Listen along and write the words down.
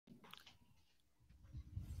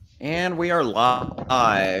And we are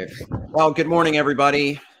live. Well, good morning,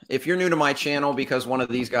 everybody. If you're new to my channel because one of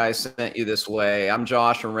these guys sent you this way, I'm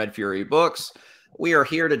Josh from Red Fury Books. We are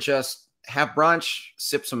here to just have brunch,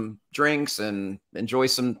 sip some drinks, and enjoy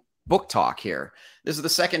some book talk here. This is the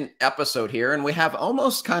second episode here, and we have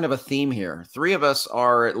almost kind of a theme here. Three of us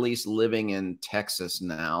are at least living in Texas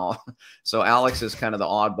now. So Alex is kind of the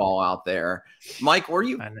oddball out there. Mike, are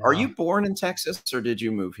you born in Texas or did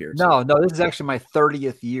you move here? No, this is actually my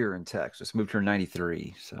 30th year in Texas. Moved here in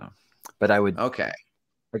 93. But I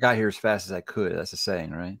got here as fast as I could. That's a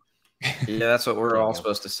saying, right? Yeah, that's what we're all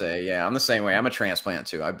supposed to say. Yeah, I'm the same way. I'm a transplant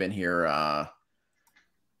too. I've been here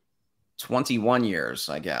 21 years,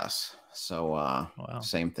 I guess. So wow.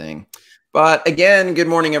 Same thing. But again, good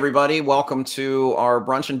morning, everybody. Welcome to our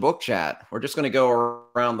brunch and book chat. We're just going to go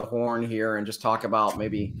around the horn here and just talk about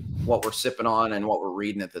maybe what we're sipping on and what we're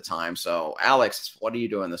reading at the time. So Alex, what are you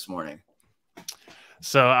doing this morning?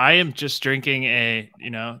 So I am just drinking a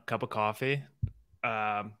cup of coffee.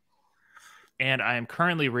 And I am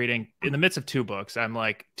currently reading in the midst of two books. I'm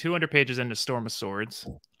like 200 pages into Storm of Swords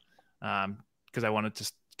because I wanted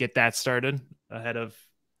to get that started ahead of,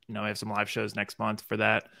 I have some live shows next month for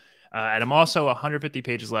that. And I'm also 150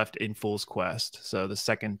 pages left in Fool's Quest. So the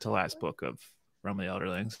second to last book of Realm of the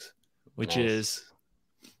Elderlings, which is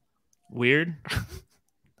weird.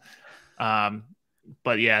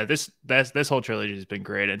 But yeah, this whole trilogy has been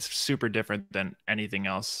great. It's super different than anything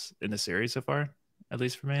else in the series so far, at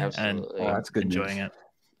least for me. Absolutely. And that's good. Enjoying it.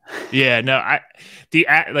 Yeah, no,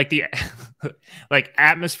 like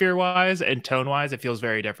atmosphere wise and tone wise, it feels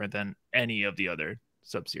very different than any of the other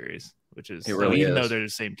sub-series, which is even though they're the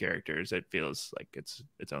same characters, it feels like it's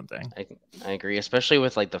its own thing. I agree, especially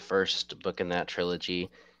with like the first book in that trilogy,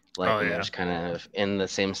 like they're just kind of in the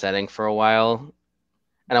same setting for a while.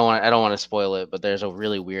 I don't want to spoil it, but there's a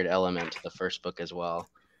really weird element to the first book as well.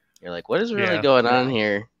 You're like, what is really going on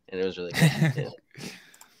here? And it was really good.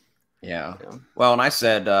 Yeah. Well, and I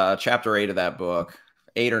said chapter 8 of that book,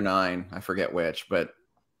 8 or 9, I forget which, but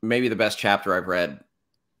maybe the best chapter I've read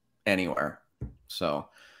anywhere. So,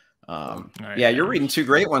 yeah, you're reading two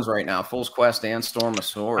great ones right now, Fool's Quest and Storm of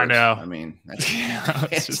Swords. I know. I mean,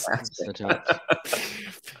 that's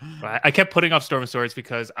I kept putting off Storm of Swords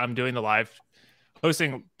because I'm doing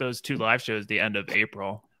hosting those two live shows the end of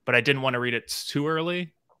April, but I didn't want to read it too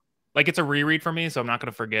early. Like, it's a reread for me, so I'm not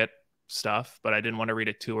going to forget stuff, but I didn't want to read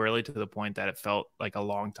it too early to the point that it felt like a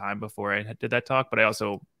long time before I did that talk. But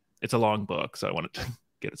it's a long book, so I wanted to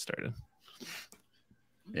get it started.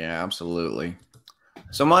 Yeah, absolutely.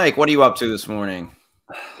 So, Mike, what are you up to this morning?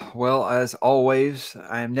 Well, as always,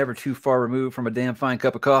 I am never too far removed from a damn fine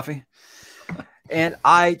cup of coffee. And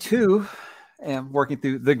I, too, am working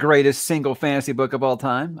through the greatest single fantasy book of all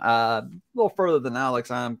time. A little further than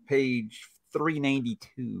Alex. I'm page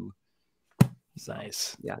 392.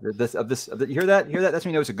 Nice. Yeah, you hear that? That's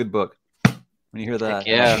when you know it's a good book. When you hear that,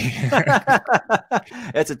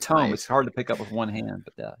 it's a tome. Nice. It's hard to pick up with one hand,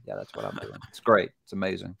 but yeah, that's what I'm doing. It's great. It's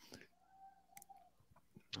amazing.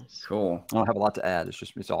 Cool. I don't have a lot to add.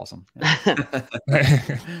 It's awesome.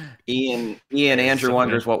 Yeah. Ian Andrew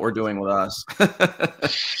wonders what we're doing with us.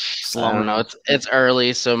 I don't know. It's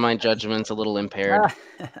early, so my judgment's a little impaired.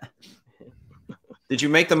 Did you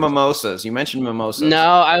make the mimosas? You mentioned mimosas.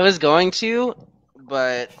 No, I was going to,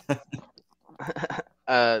 but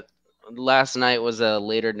last night was a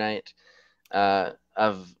later night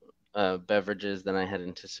of beverages than I had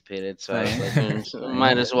anticipated, so I was like,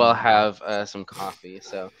 might as well have some coffee.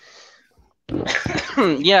 So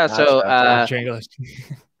yeah, so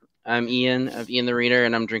I'm Ian of Ian the Reader,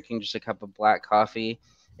 and I'm drinking just a cup of black coffee.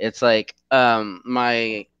 It's like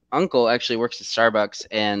my uncle actually works at Starbucks,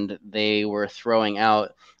 and they were throwing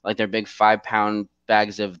out like their big 5-pound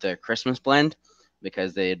bags of the Christmas blend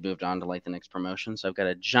because they had moved on to like the next promotion. So I've got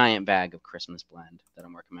a giant bag of Christmas blend that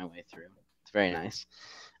I'm working my way through. It's very nice.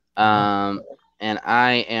 And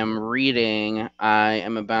I am reading. I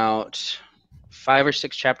am about 5 or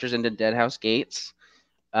 6 chapters into Dead House Gates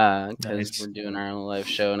because we're doing our live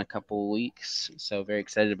show in a couple weeks. So very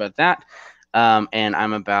excited about that. And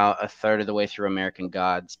I'm about a third of the way through American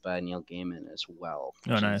Gods by Neil Gaiman as well.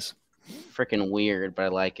 Oh, nice. Freaking weird, but I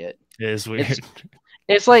like it. It is weird.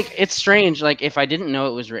 It's strange. Like, if I didn't know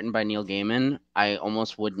it was written by Neil Gaiman, I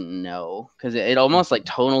almost wouldn't know, because it almost like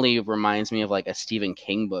tonally reminds me of like a Stephen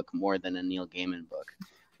King book more than a Neil Gaiman book.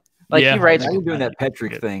 Like, he writes. You're doing that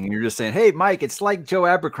Petrick thing, and you're just saying, "Hey, Mike, it's like Joe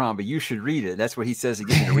Abercrombie. You should read it." That's what he says. He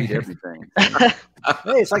gets you to read everything. Hey,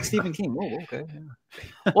 it's like Stephen King. Oh, okay.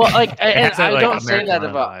 Yeah. Well, like, and I don't say that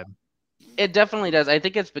about. It definitely does. I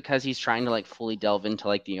think it's because he's trying to like fully delve into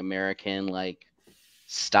like the American like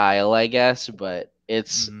style, I guess. But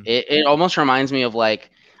it almost reminds me of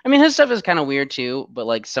like, I mean, his stuff is kind of weird too, but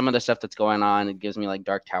like some of the stuff that's going on, it gives me like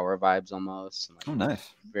Dark Tower vibes almost. Like, oh,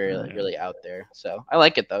 nice. Really out there. So I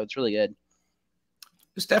like it though. It's really good.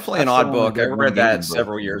 It's definitely an odd book. I read that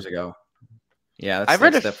several years ago. Yeah, I've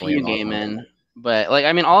read a few Gaiman, but like,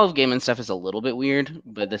 I mean, all of Gaiman stuff is a little bit weird,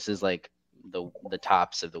 but this is like the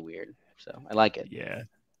tops of the weird. So I like it. Yeah.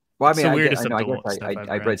 Well, I mean,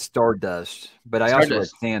 I read Stardust, but I also read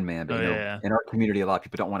Sandman. But in our community, a lot of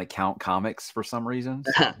people don't want to count comics for some reason.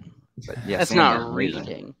 So, but yeah, that's not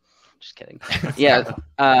reading. Just kidding. Yeah,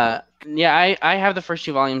 I have the first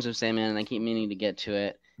 2 volumes of Sandman, and I keep meaning to get to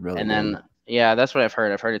it. Really, and then that's what I've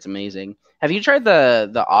heard. I've heard it's amazing. Have you tried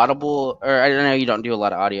the Audible? Or I don't know, you don't do a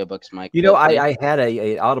lot of audiobooks, Mike. You know, I had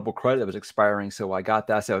a Audible credit that was expiring, so I got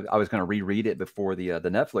that. So I was going to reread it before the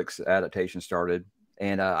Netflix adaptation started.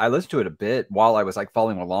 And I listened to it a bit while I was like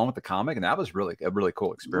following along with the comic, and that was really a really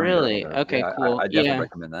cool experience. Really? Okay, cool. I definitely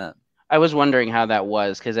recommend that. I was wondering how that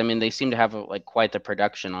was, because I mean, they seem to have like quite the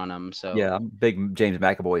production on them. So yeah, I'm a big James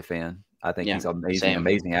McAvoy fan. I think he's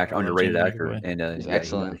amazing actor, underrated actor, and he's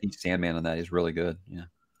excellent. He's Sandman on that. He's really good. Yeah.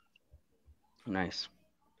 Nice.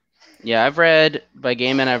 Yeah, I've read by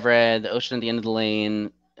Gaiman. I've read The Ocean at the End of the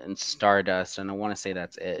Lane and Stardust, and I want to say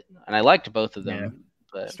that's it. And I liked both of them. Yeah.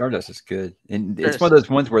 But Stardust is good, and it's one of those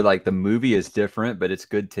ones where like the movie is different, but it's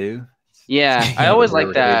good too. Yeah, I always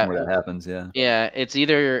like that. Where that happens, yeah. It's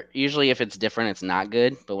usually if it's different, it's not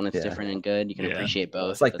good, but when it's different and good, you can appreciate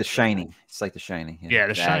both. It's like The Shining. It's like The Shining. Yeah,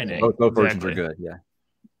 The Shining. Both versions are good. Yeah.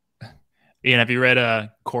 Ian, have you read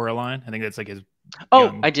Coraline? I think that's like his.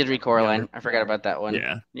 Oh, I did read Coraline. I forgot about that one.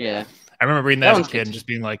 Yeah. I remember reading that as a kid and just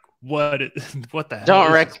being like, "What the hell?"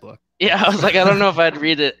 Don't wreck this book. Yeah, I was like, I don't know if I'd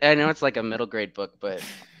read it. I know it's like a middle grade book, but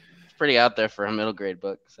it's pretty out there for a middle grade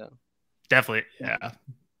book. So definitely, yeah.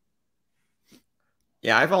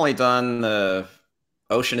 Yeah, I've only done the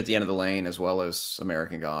Ocean at the End of the Lane as well as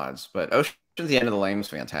American Gods, but Ocean at the End of the Lane was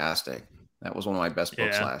fantastic. That was one of my best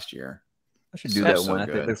books last year. I should do that one. I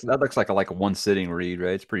think that looks like a one sitting read,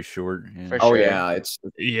 right? It's pretty short. Yeah. Oh yeah, it's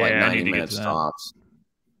like 90 minutes tops.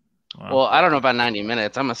 Wow. Well, I don't know about 90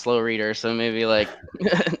 minutes. I'm a slow reader, so maybe like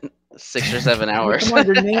 6 or 7 hours. Come on,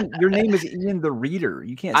 your name is Ian the Reader.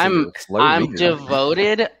 You can't say I'm slow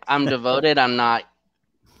devoted. I'm devoted. I'm not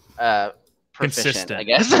proficient, consistent, I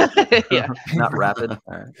guess. Yeah. Not rapid.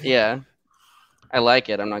 Right. Yeah. I like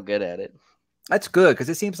it. I'm not good at it. That's good, because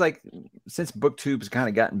it seems like since BookTube's kind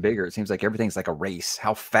of gotten bigger, it seems like everything's like a race.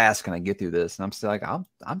 How fast can I get through this? And I'm still like,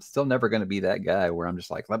 I'm still never going to be that guy where I'm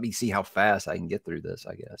just like, let me see how fast I can get through this,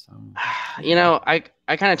 I guess. You know, I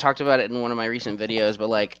kind of talked about it in one of my recent videos, but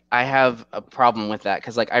like I have a problem with that,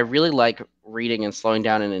 because like I really like reading and slowing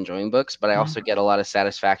down and enjoying books, but I also get a lot of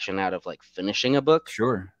satisfaction out of like finishing a book.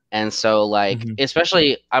 Sure. And so like,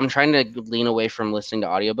 especially I'm trying to lean away from listening to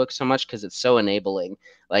audiobooks so much because it's so enabling.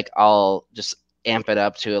 Like I'll just amp it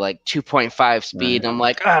up to like 2.5 speed. Right. And I'm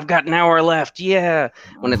like, oh, I've got an hour left. Yeah.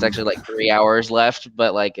 When it's actually like 3 hours left,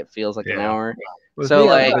 but like it feels like an hour. Well, so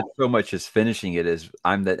like so much as finishing it is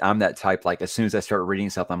I'm that type. Like as soon as I start reading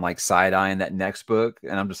something, I'm like side eyeing that next book,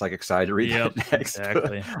 and I'm just like excited to read that next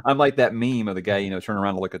book. I'm like that meme of the guy, turn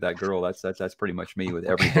around and look at that girl. That's pretty much me with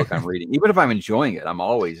every book I'm reading. Even if I'm enjoying it, I'm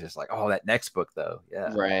always just like, oh, that next book though.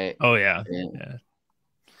 Yeah. Right. Oh yeah.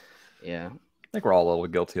 Yeah. I think we're all a little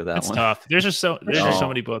guilty of that. That's one. Tough. There's just so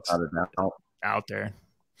many books out there.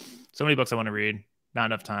 So many books I want to read. Not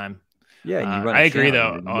enough time. Yeah, I agree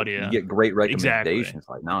though. Audio, you get great recommendations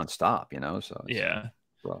like nonstop, So it's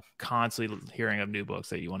rough. Constantly hearing of new books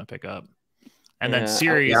that you want to pick up, and then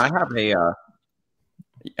series. I have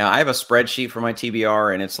a spreadsheet for my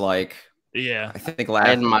TBR, and it's like I think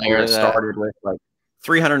last year it started with like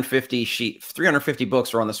 350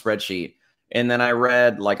 books are on the spreadsheet, and then I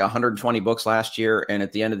read like 120 books last year, and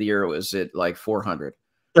at the end of the year it was at like 400.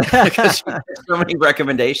 Because so many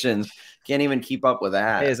recommendations, can't even keep up with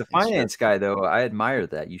that. Hey, as a finance guy, though, I admire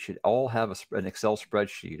that. You should all have an Excel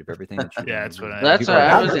spreadsheet of everything that you. That's what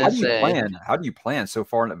I was going to say. How do you plan so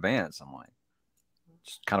far in advance? I'm like,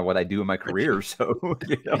 just kind of what I do in my career. So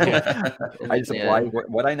I just apply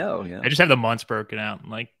what I know. I just have the months broken out.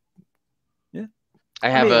 Like,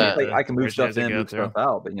 I can move stuff in, move stuff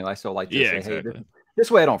out, but I still like to say, exactly. Hey, this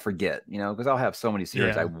way I don't forget, because I'll have so many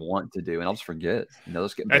series I want to do, and I'll just forget.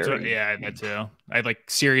 Those get buried. That too. I have like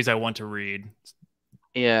series I want to read.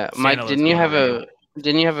 Yeah, Mike, didn't you have a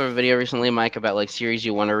video recently, Mike, about like series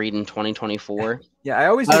you want to read in 2024? Yeah, I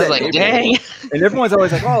was like, dang. And everyone's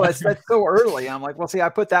always like, oh, that's so early. I'm like, well, see, I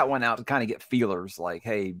put that one out to kind of get feelers, like,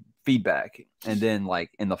 hey, feedback, and then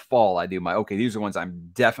like in the fall I do my these are the ones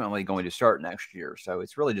I'm definitely going to start next year. So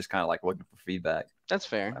it's really just kind of like looking for feedback. That's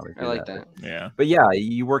fair. I like that. Yeah. But yeah,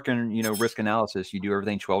 you work in risk analysis. You do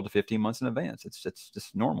everything 12 to 15 months in advance. It's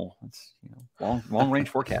just normal. It's long range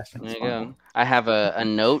forecasting. There you go. I have a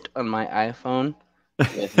note on my iPhone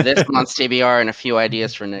with this month's TBR and a few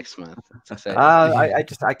ideas for next month. It's exciting.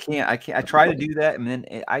 I can't. I try to do that, and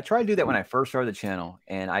then I tried to do that when I first started the channel,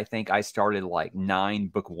 and I think I started like 9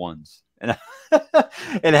 book ones, and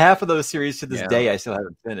and half of those series to this day I still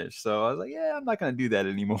haven't finished. So I was like, I'm not going to do that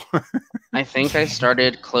anymore. I think I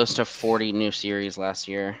started close to 40 new series last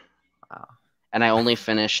year, and I only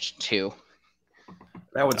finished 2.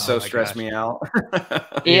 That would stress me out.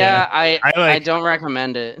 Yeah, I don't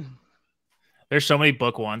recommend it. There's so many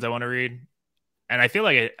book ones I want to read. And I feel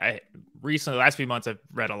like I recently, the last few months, I've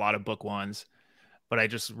read a lot of book ones, but I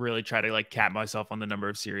just really try to like cap myself on the number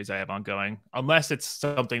of series I have ongoing, unless it's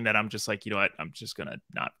something that I'm just like, you know what, I'm just going to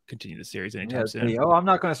not continue the series anytime soon. I'm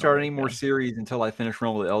not going to start any more series until I finish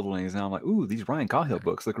Realm of the Elderlings. And I'm like, ooh, these Ryan Cahill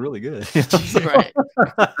books look really good. Right.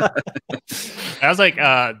 I was like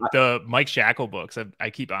the Mike Shackle books. I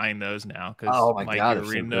keep eyeing those now because my God, you're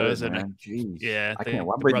reading those, and I can't.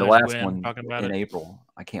 I'm reading the last one in April.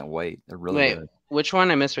 I can't wait. They're really good. Which one?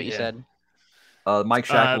 I missed what you said. Mike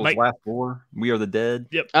Shackle's Last War. We Are the Dead.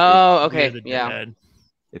 Yep. Oh, okay. Yeah. Dead.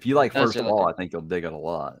 If you like First Law, I think you'll dig it a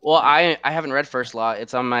lot. Well, I haven't read First Law.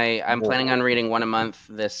 It's on my. I'm planning on reading one a month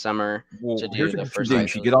this summer to do the first. You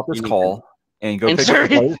should get off this call and go pick it up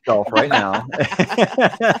by yourself right now.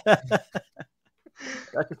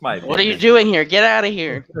 That's just my opinion. What are you doing here? Get out of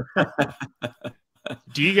here.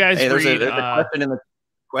 Do you guys there's read? A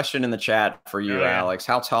question in the chat for you, Alex.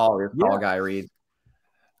 How tall your tall guy read?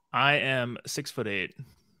 I am 6'8".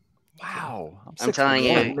 Wow. I'm telling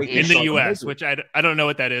you. In the U.S., which I don't know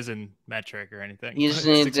what that is in metric or anything. You just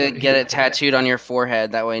need to get it tattooed on your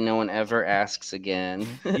forehead. That way no one ever asks again.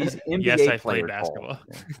 He's NBA yes, I played basketball.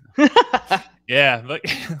 Yeah. But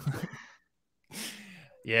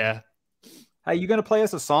yeah. Hey, you gonna play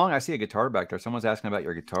us a song? I see a guitar back there. Someone's asking about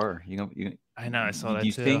your guitar. I know. I saw that. Do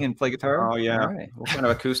you sing and play guitar? Oh yeah. Right. What kind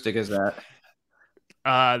of acoustic is that?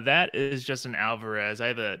 That is just an Alvarez. I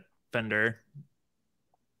have a Fender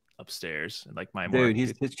upstairs, like my dude.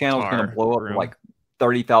 His channel's gonna blow up to like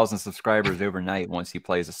 30,000 subscribers overnight once he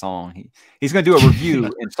plays a song. He's gonna do a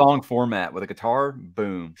review in song format with a guitar.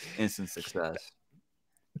 Boom, instant success.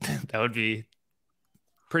 That would be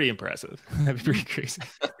pretty impressive. That'd be pretty crazy.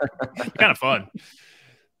 Kind of fun.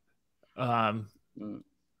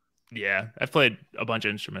 Yeah, I've played a bunch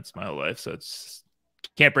of instruments my whole life, so it's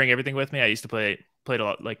can't bring everything with me. I used to played a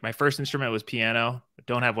lot. Like my first instrument was piano. I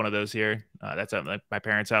don't have one of those here. That's at like my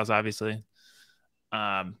parents' house, obviously.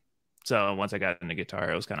 So once I got into guitar,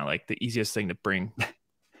 it was kind of like the easiest thing to bring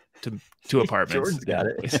to apartments. Jordan's got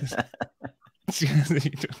it.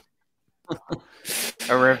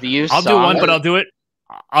 A review. I'll do one, but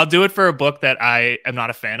I'll do it for a book that I am not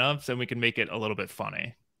a fan of, so we can make it a little bit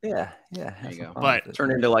funny. Yeah. There you go. But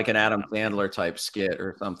turn into like an Adam Sandler type skit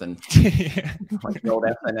or something. Like the old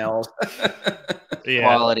SNL. Yeah.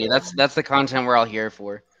 Quality. That's the content we're all here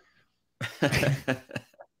for.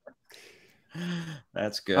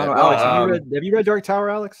 That's good. Alex, have you read Dark Tower,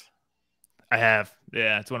 Alex? I have.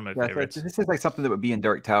 Yeah, it's one of my favorites. This is like something that would be in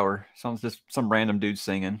Dark Tower. Some random dude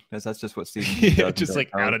singing, because that's just what Stephen does. Just like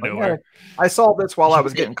out of nowhere. I saw this while I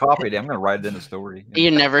was getting coffee. I'm going to write it in the story.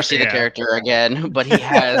 You never see the character again, but he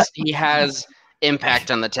has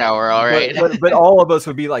impact on the tower. All right, but all of us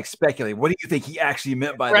would be like speculating. What do you think he actually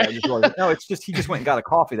meant by that? No, it's just he just went and got a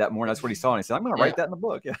coffee that morning. That's what he saw, and he said, "I'm going to write that in the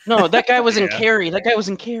book." Yeah. No, that guy was in Carrie. That guy was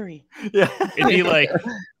in Carrie. Yeah,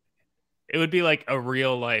 it would be like a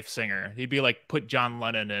real life singer. He'd be like put John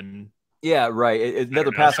Lennon in. Yeah, right.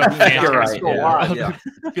 Another passing. Right. Yeah.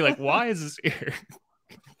 Be like, why is this here?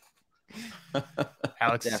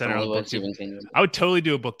 Alex is center on book two. I would totally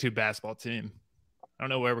do a book 2 basketball team. I don't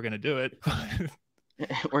know where we're gonna do it.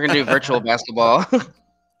 We're gonna do virtual basketball.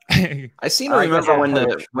 I seem to remember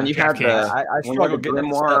when you had I struggle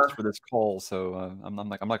getting steps for this call, so I'm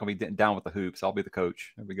not gonna be down with the hoops. I'll be the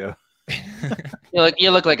coach. There we go. You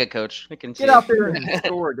look like a coach. I can see. Get out there and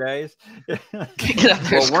score, guys. Get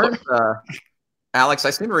out there. Alex, I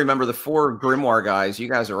seem to remember the 4 Grimoire guys. You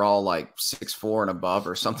guys are all like 6'4" and above,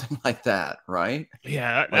 or something like that, right?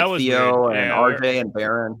 Yeah, that like was Theo weird. and RJ and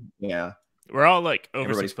Baron. Yeah, we're all like over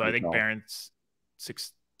Everybody's 6'4". I think tall. Baron's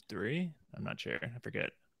 6'3". I'm not sure. I forget.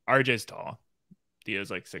 RJ's tall.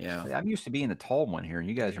 Theo's like 6'. Yeah, I'm used to being the tall one here, and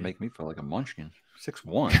you guys are making me feel like a munchkin.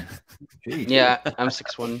 6'1". Jeez. Yeah, I'm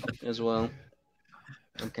 6'1" as well.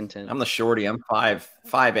 I'm content. I'm the shorty. I'm 5'8",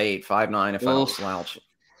 5'9" if I don't slouch.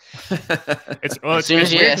 It's As soon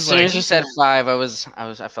as you said 5,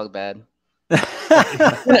 I felt bad.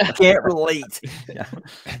 Can't relate. Yeah.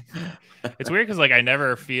 It's weird because like I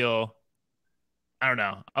never feel, I don't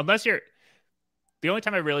know, unless you're. The only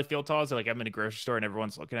time I really feel tall is like I'm in a grocery store and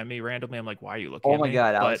everyone's looking at me randomly. I'm like, why are you looking at me? Oh my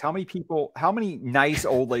God, Alex, how many nice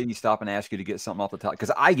old ladies stop and ask you to get something off the top?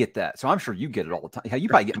 Because I get that. So I'm sure you get it all the time. You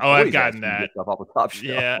probably get I've gotten that. Get stuff off the top shelf.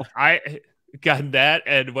 Yeah, I gotten that.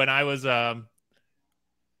 And when I was in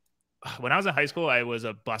high school, I was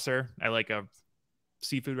a busser at like a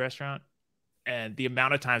seafood restaurant. And the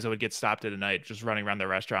amount of times I would get stopped at a night just running around the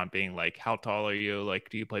restaurant being like, how tall are you?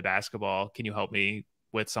 Like, do you play basketball? Can you help me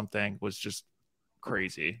with something? Was just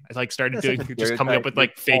crazy. I like started doing just coming up with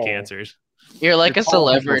like fake answers. You're like a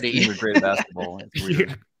celebrity. You're great at basketball. It's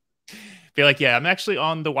weird. Yeah. Be like, yeah, I'm actually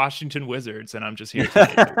on the Washington Wizards and I'm just here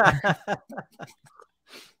today.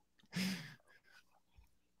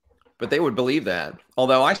 But they would believe that.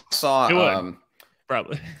 Although I saw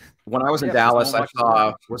probably when I was in Dallas, I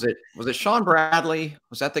saw was it Sean Bradley?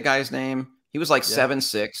 Was that the guy's name? He was like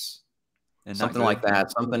 7'6". And something like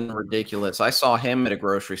that, something ridiculous. I saw him at a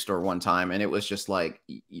grocery store one time, and it was just like,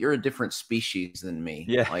 you're a different species than me.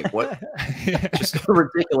 Yeah. Like, what? Just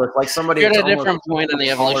ridiculous. Like somebody at a different point on the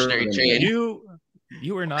evolutionary tree.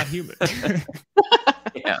 You are not human.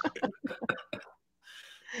 Yeah.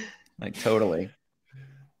 Like, totally.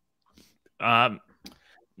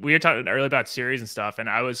 We were talking earlier about series and stuff, and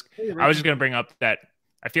I was just going to bring up that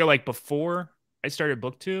I feel like before I started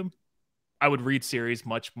BookTube, I would read series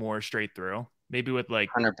much more straight through, maybe with like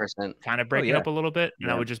 100% kind of breaking up a little bit, and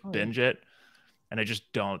I would just binge it. And I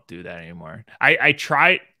just don't do that anymore. I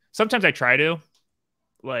try, sometimes I try to,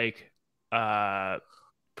 like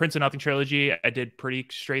Prince of Nothing trilogy. I did pretty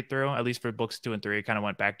straight through, at least for books 2 and 3. I kind of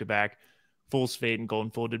went back to back. Fool's Fate and Golden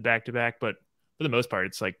Fool did back to back, but for the most part,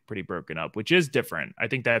 it's like pretty broken up, which is different. I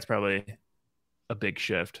think that's probably a big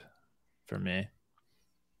shift for me.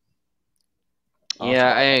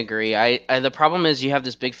 Yeah, I agree. I the problem is you have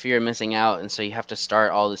this big fear of missing out, and so you have to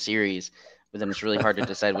start all the series, but then it's really hard to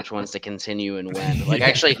decide which ones to continue and when. Like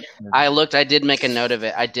actually, I did make a note of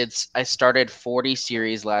it. I started 40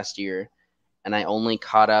 series last year, and I only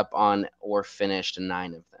caught up on or finished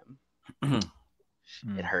 9 of them.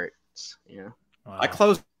 It hurts, you know. Wow. I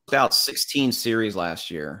closed out 16 series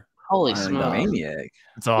last year. Holy smokes! Maniac.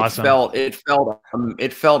 It's awesome. It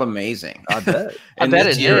felt amazing. I bet. I bet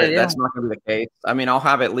it did. That's not going to be the case. I mean, I'll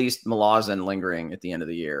have at least Malazan lingering at the end of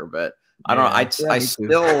the year, but I don't. I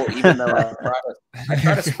still, even though I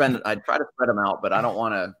try to spread them out, but I don't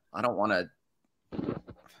want to. I don't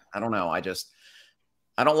know. I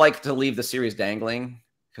don't like to leave the series dangling,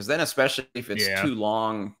 because then, especially if it's too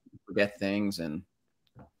long, you forget things.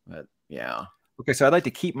 But yeah. Okay, so I'd like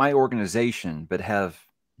to keep my organization, but have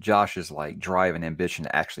Josh's like drive and ambition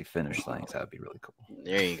to actually finish things. That would be really cool.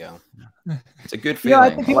 There you go. It's a good feeling. Yeah, I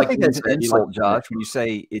think people think that's an insult, Josh, when you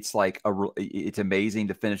say it's like it's amazing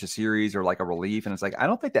to finish a series or like a relief, and it's like I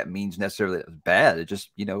don't think that means necessarily that it's bad. It just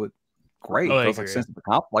great. It feels like sense of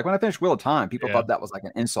accomplishment. Like when I finished Wheel of Time, people thought that was like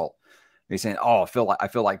an insult. They're saying, "Oh, I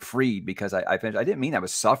feel like freed because I finished." I didn't mean I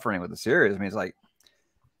was suffering with the series. I mean, it's like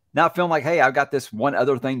not feeling like, hey, I've got this one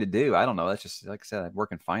other thing to do. I don't know. That's just, like I said, I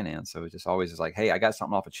work in finance. So it just always is like, hey, I got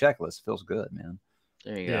something off a checklist. Feels good, man.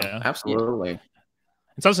 There you go. Absolutely.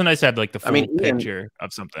 It's also nice to have like the full picture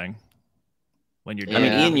of something when you're doing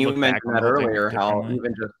Ian, you mentioned that earlier, how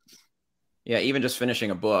even just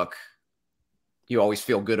finishing a book, you always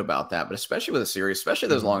feel good about that. But especially with a series, especially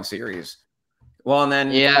those long series. Well, and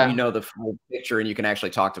then you know the full picture and you can actually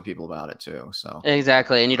talk to people about it too. So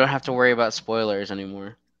exactly. And you don't have to worry about spoilers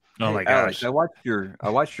anymore. Oh my gosh! Alex, I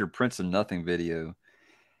watched your Prince of Nothing video.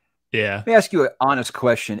 Yeah. Let me ask you an honest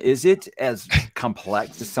question: is it as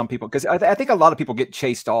complex as some people? Because I think a lot of people get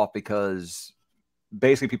chased off because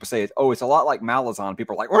basically people say it's a lot like Malazan.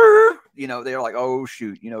 People are like, they're like, oh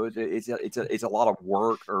shoot, it's a lot of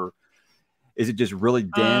work, or is it just really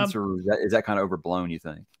dense, or is that kind of overblown? You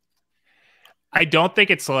think? I don't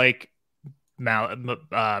think it's like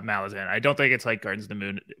Malazan. I don't think it's like Gardens of the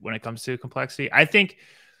Moon when it comes to complexity. I think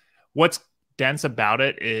what's dense about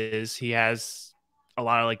it is he has a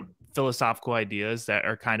lot of like philosophical ideas that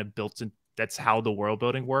are kind of built in. That's how the world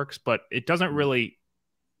building works, but it doesn't really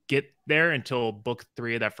get there until book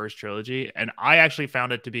 3 of that first trilogy. And I actually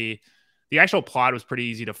found it to be, the actual plot was pretty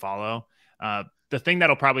easy to follow. The thing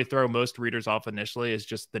that'll probably throw most readers off initially is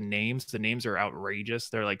just the names. The names are outrageous.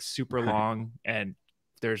 They're like super long, and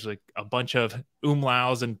there's like a bunch of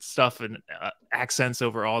umlauts and stuff and accents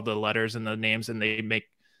over all the letters and the names, and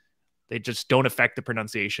they just don't affect the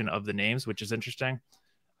pronunciation of the names, which is interesting.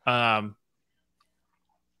 But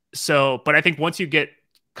I think once you get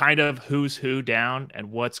kind of who's who down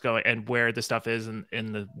and what's going and where the stuff is in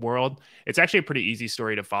the world, it's actually a pretty easy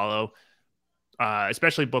story to follow.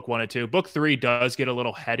 Especially book 1 and 2. Book 3 does get a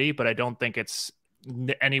little heady, but I don't think it's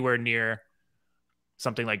anywhere near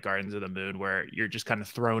something like Gardens of the Moon, where you're just kind of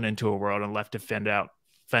thrown into a world and left to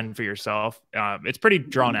fend for yourself. It's pretty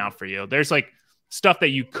drawn out for you. There's like stuff that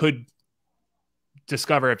you could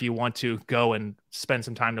discover if you want to go and spend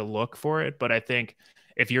some time to look for it. But I think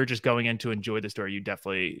if you're just going in to enjoy the story, you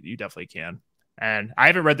definitely can. And I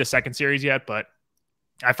haven't read the second series yet, but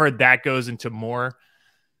I've heard that goes into more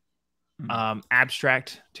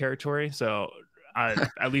abstract territory. So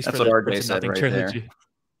at least that's for what the RJ Prince of said Nothing right trilogy.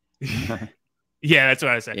 there. Yeah, that's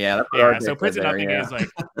what I said. Yeah, that's what yeah. RJ So Prince said of Nothing there, is like,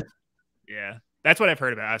 yeah, that's what I've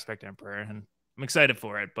heard about Aspect Emperor, and I'm excited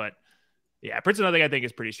for it. But yeah, Prince of Nothing I think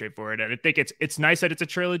is pretty straightforward, and I think it's nice that it's a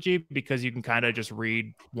trilogy because you can kind of just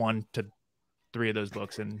read 1 to 3 of those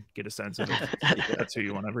books and get a sense of it. That's who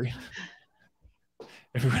you want to read.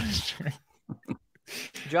 Everyone is true.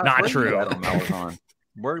 Josh, Not where'd you true. at on Malazan?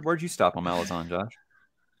 Where'd you stop on Malazan, Josh?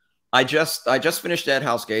 I just finished Dead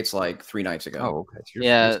House Gates like 3 nights ago. Oh, okay. So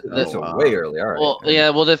Yeah, that's way early. All right. Well, yeah.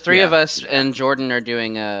 Well, the three of Yeah. us and Jordan are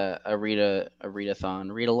doing a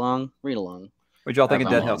readathon, read along. What'd y'all think of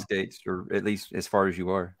I'm Dead on. House Gates, or at least as far as you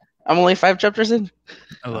are? I'm only 5 chapters in.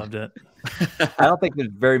 I loved it. I don't think there's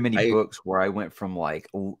very many books where I went from like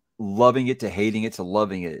loving it to hating it to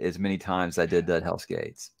loving it as many times as I did Dead House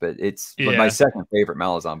Gates. But it's my second favorite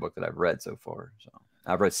Malazan book that I've read so far. So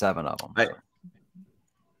I've read 7 of them. So.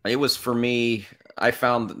 It was for me. I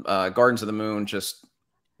found Gardens of the Moon just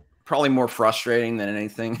probably more frustrating than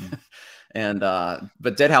anything. And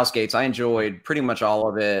but Dead House Gates, I enjoyed pretty much all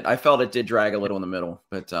of it. I felt it did drag a little in the middle,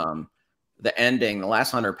 but the ending, the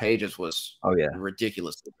last 100 pages was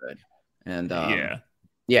ridiculously good. And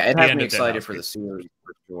it has me excited for the series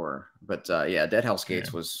for sure. But Dead House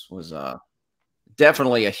Gates was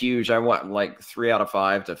definitely a huge. I want like 3 out of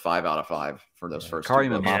 5 to 5 out of 5 for those first.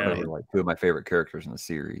 Karim and Mako are like 2 of my favorite characters in the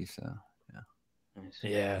series. So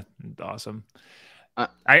yeah, awesome.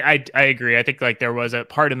 I agree. I think like there was a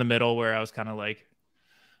part in the middle where I was kind of like,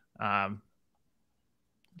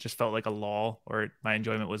 just felt like a lull, or my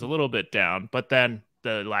enjoyment was a little bit down. But then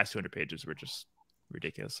the last 200 pages were just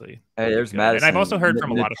ridiculously. Hey, there's good. Madison. And I've also heard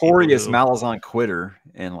from a lot of notorious people Malazan quitter,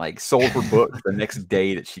 and like sold her book the next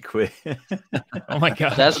day that she quit. Oh my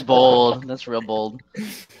god, that's bold. That's real bold.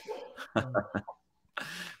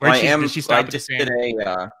 Did she stop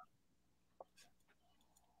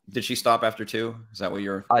Did she stop after 2? Is that what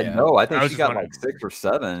you're? I know. I think she got like 6 or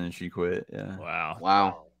 7 and she quit. Yeah.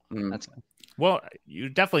 Wow. That's well. You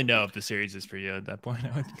definitely know if the series is for you at that point.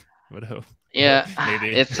 I would hope. Yeah,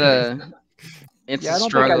 maybe it's a I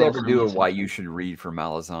don't think I'd ever do a why you should read for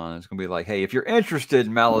Malazan. It's gonna be like, hey, if you're interested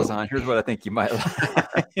in Malazan, here's what I think you might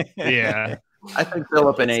like. Yeah. I think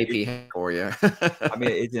Philip and AP for you. I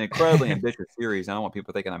mean, it's an incredibly ambitious series. I don't want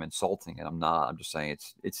people thinking I'm insulting it. I'm not. I'm just saying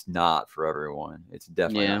it's not for everyone. It's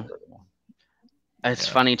definitely not for everyone. It's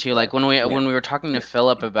funny too. Like when we were talking to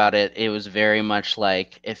Philip about it, it was very much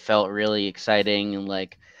like it felt really exciting, and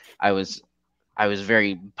like I was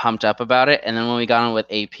very pumped up about it. And then when we got on with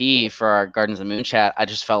AP for our Gardens of the Moon chat, I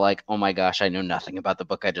just felt like, oh my gosh, I know nothing about the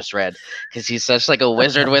book I just read, because he's such like a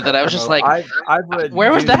wizard with it. I was just like, I've read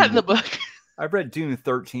where was that in the book? I've read Dune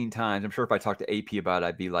 13 times. I'm sure if I talked to AP about it,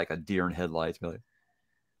 I'd be like a deer in headlights. Be like,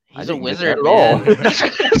 he's a wizard, man.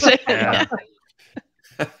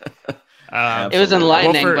 It was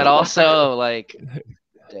enlightening, but also like,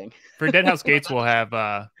 dang. For Dead House Gates, we'll have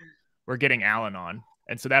we're getting Alan on,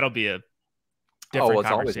 and so that'll be a different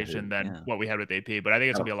conversation than what we had with AP. But I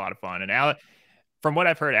think it's gonna be a lot of fun. And Alan, from what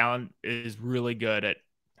I've heard, Alan is really good at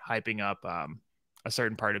hyping up a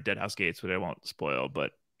certain part of Dead House Gates, which I won't spoil.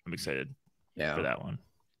 But I'm excited for that one.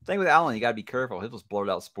 Thing with Alan, you gotta be careful. He'll just blurt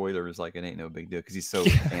out spoilers like it ain't no big deal because he's so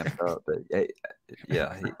amped up. But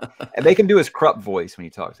and make him do his Krupp voice when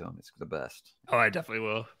you talk to him. It's the best. Oh, I definitely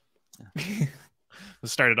will.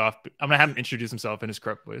 Let's start it off. I'm gonna have him introduce himself in his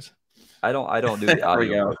Krupp voice. I don't do the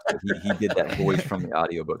audio. He did that voice from the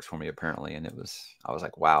audiobooks for me apparently, and I was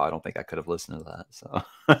like, wow, I don't think I could have listened to that. So.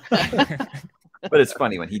 But it's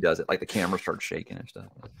funny when he does it, like the camera starts shaking and stuff.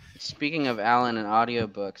 Speaking of Alan and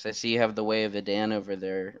audiobooks, I see you have The Way of the Dan over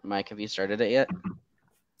there. Mike, have you started it yet?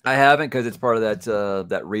 I haven't, because it's part of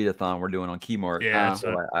that readathon we're doing on Keymark. Yeah,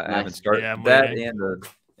 so I haven't started that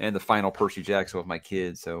and the final Percy Jackson with my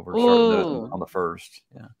kids. So we're starting those on the 1st.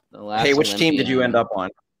 Yeah. Hey, which team did you end up on?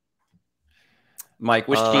 Mike,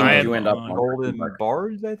 which team did you end up on? Golden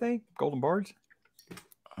Bards, I think. Golden Bards.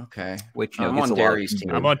 Okay. Which I'm on Derry's team.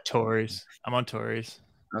 I'm on Tories.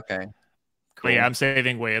 Okay. Cool. But yeah, I'm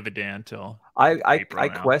saving Way of the Dan till I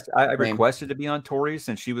now. requested to be on Tori's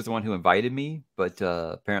since she was the one who invited me, but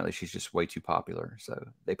apparently she's just way too popular, so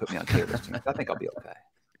they put me on Taylor's team. I think I'll be okay.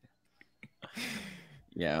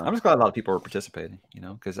 Yeah, I'm just glad a lot of people were participating, you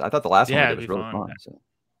know, because I thought the last one was really fun. So.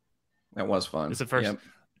 That was fun. It's the first. Yep.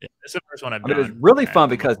 It's the first one I've I mean, done. it was really fun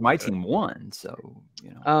because my team won, so you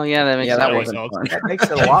know. Oh yeah, that makes yeah, that sense. wasn't fun. That makes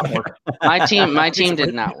it a lot more. My team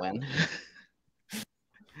did not win.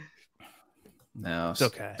 No, it's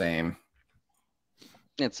okay. Same.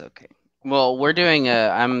 It's okay. Well,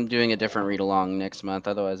 I'm doing a different read along next month.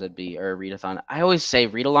 Otherwise, it'd be or readathon. I always say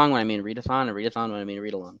read along when I mean readathon, and readathon when I mean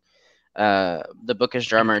read along. The Bookish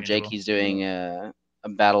Drummer Jake, he's doing a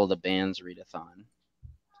Battle of the Bands readathon.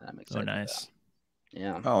 So I'm excited. Oh, nice.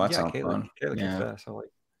 Yeah. Oh, that sounds fun. Yeah.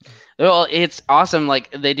 Well, it's awesome. Like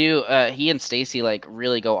they do. He and Stacy like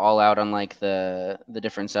really go all out on like the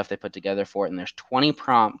different stuff they put together for it. And there's 20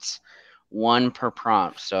 prompts, one per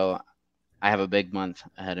prompt. So I have a big month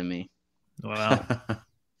ahead of me. Wow.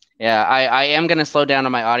 Yeah, I am gonna slow down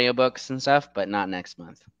on my audiobooks and stuff, but not next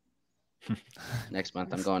month. Next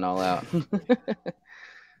month I'm going all out.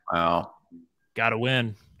 Wow. Gotta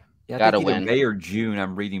win. Yeah, Gotta I think win. May or June,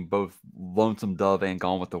 I'm reading both Lonesome Dove and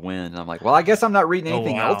Gone with the Wind. And I'm like, well, I guess I'm not reading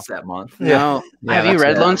anything else that month. No. Have you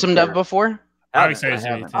read Lonesome Dove before? I'm excited to see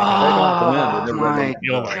haven't. Oh my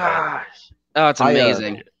gosh. Oh, it's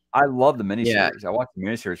amazing. I love the miniseries. I watched the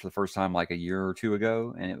miniseries for the first time like a year or two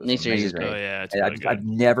ago, and it was amazing. Oh yeah, it's really I've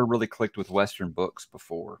never really clicked with Western books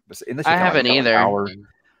before. I haven't either.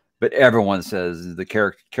 But everyone says the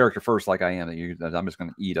character first, like I am. That I'm just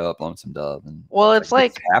going to eat up Lonesome Dove. And well, it's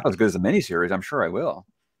like half as good as the miniseries. I'm sure I will.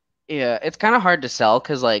 Yeah, it's kind of hard to sell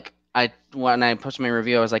because like when I posted my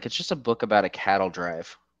review, I was like, it's just a book about a cattle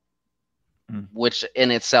drive, which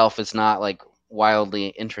in itself is not like wildly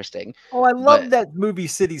interesting. Oh, I love that movie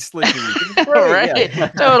City Slickers. Right? Yeah.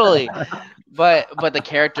 Totally. But the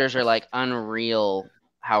characters are like unreal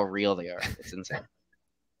how real they are. It's insane.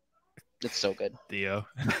 It's so good. Theo.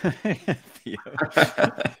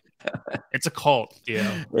 It's a cult, Theo.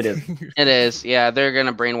 It is. It is. Yeah, they're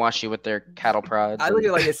gonna brainwash you with their cattle prods. I look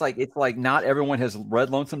at it it's like not everyone has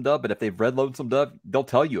read Lonesome Dove, but if they've read Lonesome Dove, they'll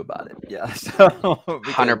tell you about it. Yeah, so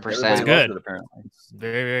 100%. Good. It, apparently.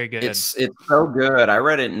 Very, very good. It's so good. I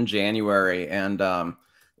read it in January, and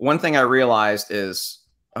one thing I realized is,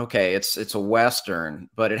 okay, it's a Western,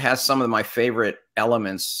 but it has some of my favorite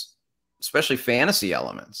elements, especially fantasy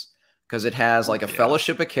elements, because it has like a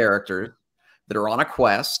fellowship of characters that are on a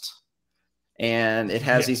quest, and it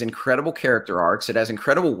has these incredible character arcs. It has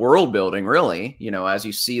incredible world building, really, you know, as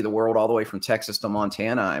you see the world all the way from Texas to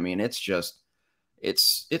Montana. I mean, it's a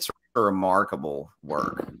remarkable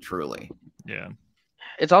work, truly. Yeah.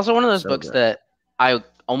 It's also one of those books that I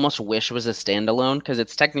almost wish was a standalone, because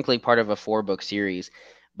it's technically part of a 4-book series,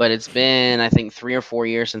 but it's been, I think, 3 or 4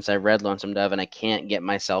 years since I read Lonesome Dove, and I can't get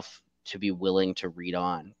myself to be willing to read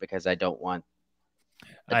on because I don't want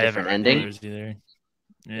a different ending. Either.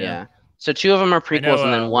 Yeah. So 2 of them are prequels,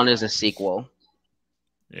 and then 1 is a sequel.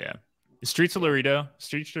 Yeah. Streets of Laredo.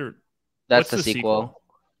 That's the sequel.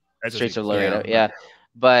 That's Streets of Laredo. Yeah.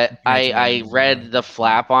 But I read the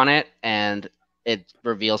flap on it, and it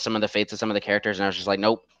reveals some of the fates of some of the characters, and I was just like,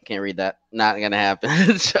 nope, can't read that. Not gonna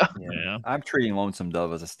happen. So yeah, I'm treating Lonesome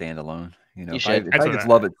Dove as a standalone. You know, if should. I just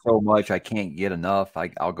love it so much, I can't get enough.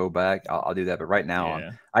 I'll go back. I'll do that. But right now,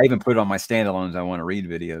 I even put it on my standalones I want to read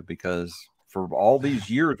video, because for all these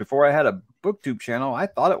years before I had a BookTube channel, I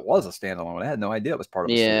thought it was a standalone. I had no idea it was part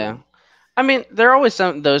of a series. I mean, there are always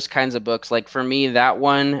those kinds of books. Like for me, that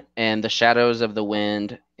one and The Shadows of the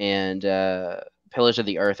Wind and Pillars of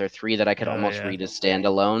the Earth are 3 that I could almost read as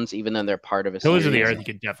standalones, even though they're part of a Pillars series. of the Earth, you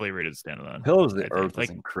could definitely read as standalone. Pillars of the Earth is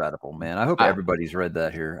incredible, man. I hope everybody's read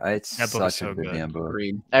that here. It's such a good damn book.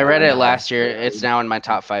 I read it last year. It's now in my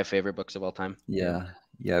top 5 favorite books of all time. Yeah.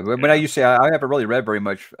 Yeah, but when I used to say I haven't really read very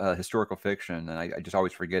much historical fiction, and I just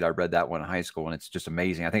always forget I read that one in high school, and it's just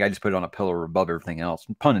amazing. I think I just put it on a pillar above everything else.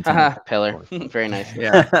 Pun intended. Pillar, very nice.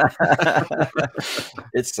 Yeah,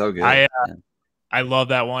 it's so good. I love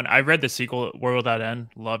that one. I read the sequel, World Without End.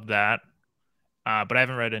 Loved that, but I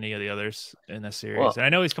haven't read any of the others in this series. Well, and I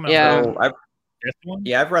know he's coming out.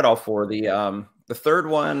 I've read all 4. The third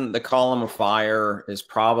one, The Column of Fire, is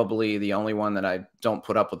probably the only one that I don't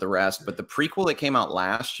put up with the rest. But the prequel that came out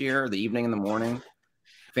last year, The Evening and the Morning,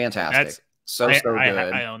 fantastic. So good.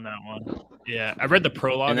 I own that one. Yeah, I read the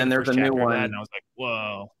prologue, and then there's a new one, and I was like,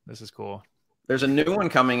 "Whoa, this is cool." There's a new one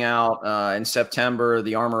coming out in September,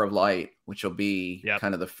 The Armor of Light, which will be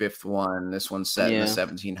kind of the 5th one. This one's set in the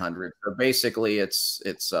 1700s. So basically, it's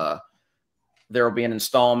there will be an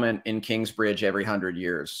installment in Kingsbridge every 100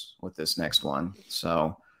 years with this next one.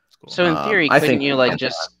 So cool. So in theory, I couldn't think you like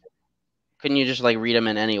couldn't you just like read them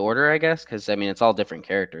in any order? I guess because I mean it's all different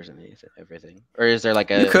characters and everything. Or is there like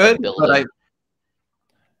you a could, build but up?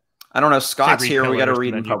 I don't know. Scott's read here. We got to pillars,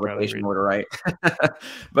 read and in then you probably publication read- order, right?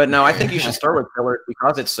 But no, I think you should start with Pillars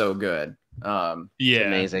because it's so good. Yeah,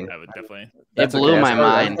 amazing. I would definitely. It blew my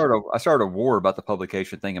mind. I started a war about the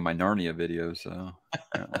publication thing in my Narnia video, so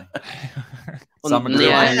apparently. Well, Some agree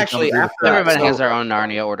yeah, with me, some actually, agree with after that. Everybody so- has their own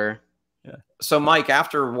Narnia order. So, Mike,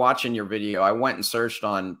 after watching your video, I went and searched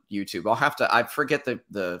on YouTube. I forget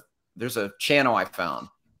there's a channel I found,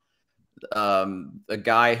 a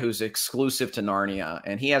guy who's exclusive to Narnia,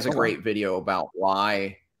 and he has a great video about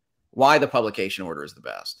why the publication order is the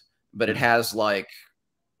best. But it has like,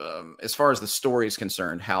 as far as the story is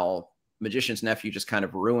concerned, how Magician's Nephew just kind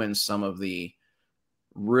of ruins some of the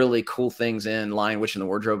really cool things in Lion, Witch, and the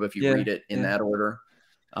Wardrobe if you read it in that order.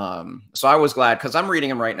 So I was glad because I'm reading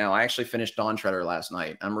them right now. I actually finished Dawn Treader last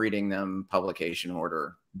night. I'm reading them publication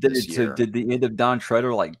order. Did the end of Dawn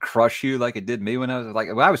Treader like crush you like it did me when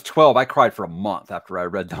I was 12? I cried for a month after I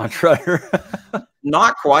read Dawn Treader.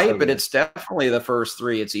 Not quite, So but good. it's definitely the first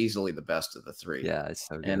three. It's easily the best of the three. Yeah, it's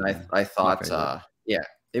so good. And man. I thought,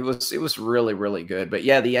 it was really, really good. But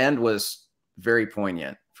yeah, the end was very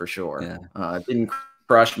poignant for sure. Yeah. It didn't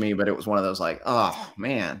crush me, but it was one of those like, oh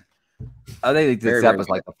man. I think Very, that very was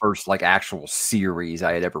like the first like actual series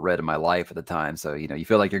I had ever read in my life at the time. So you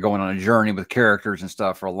feel like you're going on a journey with characters and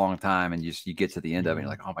stuff for a long time, and you get to the end of it, and you're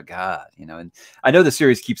like, oh my god, And I know the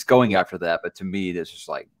series keeps going after that, but to me, it's just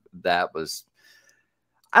like that was.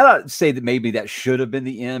 I don't say that maybe that should have been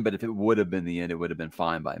the end, but if it would have been the end, it would have been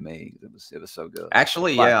fine by me. It was so good.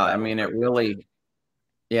 Actually, yeah. I mean, it really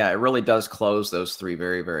does close those three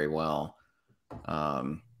very, very well.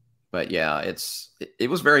 But yeah, it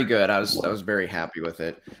was very good. I was very happy with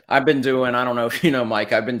it. I've been doing, I don't know if you know,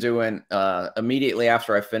 Mike, I've been doing immediately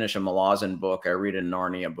after I finish a Malazan book, I read a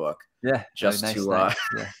Narnia book. Yeah. Just nice, to nice.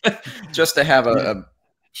 just to have a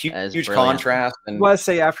huge contrast. And well, I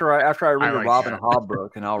say after I read a like Robin that. Hobb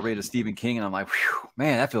book and I'll read a Stephen King and I'm like, whew,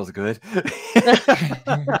 man, that feels good.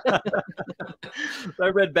 I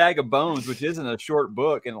read Bag of Bones, which isn't a short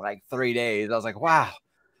book, in like 3 days. I was like, wow.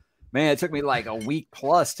 Man, it took me like a week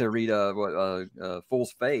plus to read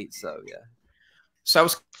Fool's Fate. So yeah. So I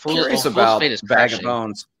was curious about Bag of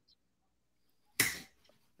Bones.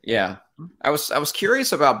 Yeah, I was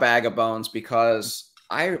curious about Bag of Bones because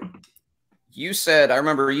I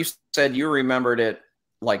remember you said you remembered it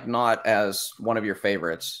like not as one of your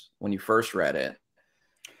favorites when you first read it,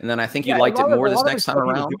 and then I think you liked it more this next time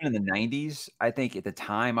around. In the 90s, I think at the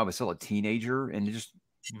time I was still a teenager and it just.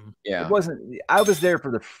 Yeah, it wasn't. I was there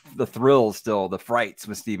for the thrills, still the frights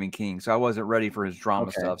with Stephen King, so I wasn't ready for his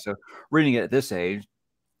drama stuff. So reading it at this age,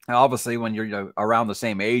 and obviously when you're around the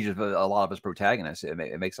same age as a lot of his protagonists, it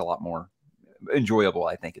makes it a lot more enjoyable,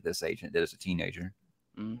 I think, at this age than it did as a teenager.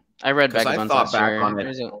 I read Bag of Bones last year.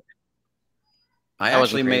 I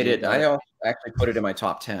actually made it. I actually put it in my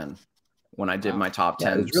top 10 when I did my top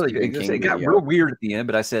 10. It's really good. It got real weird at the end,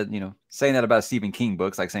 but I said, saying that about Stephen King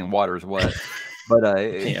books, like saying water is wet. But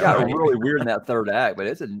it got really weird in that third act. But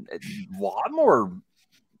it's a lot more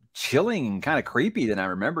chilling and kind of creepy than I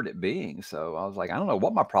remembered it being. So I was like, I don't know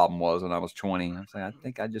what my problem was when I was 20. I was like, I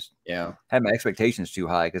think I just had my expectations too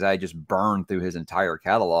high because I just burned through his entire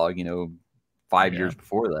catalog, 5 years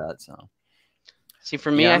before that. So see,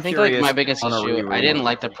 for me, I think like my biggest issue, I didn't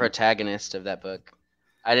like the protagonist of that book.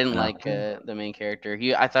 I didn't like the main character.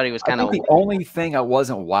 I thought he was kind of. The only thing I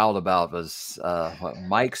wasn't wild about was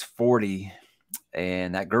Mike's 40.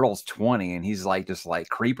 And that girl's 20, and he's like just like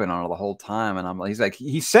creeping on her the whole time. And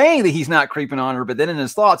he's saying that he's not creeping on her, but then in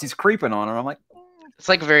his thoughts, he's creeping on her. I'm like, it's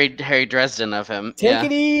like very Harry Dresden of him. Take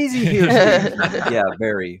it easy here. Yeah,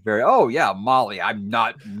 very, very. Oh yeah, Molly,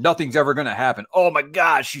 nothing's ever gonna happen. Oh my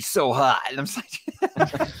gosh, she's so hot. And I'm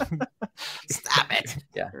like, stop it.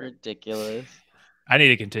 Yeah, ridiculous. I need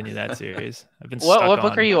to continue that series. I've been. What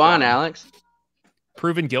book are you on, Alex?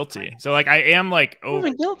 Proven Guilty. So like I am like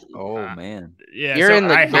Proven Guilty. Oh man. Yeah. You're in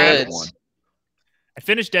the goods. I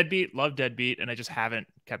finished Deadbeat, love Deadbeat, and I just haven't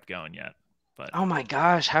kept going yet. But oh my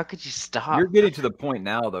gosh, how could you stop? You're getting to the point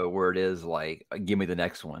now though where it is like give me the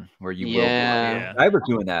next one where you will. Yeah. I was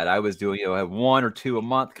doing that. I was doing have 1 or 2 a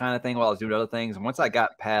month kind of thing while I was doing other things. And once I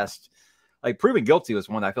got past like Proven Guilty was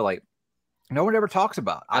one that I feel like no one ever talks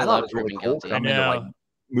about. I love Proven Guilty. I'm into like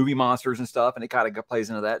movie monsters and stuff, and it kind of plays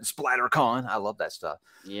into that. SplatterCon, I love that stuff.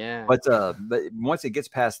 Yeah. But once it gets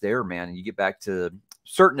past there, man, and you get back to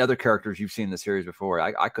certain other characters you've seen in the series before,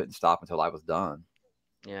 I couldn't stop until I was done.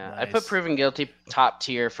 Yeah, nice. I put Proven Guilty top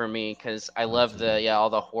tier for me because I love all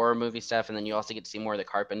the horror movie stuff, and then you also get to see more of the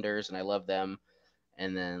Carpenters, and I love them.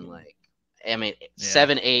 and then like, I mean,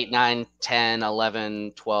 7, 8, 9, 10,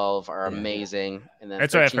 11, 12 are amazing, and then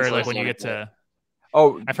that's what I've heard. 13's Like when you one get to,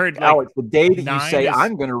 I've heard like, Alex, the day that you 9 say is-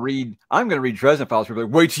 I'm going to read Dresden Files, people are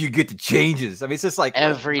like, wait till you get to changes. I mean, it's just like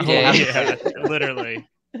every day. Yeah, literally.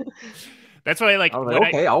 That's why, like, I was like,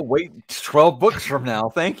 okay, I'll wait 12 books from now.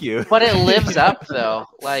 Thank you. But it lives up though.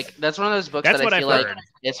 Like that's one of those books That's that what I feel I've like heard.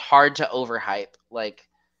 it's hard to overhype. Like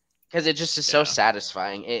because it just is so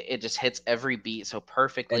satisfying. It just hits every beat so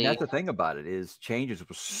perfectly. And that's the thing about it is Changes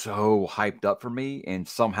was so hyped up for me, and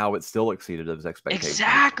somehow it still exceeded those expectations.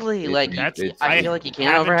 Exactly. Like I feel like you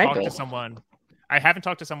can't overhype it. I haven't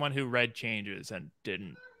talked to someone who read Changes and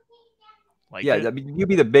didn't like it. I mean, you'd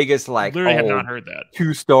be the biggest like literally have not heard that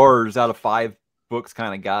 2 stars out of 5 books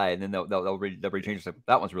kind of guy, and then they'll read Changes. Like,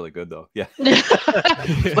 that one's really good though. Yeah.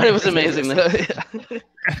 But it was amazing though.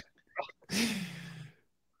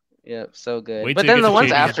 Yeah, so good. But then the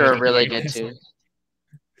ones after are really good too.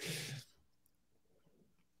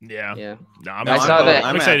 Yeah. No, I saw that.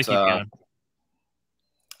 I'm excited to keep going.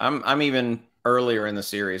 I'm even earlier in the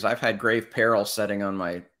series. I've had Grave Peril setting on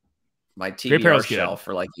my TBR shelf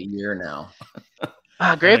for like a year now.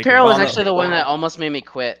 Grave Peril was actually the one that almost made me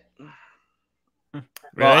quit.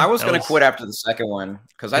 Well, I was going to quit after the second one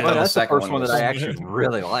because I thought that's the second first one that I actually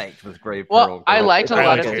really liked was Grave Peril. Well, I liked a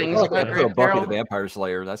lot of things about Grave Peril. Buffy the Vampire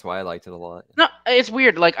Slayer. That's why I liked it a lot. No, it's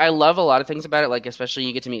weird. Like I love a lot of things about it. Like especially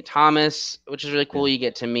you get to meet Thomas, which is really cool. You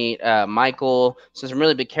get to meet Michael. So some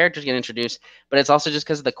really big characters get introduced. But it's also just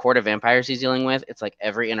because of the court of vampires he's dealing with. It's like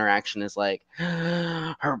every interaction is like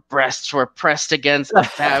her breasts were pressed against the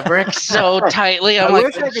fabric so tightly. I'm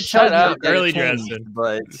like, shut up, early Dresden.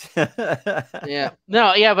 But yeah,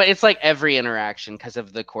 no, yeah, but it's like every interaction because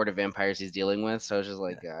of the court of vampires he's dealing with. So it's just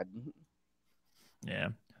like God. Yeah,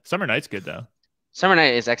 Summer Night's good though. Summer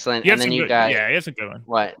Night is excellent, and then you got he has a good one.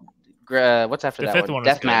 What's after that one?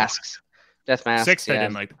 Death Masks. Death Masks. 6 I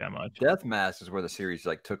didn't like that much. Death Masks is where the series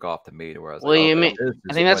like took off to me, to where I was well, like,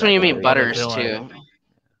 I think that's when you meet Butters too.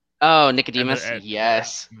 Oh, Nicodemus.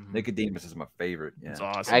 Yes. Nicodemus is my favorite. Yeah. It's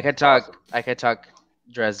awesome. I could talk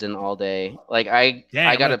Dresden all day. Like I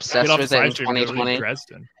got obsessed with it in 2020.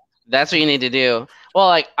 Dresden. That's what you need to do. Well,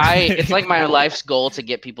 like it's like my life's goal to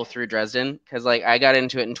get people through Dresden because like I got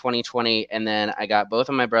into it in 2020, and then I got both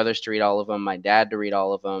of my brothers to read all of them, my dad to read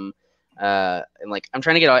all of them, and like I'm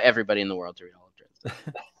trying to get everybody in the world to read all of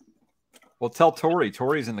Dresden. Well, tell Tori.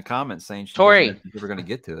 Tori's in the comments saying she's never going to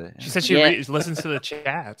get to it. She said she listens to the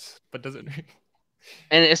chats, but doesn't.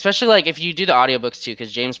 And especially like if you do the audiobooks too,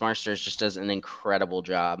 because James Marsters just does an incredible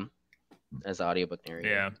job as the audiobook narrator.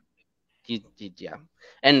 Yeah.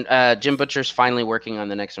 And Jim Butcher's finally working on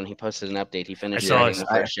the next one. He posted an update. He finished the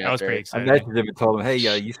first chapter. I was pretty excited. I messaged him and told him, "Hey,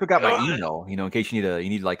 you still got my email? You know, in case you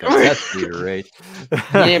need like a test reader, right?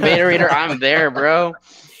 You need a beta reader? I'm there, bro.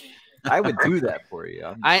 I would do that for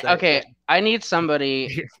you. I need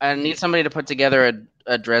somebody. I need somebody to put together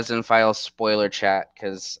a Dresden Files spoiler chat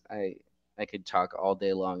because I could talk all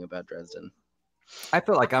day long about Dresden. I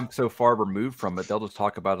feel like I'm so far removed from it. They'll just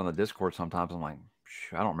talk about it on the Discord sometimes. I'm like,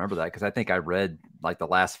 I don't remember that because I think I read like the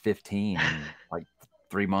last 15 in like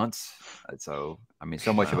 3 months. So I mean,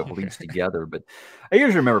 so much of it bleeds together. But I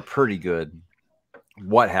usually remember pretty good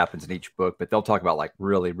what happens in each book. But they'll talk about like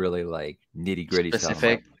really, really like nitty gritty stuff.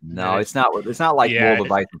 Like, no, it's not like World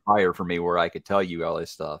of Ice and Fire for me where I could tell you all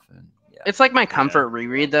this stuff. And it's like my comfort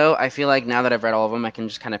reread though. I feel like now that I've read all of them, I can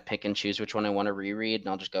just kind of pick and choose which one I want to reread, and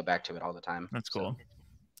I'll just go back to it all the time. That's cool.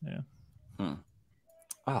 Yeah.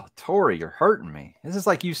 Oh, Tori, you're hurting me. This is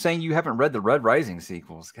like you saying you haven't read the Red Rising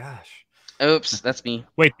sequels. Gosh. Oops, that's me.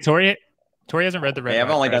 Wait, Tori hasn't read the Red Rising.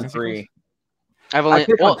 I've only done sequels? 3. I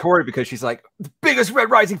picked on Tori because she's like the biggest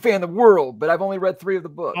Red Rising fan in the world, but I've only read 3 of the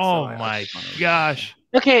books. Oh my gosh.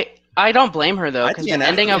 Okay, I don't blame her though, because the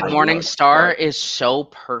ending of Morning Star is so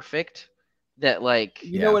perfect that like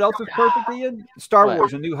you know what else is perfect, Ian? Star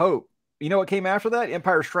Wars: A New Hope. You know what came after that?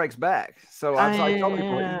 Empire Strikes Back. So I was like, tell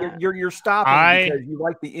people you're stopping because you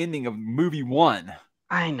like the ending of movie 1.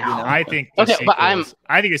 I know. You know? I think I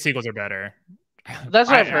think the sequels are better. That's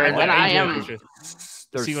what I've heard, and I am.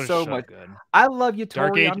 There's so much. Good. I love you,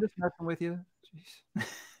 Tori. I'm just messing with you.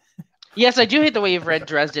 Yes, I do hate the way you've read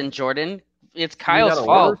Dresden, Jordan. It's Kyle's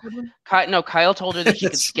fault. Kyle told her that she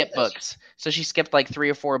could skip books, so she skipped like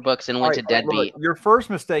 3 or 4 books and went to Deadbeat. Your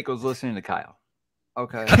first mistake was listening to Kyle.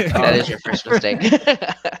 Okay, that is your first mistake.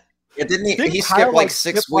 Didn't he skip like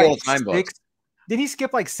 6 Wheel of Time books? Did he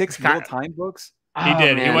skip like 6 Wheel of Time books? He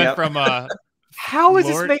did. Man. He went from how is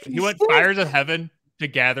this making? He went sense? Fires of Heaven to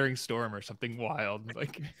Gathering Storm or something wild,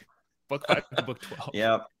 like book 5 to book 12.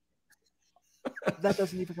 Yeah, that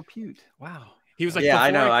doesn't even compute. Wow. He was like, I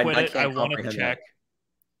know. I want to check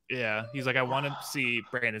yeah, he's like, I want to see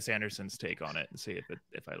Brandon Sanderson's take on it and see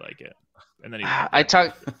if I like it. And then he, I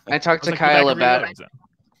talked to Kyle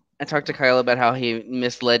about how he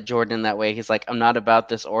misled Jordan in that way. He's like, I'm not about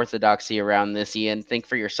this orthodoxy around this, Ian. Think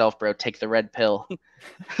for yourself, bro. Take the red pill.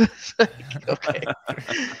 Okay.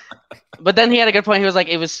 But then he had a good point. He was like,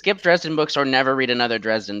 it was skip Dresden books or never read another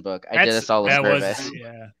Dresden book. I did a solid service.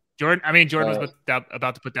 Yeah. Jordan was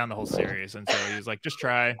about to put down the whole series. And so he was like, just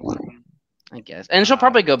try. I guess. And she'll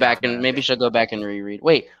probably go back and maybe she'll go back and reread.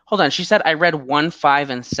 Wait, hold on. She said I read 1, 5,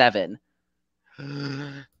 and 7.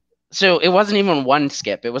 So it wasn't even one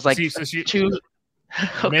skip. It was like two.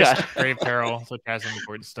 Oh, missed God. Grave Peril, which has some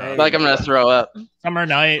important stuff. Like I'm gonna throw up. Summer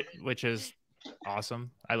Night, which is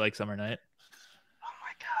awesome. I like Summer Night. Oh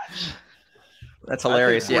my gosh. That's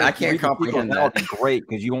hilarious. Yeah, I can't comprehend that. That would be great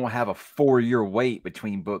because you won't have a 4-year wait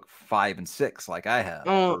between book 5 and 6 like I have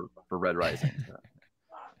for Red Rising.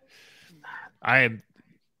 I'm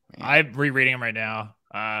rereading them right now.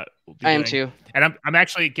 I am too. And I'm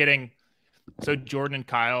actually getting. So Jordan and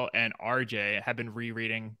Kyle and RJ have been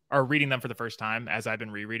reading them for the first time as I've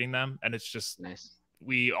been rereading them, and it's just nice.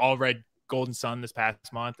 We all read Golden Sun this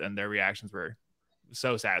past month, and their reactions were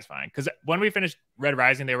so satisfying. Because when we finished Red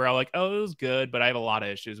Rising, they were all like, "Oh, it was good, but I have a lot of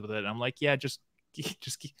issues with it." And I'm like, "Yeah, just keep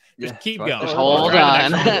going. Just hold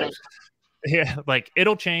on." Yeah, like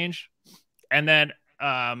it'll change. And then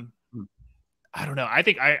I don't know. I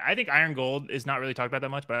think Iron Gold is not really talked about that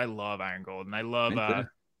much, but I love Iron Gold, and I love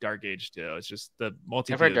Dark Age too. It's just the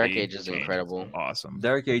multi. I've heard Dark Age is incredible. Awesome.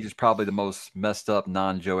 Dark Age is probably the most messed up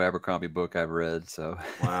non-Joe Abercrombie book I've read. So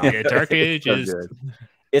wow. Yeah, Dark Age so is. Good.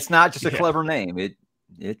 It's not just a clever name.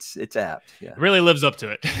 It's apt. Yeah, it really lives up to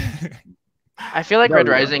it. I feel like Red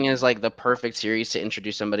Rising is like the perfect series to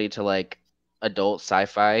introduce somebody to like adult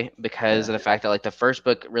sci-fi because of the fact that like the first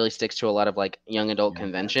book really sticks to a lot of like young adult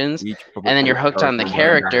conventions, and then you're hooked on the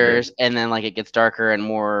characters, and then like it gets darker and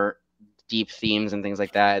more deep themes and things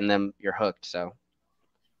like that, and then you're hooked. So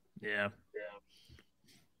yeah.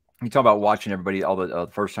 You talk about watching everybody, all the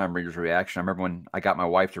first time readers' reaction. I remember when I got my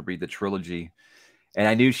wife to read the trilogy, and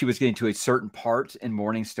I knew she was getting to a certain part in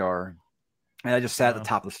Morningstar, and I just sat at the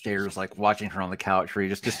top of the stairs, like watching her on the couch read,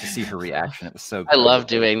 just to see her reaction. It was so good. I love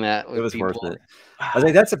doing that. It was worth it. I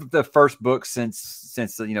think that's the first book since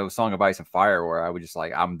Song of Ice and Fire where I would just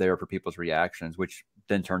like, I'm there for people's reactions, which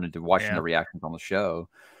then turned into watching the reactions on the show.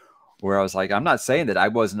 Where I was like, I'm not saying that I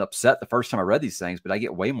wasn't upset the first time I read these things, but I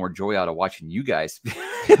get way more joy out of watching you guys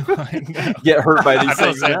get hurt by these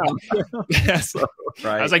things now. Yes.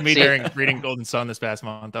 Right. I was like during reading Golden Sun this past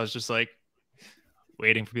month. I was just like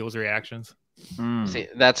waiting for people's reactions. See,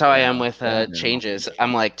 that's how I am with changes.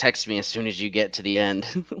 I'm like, text me as soon as you get to the end.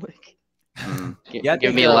 Like,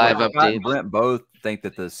 give me a live update. And Brent both think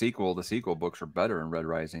that the sequel books are better in Red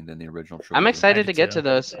Rising than the original trilogy. I'm excited to get to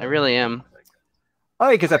those. I really am. Oh,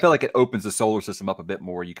 because I feel like it opens the solar system up a bit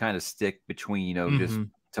more. You kind of stick between, just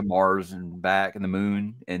to Mars and back and the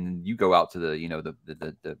moon, and you go out to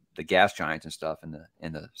the the gas giants and stuff in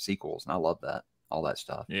the sequels. And I love that, all that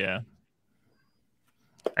stuff. Yeah,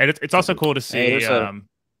 and it's also cool to see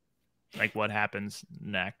like what happens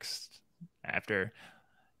next after,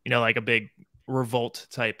 like a big revolt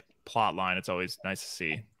type plot line. It's always nice to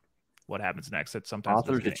see what happens next. That sometimes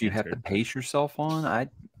authors that you have to pace yourself on.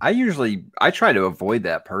 I try to avoid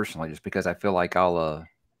that personally, just because I feel like I'll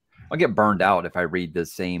get burned out if I read the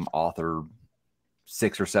same author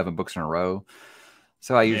 6 or 7 books in a row.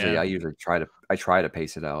 So I usually try to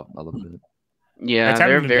pace it out a little bit. Yeah,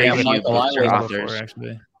 there are very few books or authors.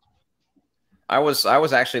 Actually, I was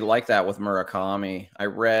actually like that with Murakami. I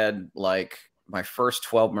read like my first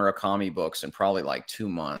 12 Murakami books in probably like 2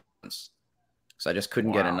 months. So I just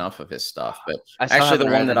couldn't get enough of his stuff. But actually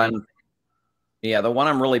the one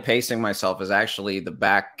I'm really pacing myself is actually the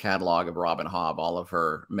back catalog of Robin Hobb, all of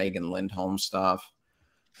her Megan Lindholm stuff.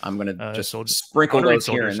 I'm going to just sprinkle those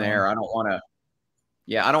here and there. I don't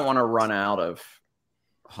want to run out of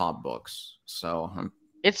Hobb books. So I'm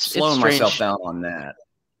slowing myself down on that.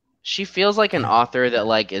 She feels like an author that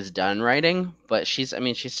like is done writing, but she's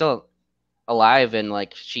still alive and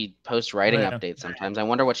like she posts writing updates sometimes. I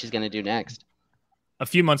wonder what she's going to do next. A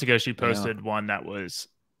few months ago, she posted one that was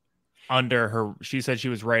under her. She said she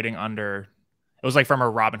was writing under. It was like from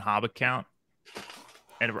her Robin Hobb account,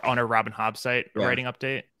 and on her Robin Hobb site, writing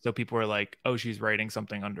update. So people were like, "Oh, she's writing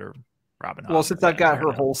something under Robin Hobb." Well, since I've got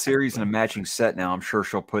her whole series in a matching set now, I'm sure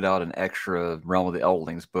she'll put out an extra Realm of the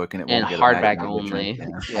Eldlings book, and it won't get hardback only.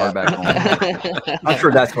 Hardback only. I'm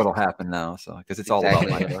sure that's what'll happen now. So because it's all about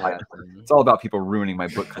it's all about people ruining my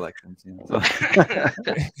book collections.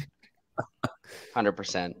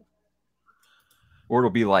 100%. Or it'll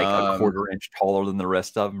be like a quarter-inch taller than the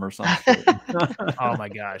rest of them or something. Oh my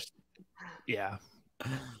gosh. Yeah.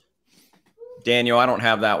 Daniel, I don't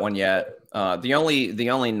have that one yet. The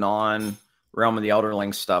only non-Realm of the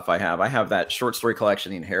Elderling stuff I have that short story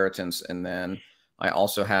collection, The Inheritance, and then I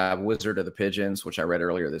also have Wizard of the Pigeons, which I read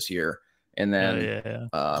earlier this year. And then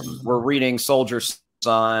we're reading Soldier's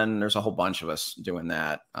Son. There's a whole bunch of us doing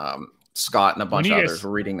that. Scott and a bunch of others.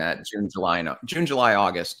 We're reading that June, July,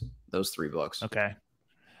 August. Those 3 books. Okay.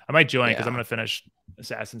 I might join because I'm going to finish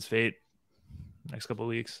Assassin's Fate next couple of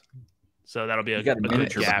weeks. So that'll be a good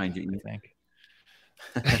gap, I think.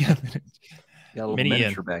 Got a little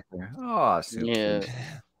miniature back there. Oh, super. Yeah. This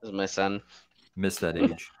is my son. Miss that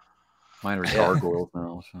age. Mine are gargoyles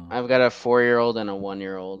now. So. I've got a 4-year-old and a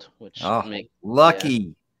 1-year-old, which lucky. Yeah,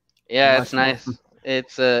 lucky. It's nice.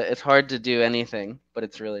 It's hard to do anything, but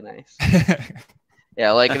it's really nice.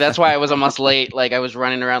 Yeah, like that's why I was almost late. Like I was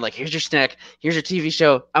running around like, here's your snack, here's your TV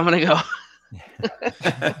show, I'm gonna go.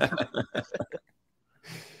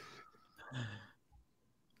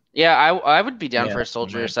 Yeah, I would be down for a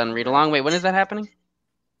Soldier's Son read along. Wait, when is that happening?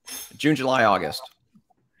 June, July, August.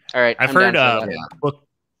 All right. I've heard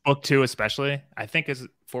book 2 especially. I think is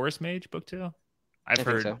Forest Mage book 2. I've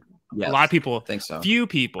heard so. A lot of people think so. Few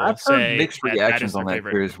people I've say heard mixed reactions on that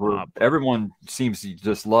series where everyone seems to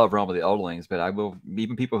just love Realm of the Elderlings, but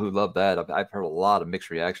even people who love that, I've heard a lot of mixed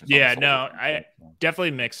reactions. Yeah, no, I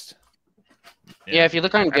definitely mixed. Yeah, if you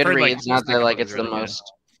look on Goodreads, not that like it's really the most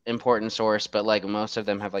important source, but like most of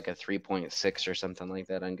them have like a 3.6 or something like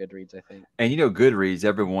that on Goodreads, I think. And Goodreads,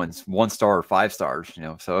 everyone's 1 star or 5 stars,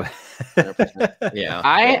 so 100%. Yeah.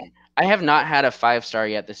 I have not had a 5-star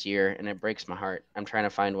yet this year, and it breaks my heart. I'm trying to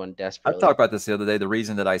find one desperately. I talked about this the other day. The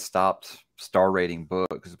reason that I stopped star rating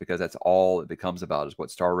books is because that's all it becomes about is what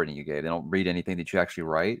star rating you gave. They don't read anything that you actually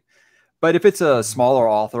write. But if it's a smaller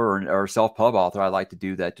author or self-pub author, I like to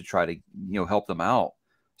do that to try to help them out.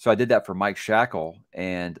 So I did that for Mike Shackle,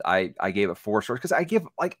 and I gave it 4 stars because I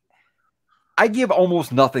give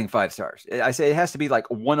almost nothing 5 stars. I say it has to be like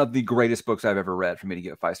one of the greatest books I've ever read for me to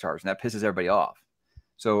give it 5 stars, and that pisses everybody off.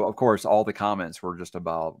 So, of course, all the comments were just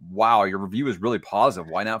about, wow, your review is really positive.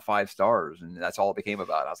 Why not 5 stars? And that's all it became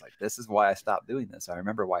about. I was like, this is why I stopped doing this. I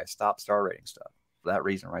remember why I stopped star rating stuff. For that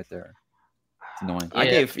reason right there. It's annoying.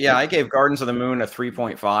 I gave Gardens of the Moon a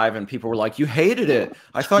 3.5, and people were like, you hated it.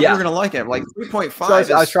 I thought you were going to like it. Like 3.5.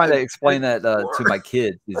 So I was trying to explain that to my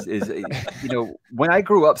kids is when I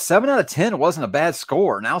grew up, 7 out of 10 wasn't a bad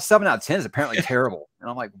score. Now 7 out of 10 is apparently terrible. And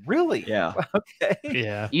I'm like, really? Yeah. Okay.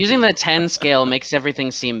 Yeah. Using the 10 scale makes everything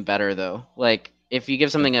seem better, though. Like, if you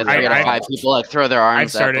give something a 3 out of 5, people like throw their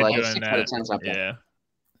arms up. Like, a 6 out of 10 something. Yeah.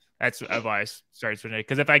 That's why I started switching.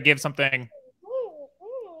 Because if I give something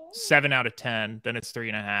 7 out of 10, then it's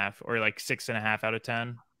 3.5, or like 6.5 out of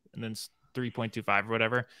 10, and then 3.25 or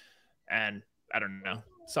whatever. And I don't know,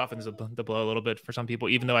 softens the blow a little bit for some people,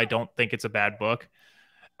 even though I don't think it's a bad book.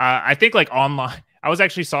 I think like online, I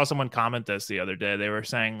actually saw someone comment this the other day. They were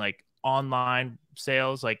saying like online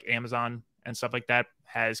sales, like Amazon and stuff like that,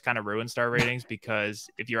 has kind of ruined star ratings because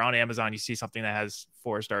if you're on Amazon, you see something that has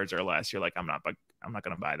 4 stars or less, you're like, I'm not going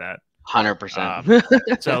to buy that.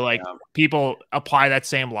 100%. So like people apply that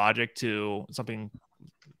same logic to something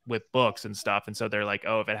with books and stuff, and so they're like,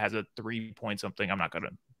 oh, if it has a 3 point something, I'm not going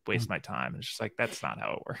to waste my time. And it's just like, that's not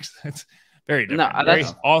how it works. It's very different. No,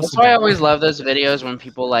 that's why I always love those videos when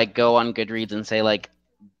people like go on Goodreads and say like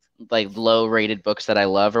low rated books that I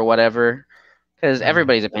love or whatever, because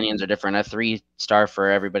everybody's opinions are different. A 3-star for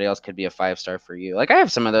everybody else could be a 5-star for you. Like I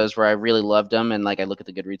have some of those where I really loved them, and like I look at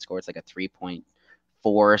the Goodreads score, it's like a 3.4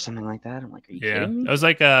 or something like that. I'm like, are you kidding me? It was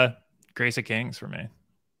like Grace of Kings for me.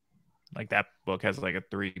 Like that book has like a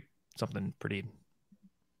 3 something pretty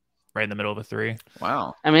right in the middle of a 3.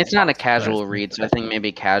 Wow. I mean, it's not a casual read, so I think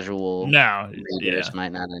maybe casual readers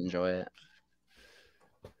might not enjoy it.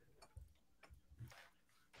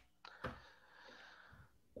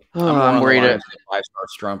 I'm worried. 5-star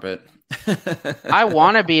strumpet. I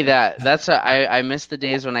want to be that. I miss the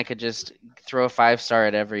days when I could just throw a 5-star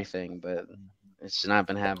at everything, but it's not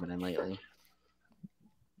been happening lately.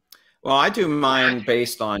 Well, I do mine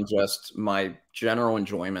based on just my general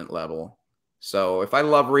enjoyment level. So if I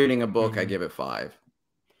love reading a book, I give it 5.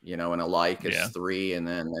 And a like is 3, and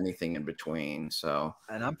then anything in between. So,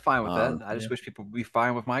 and I'm fine with that. I just wish people would be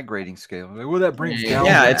fine with my grading scale. Like, well, that brings down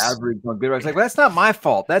the average on Goodreads. Like, well, that's not my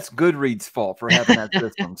fault. That's Goodreads' fault for having that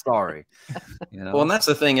system. Sorry. Well, and that's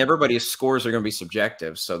the thing. Everybody's scores are going to be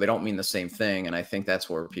subjective, so they don't mean the same thing. And I think that's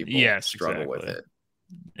where people struggle with it.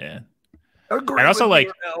 Yeah. Agree and also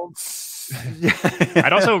like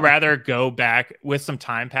I'd also rather go back with some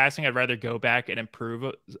time passing. I'd rather go back and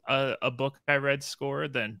improve a book I read score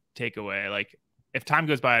than take away. Like if time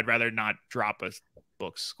goes by, I'd rather not drop a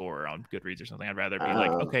book score on Goodreads or something. I'd rather be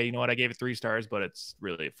like, okay, you know what? I gave it 3 stars, but it's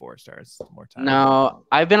really 4 stars. More time. No,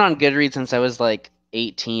 I've been on Goodreads since I was like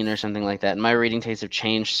 18 or something like that, and my reading tastes have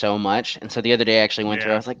changed so much. And so the other day I actually went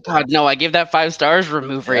through, I was like, God, no, I gave that 5 stars,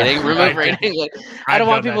 remove rating. Like, I don't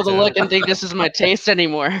want people to look and think this is my taste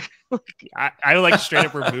anymore. I like straight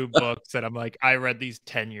up remove books that I'm like, I read these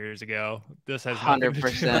 10 years ago. This has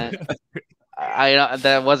 100%.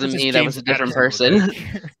 That wasn't me. That was a different person.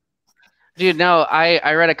 Dude, no,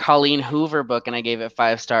 I read a Colleen Hoover book and I gave it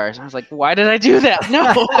 5 stars. I was like, why did I do that? No,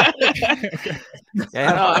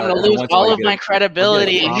 I'm gonna lose all of my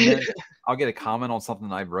credibility. I'll get a comment on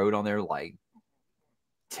something I wrote on there like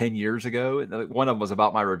 10 years ago. One of them was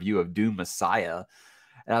about my review of Doom Messiah,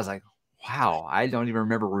 and I was like, wow, I don't even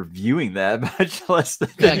remember reviewing that, much less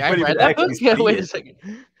than I read that book. Yeah, wait a second.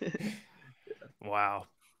 Wow.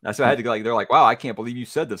 That's why I had to go. Like, they're like, wow, I can't believe you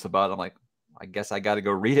said this about it. I'm like, I guess I got to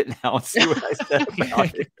go read it now and see what I said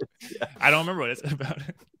about it. Yeah. I don't remember what it said about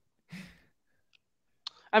it.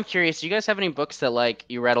 I'm curious. Do you guys have any books that like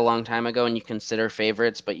you read a long time ago and you consider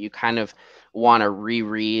favorites, but you kind of want to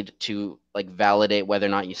reread to like validate whether or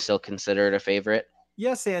not you still consider it a favorite?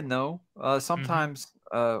 Yes and no. Sometimes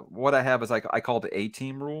what I have is like I call it the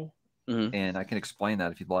A-team rule, and I can explain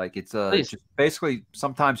that if you'd like. It's just basically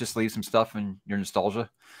sometimes just leave some stuff in your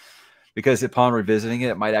nostalgia. Because upon revisiting it,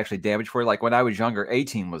 it might actually damage for you. Like when I was younger,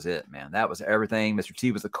 A-Team was it, man. That was everything. Mr.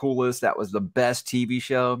 T was the coolest. That was the best TV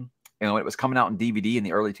show. And when it was coming out in DVD in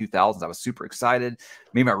the early 2000s, I was super excited.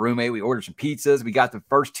 Me and my roommate, we ordered some pizzas. We got the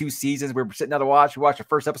first 2 seasons. We were sitting down to watch. We watched the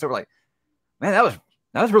first episode. We're like, man, that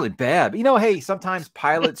was really bad. But you know, hey, sometimes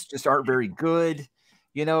pilots just aren't very good.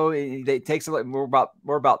 You know, it takes a lot.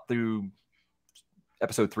 We're about through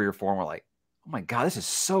episode 3 or 4, and we're like, oh my God, this is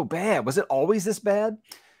so bad. Was it always this bad?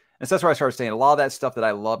 And so that's where I started saying a lot of that stuff that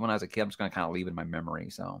I loved when I was a kid, I'm just going to kind of leave in my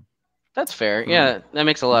memory. So that's fair. Yeah, that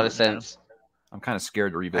makes a lot of sense. I'm kind of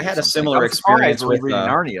scared to revisit. I had a similar experience with reading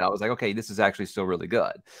Narnia. I was like, okay, this is actually still really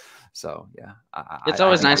good. So yeah, it's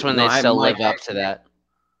always nice when they still live up to that.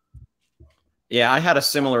 Yeah, I had a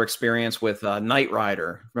similar experience with Knight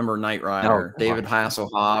Rider. Remember Knight Rider? David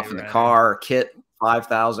Hasselhoff in the car, Kit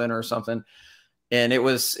 5000 or something. And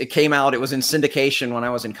it came out, it was in syndication when I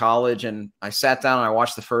was in college, and I sat down and I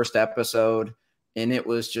watched the first episode, and it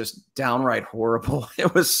was just downright horrible.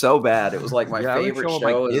 It was so bad. It was like my favorite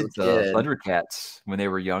show as a kid. Thundercats when they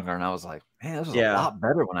were younger, and I was like, man, this was a lot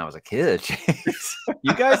better when I was a kid.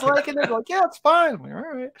 You guys liking it? Like, yeah, it's fine. Like,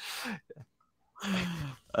 all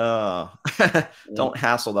right. Don't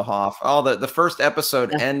hassle the Hoff. Oh, the first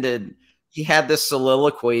episode ended. He had this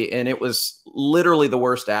soliloquy, and it was literally the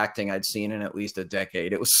worst acting I'd seen in at least a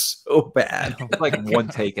decade. It was so bad. It was like one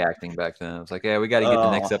take acting back then. It was like, yeah, we got to get the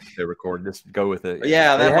next episode recorded. Just go with it.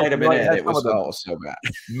 Yeah, that might have been it. It was so bad.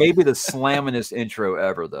 Maybe the slammingest intro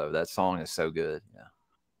ever, though. That song is so good.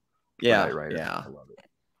 Yeah. Right. Yeah. I love it.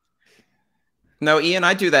 No, Ian,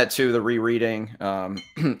 I do that too. The rereading.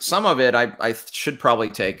 Some of it, I should probably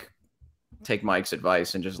take Mike's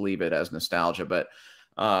advice and just leave it as nostalgia, but.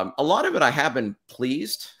 A lot of it I have been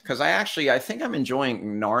pleased because I think I'm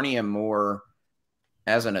enjoying Narnia more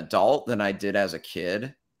as an adult than I did as a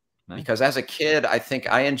kid. Nice. Because as a kid, I think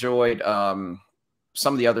I enjoyed some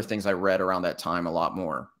of the other things I read around that time a lot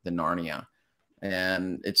more than Narnia.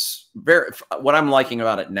 And what I'm liking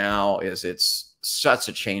about it now is it's such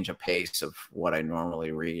a change of pace of what I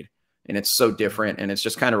normally read. And it's so different, and it's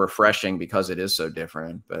just kind of refreshing because it is so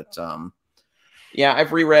different. But yeah,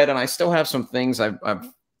 I've reread, and I still have some things I've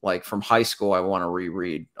like from high school I want to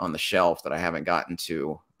reread on the shelf that I haven't gotten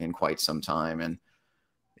to in quite some time. And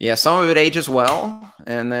yeah, some of it ages well,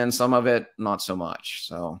 and then some of it not so much.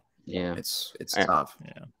 So yeah, it's tough.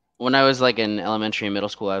 Yeah. When I was like in elementary and middle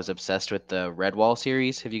school, I was obsessed with the Redwall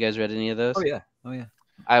series. Have you guys read any of those? Oh yeah.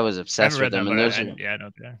 I was obsessed with them, and those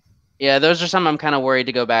are those are some I'm kind of worried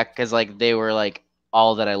to go back because like they were like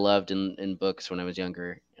all that I loved in books when I was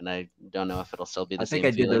younger. And I don't know if it'll still be the same. I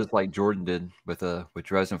think I did those like Jordan did with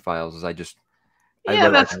Dresden Files. Is I read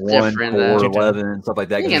that's like 1, different. 4, 11, and stuff like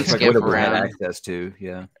that. Because like whatever I had access to.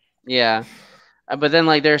 Yeah. But then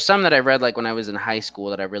like there's some that I read like when I was in high school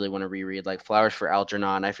that I really want to reread, like Flowers for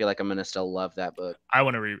Algernon. I feel like I'm gonna still love that book. I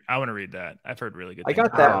want to read that. I've heard really good things. I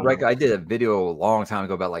got that. I did a video a long time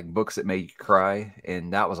ago about like books that made you cry,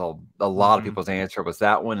 and that was a lot of people's answer was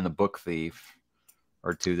that one and The Book Thief.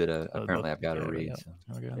 Or 2 that apparently I've got to read.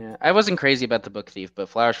 So. Yeah, I wasn't crazy about The Book Thief, but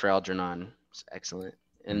Flowers for Algernon is excellent.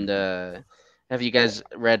 And have you guys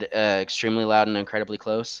read Extremely Loud and Incredibly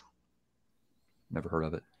Close? Never heard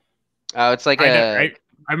of it. Oh, it's like I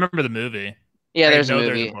remember the movie. Yeah, I there's a know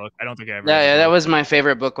movie. There's a book. I don't think I ever. Yeah, that was my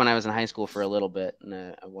favorite book when I was in high school for a little bit, and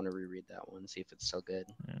I want to reread that one, see if it's still good.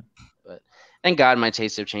 Yeah. But thank God my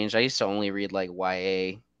tastes have changed. I used to only read like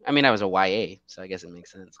YA. I mean, I was a YA, so I guess it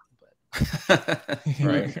makes sense. But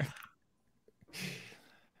Right.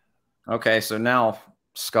 Okay, so now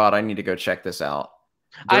Scott, I need to go check this out.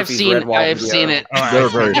 I've seen it. Oh, they're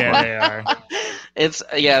very fun. Yeah, they are. It's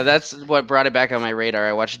that's what brought it back on my radar.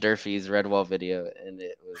 I watched Durfee's Redwall video, and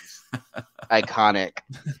it was iconic.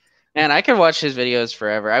 Man, I could watch his videos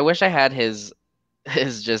forever. I wish I had his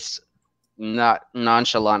just not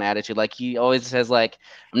nonchalant attitude. Like he always says, like,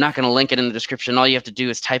 I'm not gonna link it in the description. All you have to do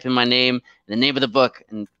is type in my name and the name of the book,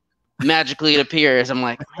 and magically it appears. I'm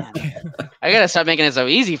like, man, I gotta stop making it so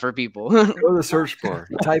easy for people. Go to the search bar,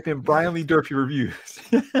 type in Brian Lee Durfee reviews.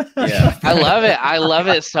 Yeah, I love it. I love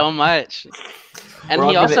it so much. And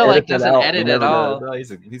he also like doesn't edit at all. No, he's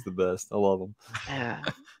the best. I love him.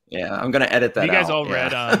 Yeah, I'm gonna edit that. Have you guys out. all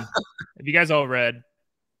read? Have you guys all read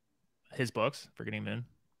his books, Forgetting Moon?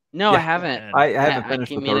 No, I haven't. I haven't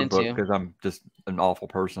finished the third book because I'm just an awful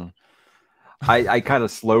person. I kind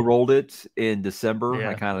of slow rolled it in December. Yeah.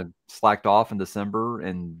 I kind of slacked off in December,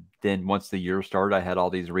 and then once the year started, I had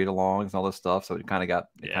all these read-alongs and all this stuff. So it kind of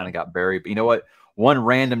got buried. But you know what? One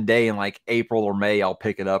random day in like April or May, I'll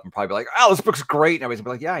pick it up and probably be like, "Oh, this book's great," and everybody's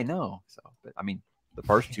gonna be like, "Yeah, I know." So, but I mean, the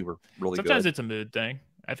first two were really Sometimes good. it's a mood thing.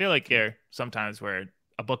 I feel like sometimes where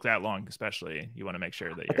a book that long, especially, you want to make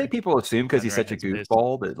sure that I think people assume because he's such a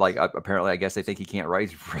goofball that, like, apparently, I guess they think he can't write.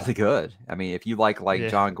 He's really good. I mean, if you like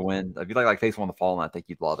John Gwynne, if you like Faithful and the Fallen, I think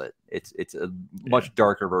you'd love it. It's a much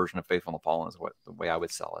darker version of Faithful and the Fallen is the way I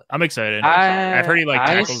would sell it. I'm excited. I've heard he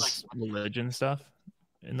tackles religion stuff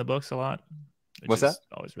in the books a lot. What's that?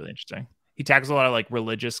 Always really interesting. He tackles a lot of like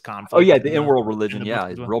religious conflict. Oh yeah, the in-world religion. Yeah,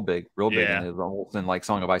 it's well. real big, yeah. in like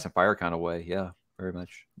Song of Ice and Fire kind of way. Yeah, very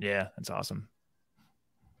much. Yeah, that's awesome.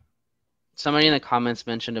 Somebody in the comments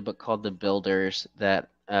mentioned a book called The Builders that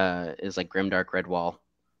is like Grimdark Redwall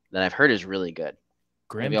that I've heard is really good.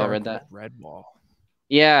 Have you all read that? Redwall.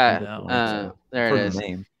 Yeah, there it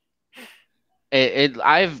is.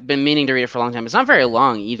 I've been meaning to read it for a long time. It's not very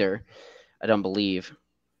long either, I don't believe.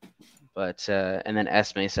 But and then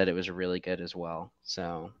Esme said it was really good as well.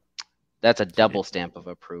 So that's a double stamp of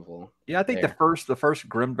approval. Yeah, I think the first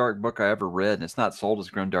Grimdark book I ever read, and it's not sold as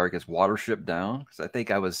Grimdark, is Watership Down, because I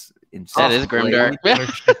think I was in. That is Grimdark.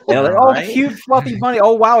 Cute, fluffy bunny.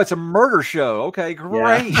 Oh wow, it's a murder show. Okay,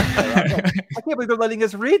 great. Yeah. I can't believe they're letting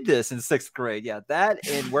us read this in 6th grade. Yeah, that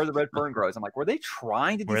and Where the Red Fern Grows. I'm like, were they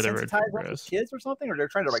trying to desensitize us kids or something, or they're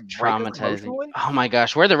trying to like traumatize? Oh my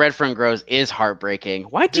gosh, Where the Red Fern Grows is heartbreaking.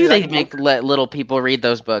 Why do they let little people read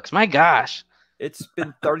those books? My gosh. It's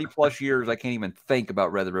been 30 plus years. I can't even think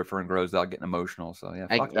about Where the Red Fern Grows without getting emotional. So yeah,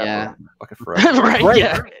 fuck that book. Fuck it forever. Right?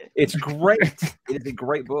 Yeah. It's great. It is a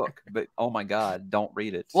great book, but oh my god, don't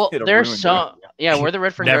read it. Well, there's so Where the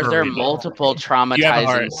Red Fern Grows. There are multiple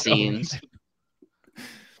traumatizing scenes.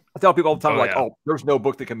 I tell people all the time, oh, there's no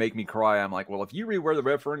book that can make me cry. I'm like, well, if you read Where the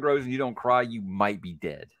Red Fern Grows and you don't cry, you might be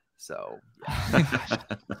dead. So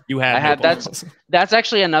that's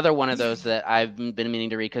actually another one of those that I've been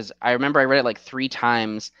meaning to read, because I remember I read it like 3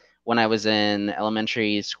 times when I was in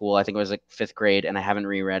elementary school. I think it was like 5th grade, and I haven't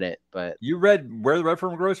reread it. But you read Where the Red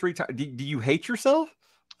Fern Grows 3 times? Do you hate yourself?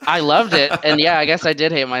 I loved it, and yeah, I guess I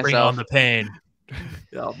did hate myself. Bring on the pain.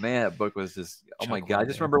 Oh man, that book was just my god! I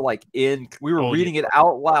just remember we were reading it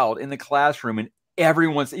out loud in the classroom, and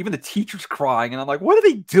even the teachers crying, and I'm like, what are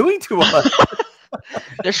they doing to us?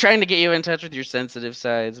 They're trying to get you in touch with your sensitive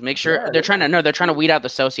sides. Make sure they're trying to weed out the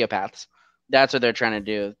sociopaths. That's what they're trying to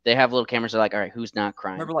do. They have little cameras. They're like, all right, who's not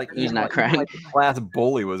crying? Remember, who's not crying? Like the class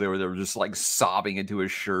bully was over there, just like sobbing into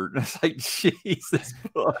his shirt. It's like, Jesus.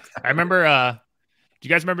 I remember. Do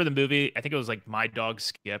you guys remember the movie? I think it was like My Dog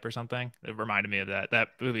Skip or something. It reminded me of that. That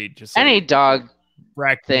movie just any dog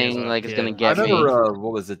thing like is gonna get me. I remember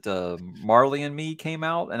what was it? Marley and Me came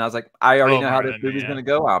out, and I was like, I already know how this movie's gonna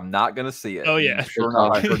go. I'm not gonna see it. Oh yeah, and sure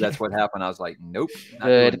enough, I heard that's what happened. I was like, nope.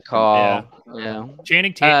 Good call. Yeah.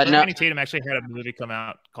 Channing Tatum actually had a movie come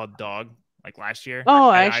out called Dog like last year. Oh,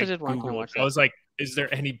 I actually did want to watch that. I was like, is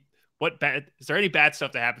there any bad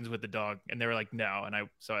stuff that happens with the dog? And they were like, no. And I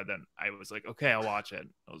was like, okay, I'll watch it.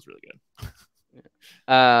 It was really good.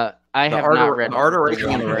 I have not read Art of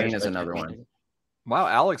Raging in the Rain is another one. Wow,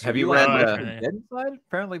 Alex, have you read Dead Inside?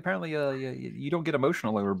 Apparently, you don't get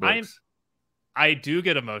emotional over books. I do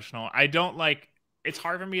get emotional. I don't like. It's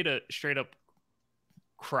hard for me to straight up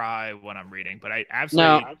cry when I'm reading, but I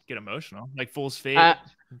absolutely get emotional. Like Fool's Fate.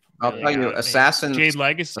 I'll tell you, Jade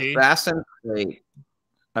Legacy. Assassin's Fate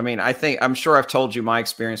I mean, I'm sure I've told you my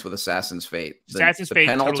experience with Assassin's Fate. Assassin's Fate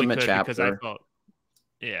penultimate totally chapter.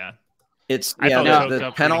 Because I felt,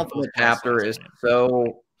 the penultimate chapter is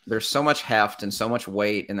there's so much heft and so much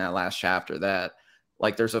weight in that last chapter that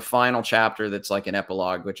like there's a final chapter that's like an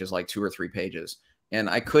epilogue, which is like 2 or 3 pages, and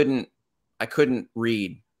I couldn't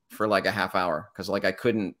read for like a half hour because like I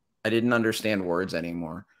didn't understand words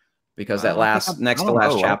anymore. Because that last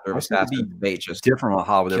chapter of Assassin's Fate just different with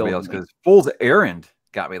how with everybody else. Because Fool's Errand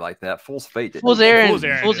got me like that. Fool's Fate. Fool's Errand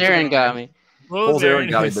got me. Fool's Errand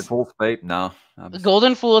got me, but Fool's Fate, no.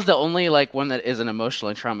 Golden Fool is the only like one that isn't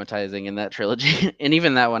emotionally traumatizing in that trilogy, and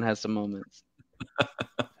even that one has some moments.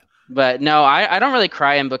 But no, I don't really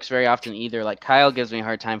cry in books very often either. Like Kyle gives me a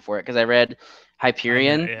hard time for it because I read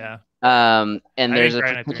Hyperion. And there's a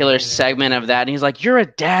particular segment of that, and he's like, "You're a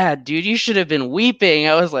dad, dude. You should have been weeping."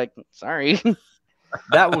 I was like, "Sorry."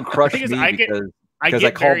 That one crushed me because I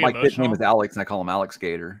called my kid's name is Alex, and I call him Alex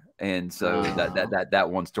Gator, and so that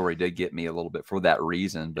one story did get me a little bit for that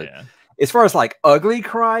reason. But as far as like ugly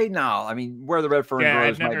cry, no. I mean, Where the Red Fern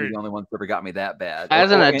Grows might be the only one that ever got me that bad. As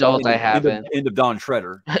an adult, I haven't. End of Dawn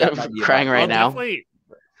Treader. Crying right now.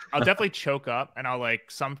 I'll definitely choke up, and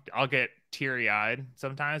I'll get teary-eyed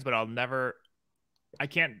sometimes, but I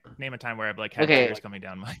can't name a time where I've like had tears coming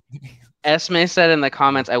down my Esme said in the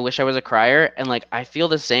comments, I wish I was a crier, and like I feel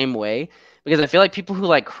the same way because I feel like people who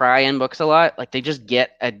like cry in books a lot, like they just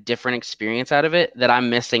get a different experience out of it that I'm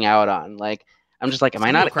missing out on. Like I'm just like, am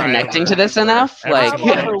I not connecting to this enough? Like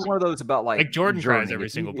one of those about like Jordan cries every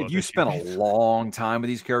single book. If you spend a long time with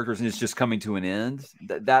these characters and it's just coming to an end,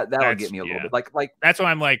 that'll get me a little bit. Like that's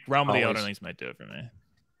why I'm like Realm of the Elderlings might do it for me.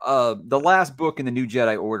 The last book in the New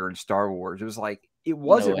Jedi Order in Star Wars, it was like it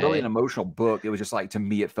wasn't really an emotional book. It was just like, to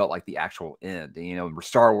me, it felt like the actual end. And, you know,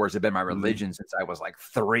 Star Wars had been my religion since I was like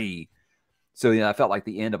 3. So, you know, I felt like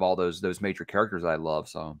the end of all those major characters I love.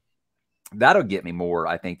 So that'll get me more,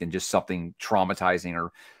 I think, than just something traumatizing. Or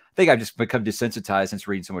I think I've just become desensitized since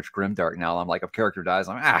reading so much grimdark now. I'm like, if a character dies,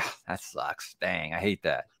 I'm that sucks. Dang, I hate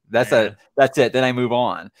that. That's it. Then I move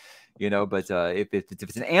on. You know, but if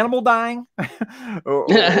it's an animal dying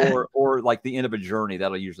or like the end of a journey,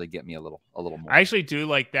 that'll usually get me a little more. I actually do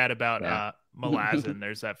like that about Malazan.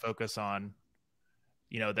 There's that focus on,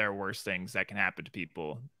 you know, there are worse things that can happen to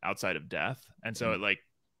people outside of death. And so it like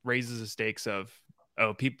raises the stakes of,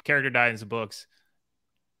 character dies in books.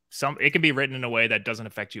 It can be written in a way that doesn't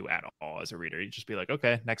affect you at all as a reader. You just be like,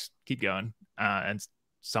 okay, next, keep going. And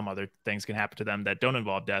some other things can happen to them that don't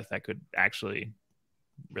involve death that could actually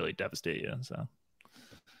really devastate you. So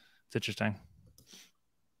it's interesting.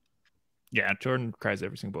 Yeah, Jordan cries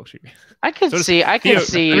every single book she reads. I can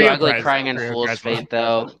see you ugly crying in Fool's Fate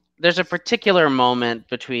though. There's a particular moment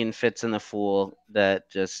between Fitz and the Fool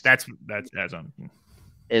that just that's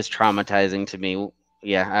is traumatizing to me.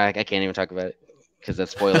 Yeah, I can't even talk about it because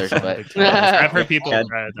that's spoilers. But I've heard people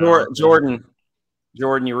Jordan,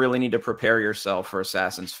 you really need to prepare yourself for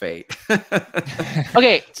Assassin's Fate.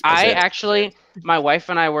 Okay, my wife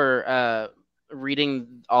and I were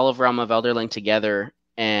reading all of Realm of Elderling together,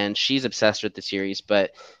 and she's obsessed with the series,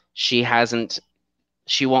 but she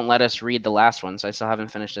won't let us read the last one, so I still haven't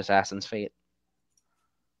finished Assassin's Fate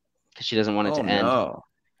because she doesn't want it to end. No.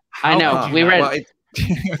 I know. We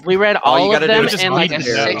read all of them in like a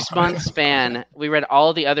 6-month span. We read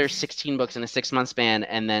all the other 16 books in a 6-month span,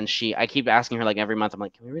 and then I keep asking her like every month. I'm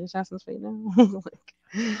like, can we read Assassin's Fate now?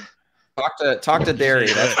 Talk to Derry.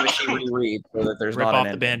 That's what she rereads so that there's not off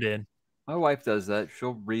the band-aid. My wife does that.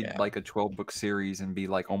 She'll read like a 12-book series and be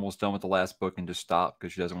like almost done with the last book and just stop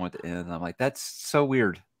because she doesn't want it to end. And I'm like, that's so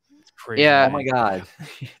weird. It's crazy. Yeah. Oh my god.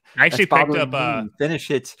 I actually picked up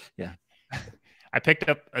finish it. Yeah. I picked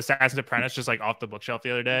up Assassin's Apprentice just like off the bookshelf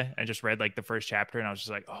the other day and just read like the first chapter, and I was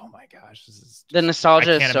just like, oh my gosh, this is the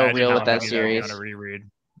nostalgia is so real with that series. On a reread.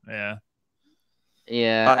 Yeah.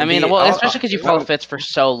 Yeah. I mean, especially because you follow Fitz for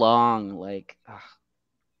so long. Like,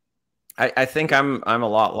 I think I'm a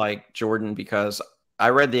lot like Jordan because I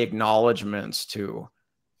read the acknowledgments to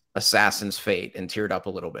Assassin's Fate and teared up a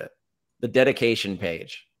little bit. The dedication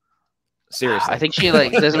page. Seriously. I think she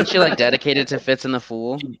doesn't she dedicate it to Fitz and the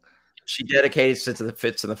Fool? She dedicates it to the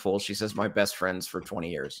Fitz and the Fool. She says, my best friends for 20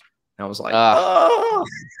 years. And I was like, oh.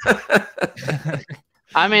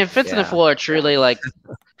 I mean, Fitz and the Fool are truly like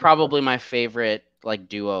probably my favorite like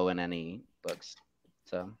duo in any books.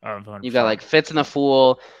 So you've got like Fitz and the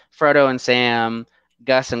Fool, Frodo and Sam,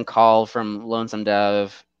 Gus and Call from Lonesome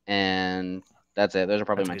Dove, and that's it. Those are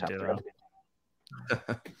probably my top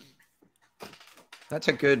 3. That's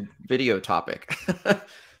a good video topic.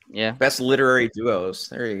 Yeah. Best literary duos.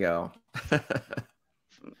 There you go.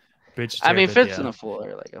 Bridge to I mean, Fits in Terabithia. the Fool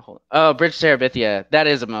are like a whole. Oh, Bridge to Terabithia. That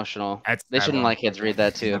is emotional. They That shouldn't one. let kids read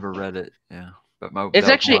that too. Never read it. Yeah, but It's that was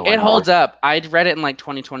actually more like it holds up. I read it in like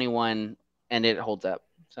 2021, and it holds up.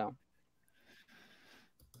 So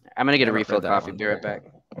I'm gonna get a Never refill read that coffee. one. Be right back.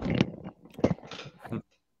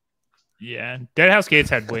 Yeah, Dead House Gates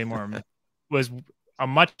had was a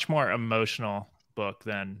much more emotional book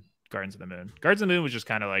than Gardens of the Moon. Gardens of the Moon was just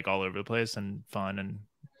kind of like all over the place and fun, and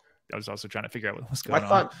I was also trying to figure out what was going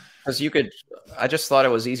on. Because I just thought it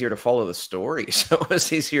was easier to follow the story, so it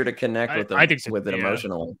was easier to connect with them with it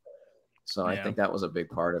emotionally. So I think that was a big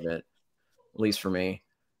part of it, at least for me.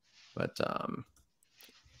 But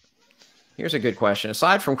here's a good question: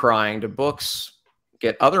 aside from crying, do books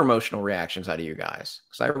get other emotional reactions out of you guys?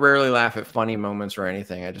 Because I rarely laugh at funny moments or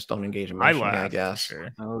anything. I just don't engage emotionally, I guess. Sure.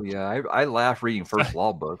 Oh yeah, I laugh reading first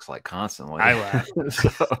law books like constantly. I laugh.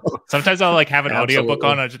 Sometimes I'll like have an audiobook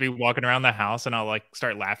on. I'll just be walking around the house and I'll like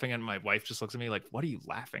start laughing, and my wife just looks at me like, "What are you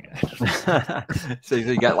laughing at?" So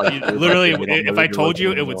you got like literally, if I told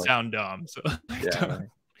you, it would sound dumb. So yeah.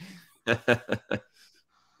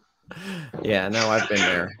 Yeah, no, I've been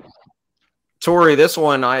there. Tori, this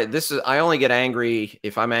one, I only get angry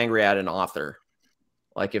if I'm angry at an author.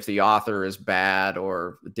 Like if the author is bad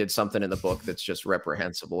or did something in the book that's just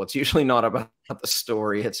reprehensible. It's usually not about the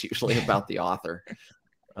story. It's usually about the author.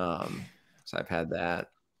 So I've had that.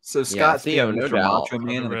 So Scott, Theo, no doubt. Macho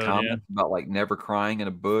Man in the comments about like never crying in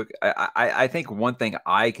a book. I think one thing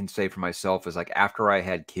I can say for myself is like after I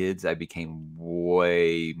had kids, I became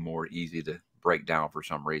way more easy to break down for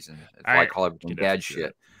some reason. It's like call everything dad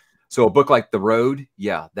shit. So a book like The Road,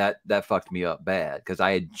 yeah, that fucked me up bad because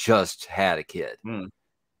I had just had a kid, and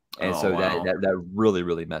that really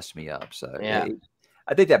really messed me up. So yeah,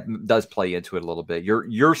 I think that does play into it a little bit.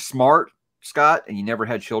 You're smart, Scott, and you never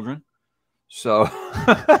had children, so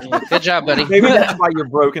good job, buddy. Maybe that's why you're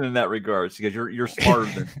broken in that regards because you're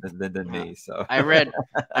smarter than me. So I read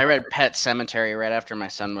Pet Sematary right after my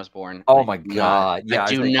son was born. Oh my god! Yeah, I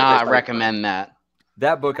do not recommend that.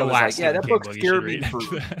 That book, I was like, yeah, that book scared me for,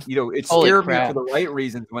 it scared me for the right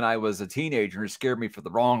reasons when I was a teenager. It scared me for the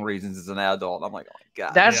wrong reasons as an adult. I'm like, oh my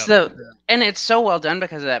god. That's and it's so well done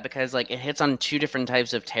because of that, because like it hits on two different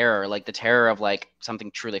types of terror, like the terror of like something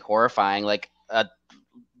truly horrifying, like a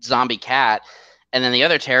zombie cat, and then the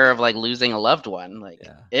other terror of like losing a loved one. Like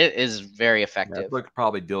it is very effective. That book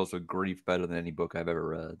probably deals with grief better than any book I've ever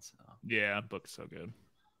read. So. Yeah, book's so good.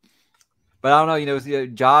 But I don't know,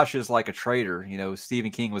 Josh is like a traitor. Stephen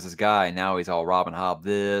King was his guy. And now he's all Robin Hobb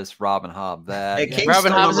this, Robin Hobb that. Hey,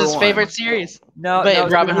 Robin Hobb is his favorite series. No,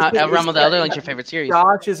 Robin Hobb, Realm of the Elderling's your favorite series.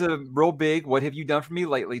 Josh is a real big, what have you done for me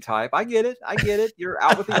lately type. I get it. You're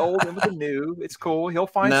out with the old and with the new. It's cool. He'll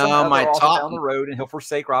find some other author down the road, and he'll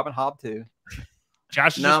forsake Robin Hobb too.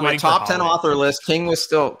 Josh is my top 10 author list. King was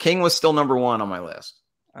still number one on my list.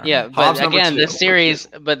 Yeah, but again, this series,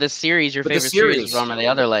 your favorite series is Realm of the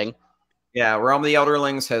Elderling. Yeah, Realm of the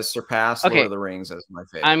Elderlings has surpassed Lord of the Rings as my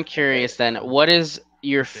favorite. I'm curious then, what is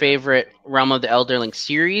your favorite Realm of the Elderling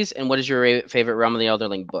series, and what is your favorite Realm of the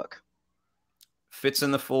Elderling book? Fits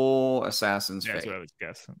in the Full, Assassin's Fate. That's what I was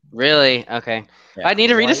guessing. Really? Okay. Yeah. I need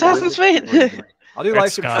to read Assassin's Fate. I'll do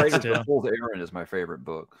Life of Traders, but Fool's Errand is my favorite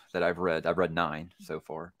book that I've read. I've read 9 so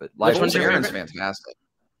far. But Life of Traders is fantastic.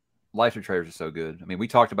 Life of Traders is so good. I mean, we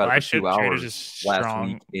talked about it for 2 hours last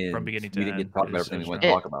week. From beginning to we didn't get to talk about everything we want to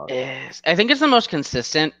talk about. I think it's the most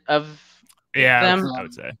consistent of them. I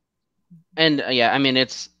would say. And I mean,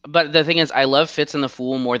 but the thing is, I love Fitz and the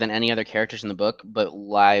Fool more than any other characters in the book, but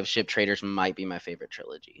Live Ship Traders might be my favorite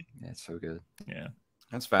trilogy. Yeah, it's so good. Yeah.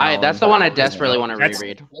 That's valid. That's the one I desperately want to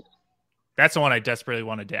reread. That's the one I desperatly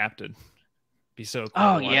want adapted. Be so cool.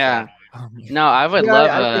 Oh, yeah. No, I would love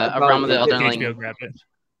a Realm of the Elderling.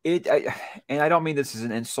 And I don't mean this as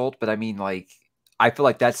an insult, but I mean, like, I feel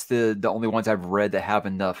like that's the only ones I've read that have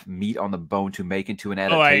enough meat on the bone to make into an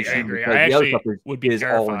adaptation. I agree. I actually would be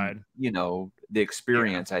terrified. All, the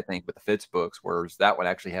experience, I think, with the Fitz books, whereas that one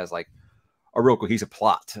actually has like a real cohesive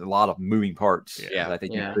plot, a lot of moving parts. I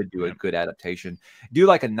think you could do a good adaptation. Do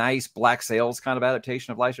like a nice Black Sails kind of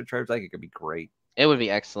adaptation of Life of Traders. I think it could be great. It would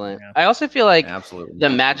be excellent. Yeah. I also feel like absolutely the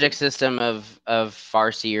magic system of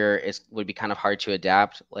Farseer would be kind of hard to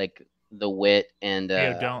adapt, like the wit and.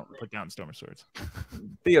 Theo, don't put down Stormer Swords.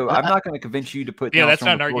 Theo, I'm not going to convince you to put. Yeah, down that's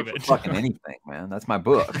Stormer not an Swords argument. for fucking anything, man. That's my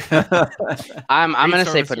book. I'm going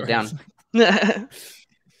to say put it down.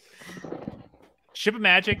 Ship of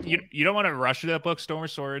Magic. You don't want to rush to that book. Stormer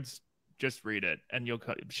Swords. just read it, and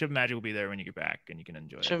Ship of Magic will be there when you get back, and you can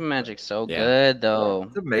enjoy Ship it. of Magic's so good though.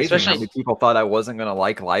 It's amazing how many people thought I wasn't going to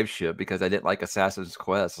like Live Ship because I didn't like Assassin's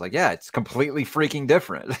Quest. Like, yeah, it's completely freaking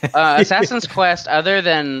different. Assassin's Quest, other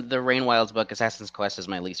than the Rain Wilds book, Assassin's Quest is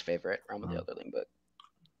my least favorite Realm of the Elderling book.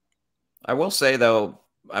 I will say though,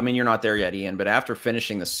 I mean, you're not there yet, Ian, but after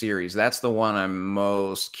finishing the series, that's the one I'm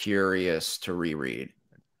most curious to reread.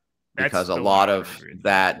 Because a lot of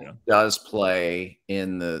that does play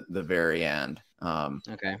in the very end.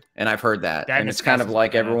 Okay. And I've heard that. And it's kind of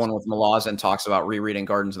like everyone with Malazan talks about rereading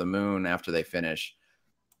Gardens of the Moon after they finish.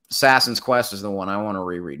 Assassin's Quest is the one I want to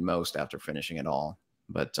reread most after finishing it all.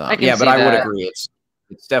 But yeah, but I would agree.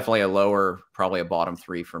 It's definitely a lower, probably a bottom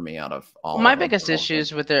 3 for me out of all. My biggest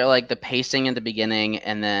issues with it, like the pacing in the beginning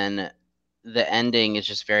and then the ending is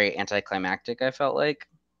just very anticlimactic, I felt like.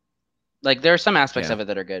 Like, there are some aspects of it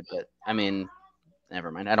that are good, but, I mean,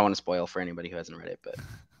 never mind. I don't want to spoil for anybody who hasn't read it, but...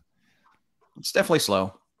 It's definitely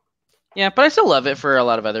slow. Yeah, but I still love it for a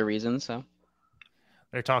lot of other reasons, so...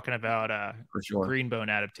 They're talking about for sure.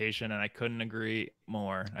 Greenbone adaptation, and I couldn't agree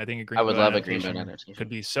more. I think I would love a Greenbone adaptation. Could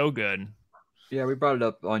be so good. Yeah, we brought it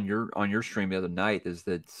up on your stream the other night, is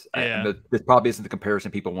that this probably isn't the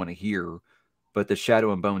comparison people want to hear, but the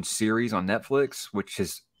Shadow and Bone series on Netflix, which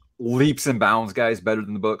is leaps and bounds, guys, better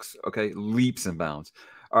than the books. Okay, leaps and bounds.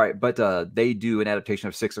 All right, but they do an adaptation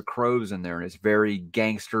of Six of Crows in there, and it's very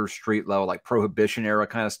gangster, street level, like Prohibition era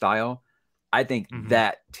kind of style. I think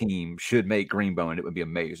that team should make Greenbone, and it would be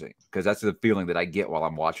amazing because that's the feeling that I get while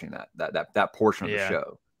I'm watching that portion of the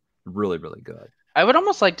show. Really, really good. I would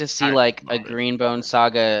almost like to see like a Greenbone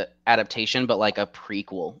Saga adaptation, but like a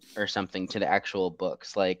prequel or something to the actual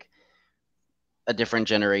books, like a different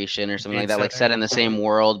generation or something like that, like set in the same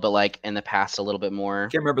world, but like in the past a little bit more. I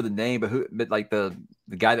can't remember the name, but like the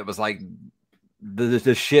guy that was like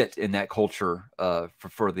the shit in that culture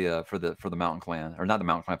for the Mountain Clan, or not the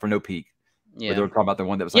Mountain Clan, for No Peak. Yeah, they were talking about the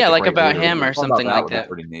one that was like like about him or something like that.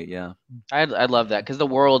 Pretty neat, yeah. I'd love that because the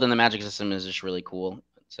world and the magic system is just really cool.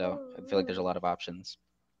 So I feel like there's a lot of options.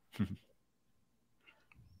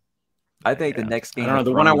 I think the next game, I don't know,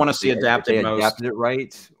 the one I want to see adapted most, adapted it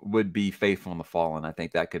right, would be Faithful and the Fallen. I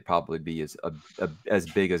think that could probably be as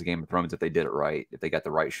big as Game of Thrones if they did it right, if they got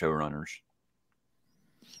the right showrunners.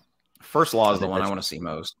 First Law is the one I want to see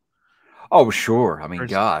most. Oh, sure. I mean,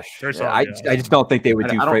 I just don't think they would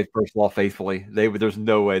do First Law faithfully. There's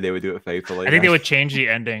no way they would do it faithfully. I think they would change the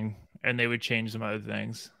ending, and they would change some other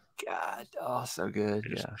things. God, oh, so good.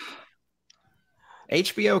 Yeah.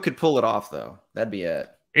 HBO could pull it off, though. That'd be it.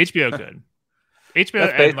 HBO could. HBO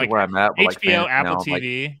That's basically where I'm at. HBO, Apple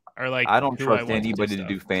TV are like. I don't trust anybody to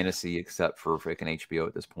do fantasy except for freaking HBO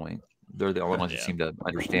at this point. They're the only ones that seem to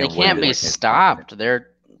understand. They can't be stopped.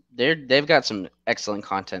 They've got some excellent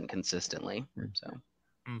content consistently. So,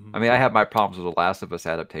 I mean, I have my problems with the Last of Us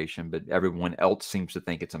adaptation, but everyone else seems to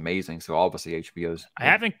think it's amazing. So obviously HBO's. I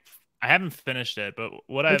haven't finished it,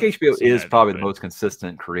 but I think HBO is probably the most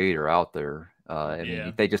consistent creator out there. I mean,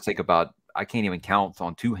 if they just think about, I can't even count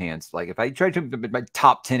on two hands. Like if I tried to my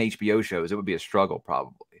top 10 HBO shows, it would be a struggle,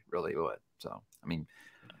 probably. Really would. So, I mean,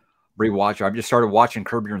 rewatch. I've just started watching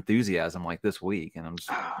Curb Your Enthusiasm like this week, and I'm just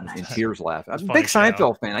in tears laughing. I'm a big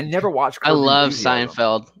Seinfeld fan. I never watched Curb I love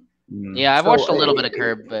Seinfeld. Yeah, I've watched a little bit of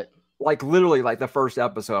Curb, but like literally like the first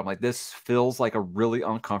episode, I'm like, this feels like a really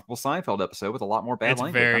uncomfortable Seinfeld episode with a lot more bad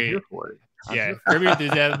language. I'm here for it. Curb Your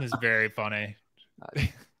Enthusiasm is very funny.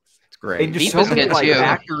 Great. And just so many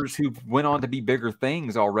actors who went on to be bigger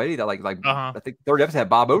things already. That I think third episode had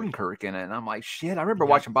Bob Odenkirk in it, and I'm like, shit. I remember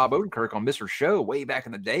watching Bob Odenkirk on Mr. Show way back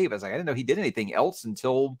in the day. But I was like, I didn't know he did anything else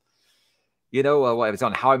until, it was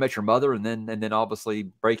on How I Met Your Mother, and then obviously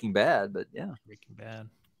Breaking Bad. But yeah, Breaking Bad.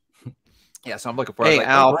 Yeah, so I'm looking for. Hey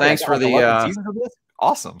Al, thanks for the seasons of this.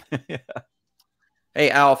 Awesome. Hey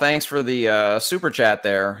Al, thanks for the super chat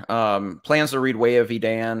there. Plans to read Way of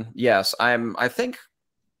Edan? Yes, I think.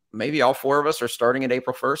 Maybe all four of us are starting at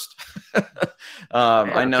April 1st.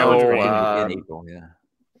 I know. In April,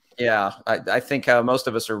 yeah. I think most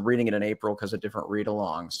of us are reading it in April because of different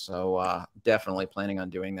read-alongs. So definitely planning on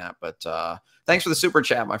doing that. But thanks for the super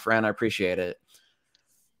chat, my friend. I appreciate it.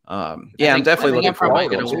 I'm definitely looking forward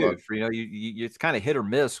to it. It's kind of hit or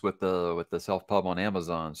miss with the self pub on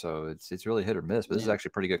Amazon, so it's really hit or miss. But this is actually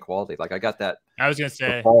pretty good quality. Like I got that. I was gonna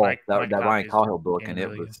say that Ryan Cahill book, and it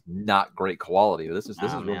was not great quality. This is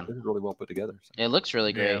really well put together. So. It looks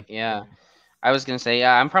really great. Yeah. I was gonna say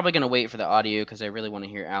I'm probably gonna wait for the audio because I really want to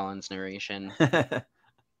hear Alan's narration. Yeah,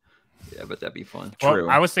 but that'd be fun. Well, true.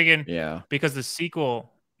 I was thinking, because the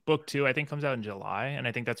sequel book 2 I think comes out in July, and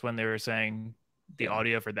I think that's when they were saying the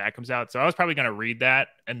audio for that comes out. So I was probably going to read that,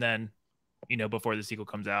 and then, before the sequel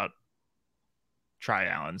comes out, try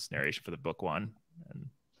Alan's narration for the book one and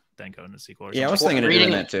then go into the sequel. Or Yeah, I was something. thinking of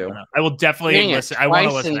doing that too. I will definitely listen. I want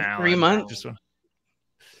to listen to Alan. 3 months.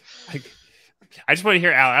 I just want to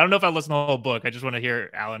hear Alan. I don't know if I listen to the whole book. I just want to hear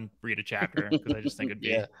Alan read a chapter because I just think it'd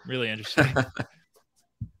be really interesting.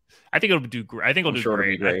 I think it'll do great. I think it'll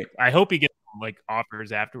do great. I hope he gets like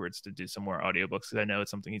offers afterwards to do some more audiobooks because I know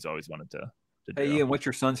it's something he's always wanted to do. Hey, Ian, what's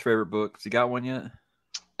your son's favorite book? Has he got one yet?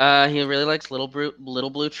 He really likes Little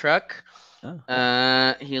Blue Truck.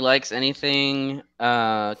 Oh. He likes anything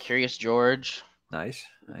Curious George. Nice.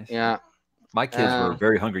 Yeah. My kids were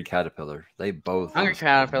very Hungry Caterpillar. They both Hungry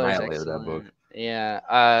Caterpillar that book.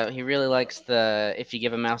 Yeah. He really likes the If You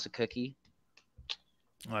Give a Mouse a Cookie.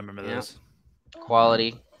 Oh, I remember those.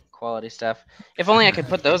 Quality stuff. If only I could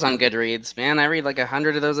put those on Goodreads, man. I read like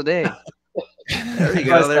 100 of those a day. There you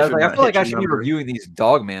go. I feel like I should be reviewing these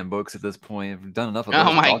Dogman books at this point. I've done enough of those.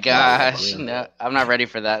 Oh my gosh. No, I'm not ready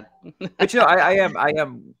for that. But I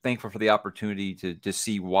am thankful for the opportunity to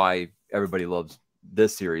see why everybody loves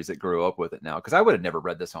this series that grew up with it now. Because I would have never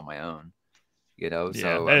read this on my own.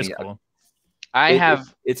 So that is cool.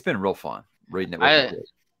 It's been real fun reading it with my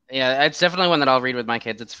kids. Yeah, it's definitely one that I'll read with my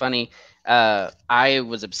kids. It's funny. I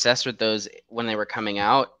was obsessed with those when they were coming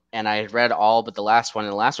out, and I had read all but the last one.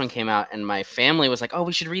 And the last one came out, and my family was like, "Oh,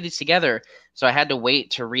 we should read these together." So I had to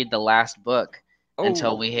wait to read the last book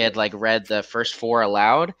until we had like read the first 4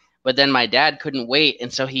 aloud. But then my dad couldn't wait,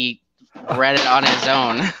 and so he read it on his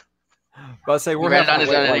own. But I say we're read it on his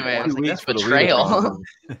own anyway. I was like, "That's betrayal."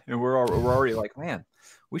 And we're already like, man,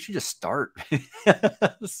 we should just start.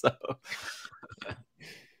 So.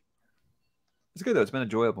 It's good though. It's been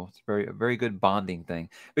enjoyable. It's a very good bonding thing.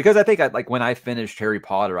 Because I think when I finished Harry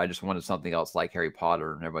Potter, I just wanted something else like Harry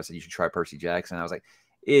Potter, and everybody said you should try Percy Jackson. I was like,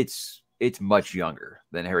 it's much younger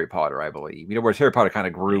than Harry Potter, I believe. Whereas Harry Potter kind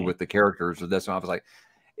of grew with the characters of this one. I was like,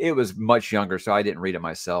 it was much younger, so I didn't read it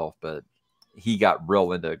myself. But he got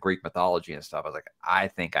real into Greek mythology and stuff. I was like, I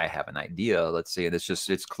think I have an idea. Let's see. And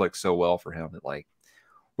it's clicked so well for him that like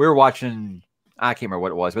we were watching. I can't remember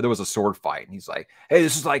what it was, but there was a sword fight, and he's like, "Hey,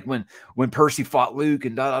 this is like when Percy fought Luke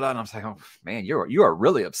and da da da." And I was like, "Oh man, you are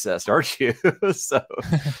really obsessed, aren't you?" So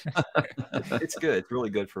it's good. It's really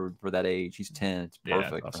good for that age. He's 10. It's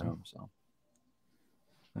perfect for him. So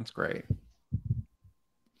that's great.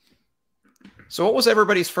 So, what was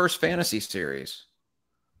everybody's first fantasy series?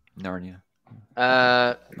 Narnia.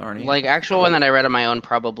 Narnia. Like actual one that I read on my own,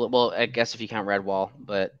 probably. Well, I guess if you count Redwall,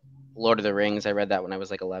 but Lord of the Rings, I read that when I was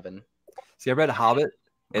like 11. See, I read Hobbit,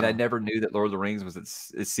 and I never knew that Lord of the Rings was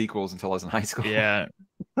its sequels until I was in high school. Yeah,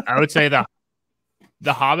 I would say the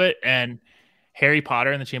Hobbit and Harry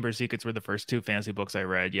Potter and the Chamber of Secrets were the first 2 fantasy books I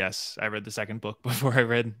read. Yes, I read the second book before I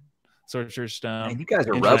read Sorcerer's Stone. Man, you guys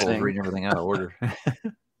are rebels reading everything out of order.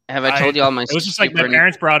 Have I told you all my? It was just like my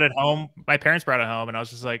parents brought it home. My parents brought it home, and I was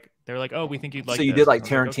just like, they were like, "Oh, we think you'd like." So you did like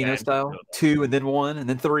Tarantino style, 2 and then 1 and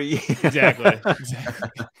then 3. Exactly.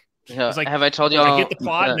 Yeah, like, have I told you all? I get the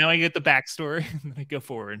plot, now I get the backstory, and I go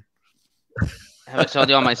forward. Have I told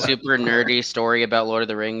you all my super nerdy story about Lord of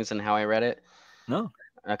the Rings and how I read it? No.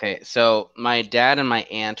 Okay, so my dad and my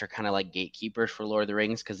aunt are kind of like gatekeepers for Lord of the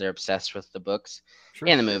Rings because they're obsessed with the books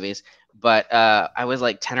and the movies. But I was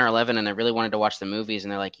like 10 or 11, and I really wanted to watch the movies,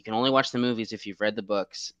 and they're like, you can only watch the movies if you've read the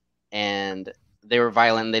books. And they were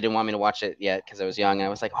violent, and they didn't want me to watch it yet because I was young. And I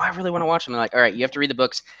was like, oh, I really want to watch them. And they're like, all right, you have to read the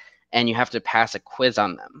books, and you have to pass a quiz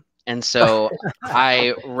on them. And so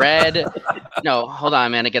I read, no, hold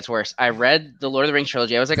on, man, it gets worse. I read the Lord of the Rings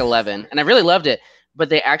trilogy. I was like 11, and I really loved it. But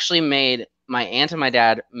they actually my aunt and my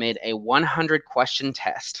dad made a 100 question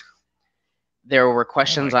test. There were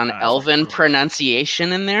questions on Elven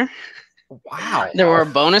pronunciation in there. Wow. There were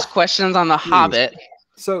bonus questions on The Hobbit.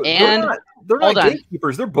 So and they're not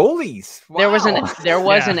gatekeepers, they're bullies. Wow. There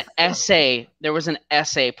was an essay. There was an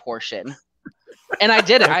essay portion. And I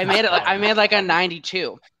did it. I made like a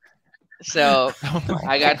 92. So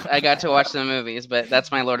I got to watch the movies, but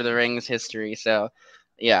that's my Lord of the Rings history. So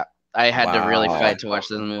yeah, I had to really fight to watch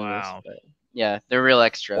those movies. Wow. But yeah, they're real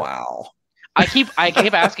extra. Wow. I keep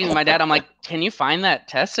asking my dad, I'm like, can you find that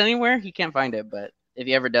test anywhere? He can't find it, but if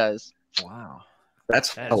he ever does. Wow.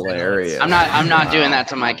 That's hilarious. I'm not doing that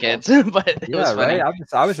to my kids, but it was funny. Right.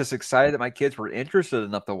 I was just excited that my kids were interested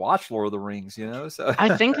enough to watch Lord of the Rings, So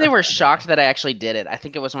I think they were shocked that I actually did it. I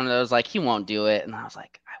think it was one of those like, he won't do it, and I was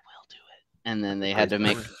like, I will do it. And then they had to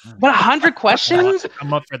make 100 questions.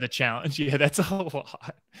 I'm up for the challenge. Yeah, that's a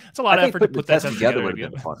lot. It's a lot of effort to put that together. Would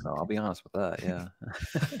have been fun, though. I'll be honest with that. Yeah.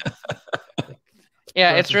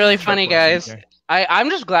 Yeah, it's really funny, guys. I'm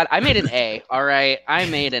just glad I made an A. All right, I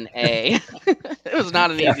made an A. It was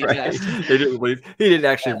not an easy test. They didn't believe he didn't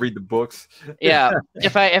actually read the books. Yeah,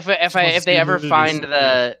 if they ever find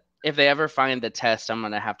the test, I'm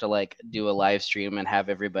gonna have to like do a live stream and have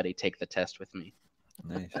everybody take the test with me.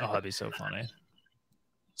 Nice. Oh, that'd be so funny.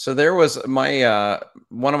 So there was my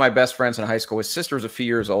one of my best friends in high school. His sister was a few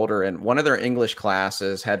years older, and one of their English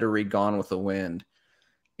classes had to read Gone with the Wind.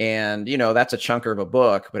 And, you know, that's a chunker of a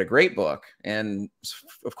book, but a great book. And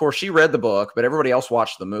of course, she read the book, but everybody else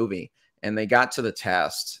watched the movie. And they got to the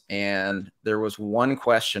test, and there was one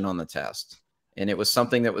question on the test, and it was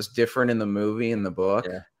something that was different in the movie and the book.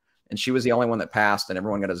 Yeah. And she was the only one that passed, and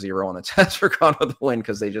everyone got a 0 on the test for Gone with the Wind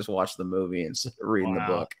because they just watched the movie instead of reading the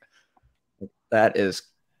book. That is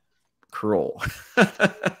cruel.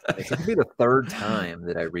 It could be the 3rd time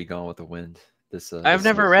that I read Gone with the Wind. I've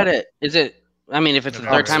never read it. Is it? I mean, if it's the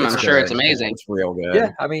 3rd time, I'm sure it's amazing. It's real good.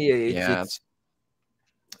 Yeah, I mean,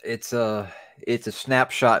 it's a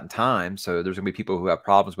snapshot in time, so there's gonna be people who have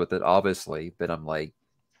problems with it, obviously. But I'm like,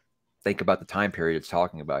 think about the time period it's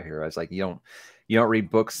talking about here. I was like, you don't read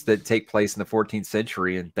books that take place in the 14th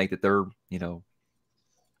century and think that they're, you know,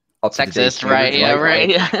 up sexist, right? Yeah, right.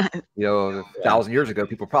 You know, 1,000 years ago,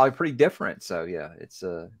 people were probably pretty different. So yeah,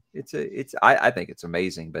 I think it's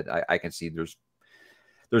amazing, but I can see there's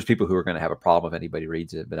people who are going to have a problem if anybody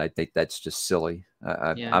reads it, but I think that's just silly.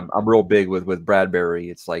 I'm real big with Bradbury.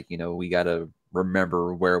 It's like, you know, we got to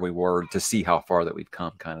remember where we were to see how far that we've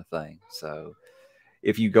come, kind of thing. So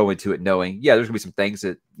if you go into it knowing, yeah, there's gonna be some things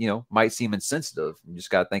that, you know, might seem insensitive, you just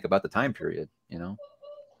got to think about the time period, you know,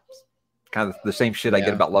 kind of the same shit I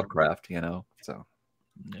get about Lovecraft, you know. So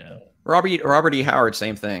yeah, Robert E. Howard,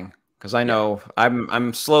 same thing. Because I know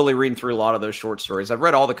I'm slowly reading through a lot of those short stories. I've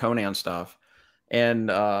read all the Conan stuff. And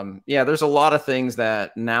yeah, there's a lot of things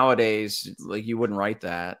that nowadays, like, you wouldn't write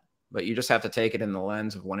that, but you just have to take it in the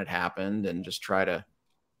lens of when it happened and just try to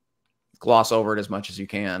gloss over it as much as you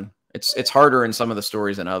can. It's harder in some of the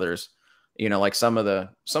stories than others, you know, like some of the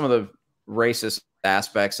racist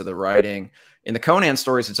aspects of the writing in the Conan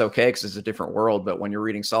stories. It's okay because it's a different world, but when you're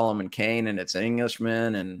reading Solomon Kane and it's an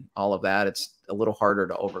Englishman and all of that, it's a little harder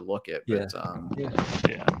to overlook it. But,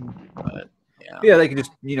 yeah, they can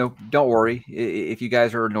just, you know, don't worry. If you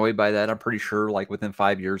guys are annoyed by that, I'm pretty sure like within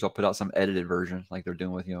 5 years, I'll put out some edited version like they're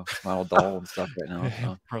doing with, you know, Smile Doll and stuff right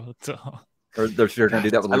now. So. They're going to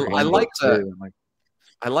do that with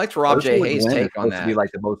I liked Rob J. Hayes' take on that. To be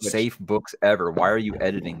like the most safe books ever. Why are you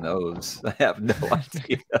editing those? I have no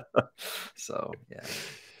idea. So, yeah.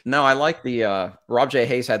 No, I like the Rob J.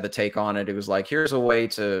 Hayes had the take on it. It was like, here's a way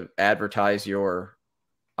to advertise your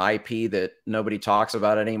IP that nobody talks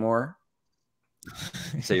about anymore.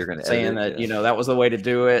 So you're going to saying that, you know, that was the way to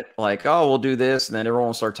do it. Like, oh, we'll do this, and then everyone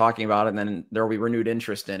will start talking about it, and then there will be renewed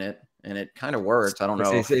interest in it, and it kind of works. I don't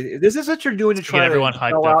know. This is what you're doing to try to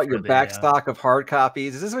sell out your back stock of hard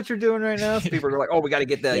copies. Is this what you're doing right now? So people are like, oh, we got to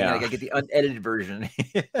get the, you know, got to get the unedited version.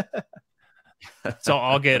 So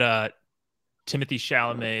I'll get Timothée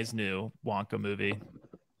Chalamet's new Wonka movie.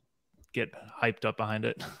 Get hyped up behind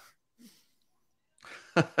it.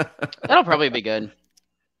 That'll probably be good.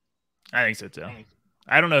 I think so too.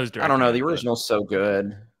 I don't know his director. I don't know. The original's so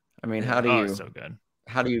good. I mean, how do you? It's so good.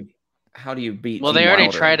 How do you beat? Well, they already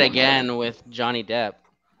tried again with Johnny Depp.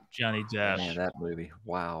 Man, that movie.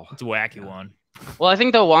 Wow, it's a wacky one. Well, I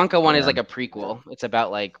think the Wonka one is like a prequel. It's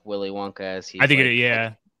about like Willy Wonka as he's. I think like,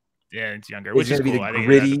 yeah, it's younger, which is cool. The I think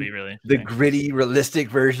gritty, be really gritty, realistic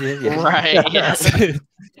version. Yeah. Right. Yes.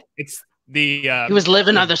 It's the. He was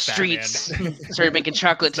living on the streets. Started making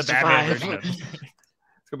chocolate to survive.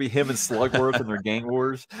 It's gonna be him and Slugworth and their gang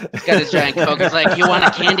wars. He's got his giant Coke. He's like, "You want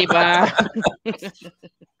a candy bar?"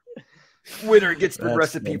 Winner gets the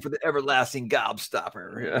recipe for the everlasting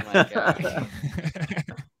gobstopper. Oh my God.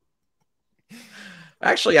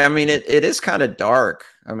 Actually, I mean, it is kind of dark.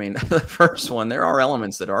 I mean, the first one, there are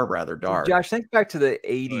elements that are rather dark. Josh, think back to the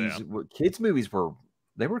 80s. Oh, yeah. Kids' movies were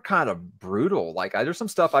kind of brutal. Like, there's some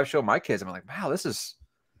stuff I've shown my kids. I'm like, wow, this is.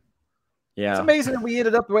 Yeah, it's amazing that we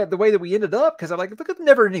ended up the way that we ended up, because I'm like, look at the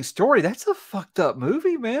Never-Ending Story. That's a fucked up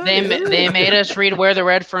movie, man. They made us read Where the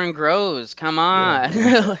Red Fern Grows. Come on.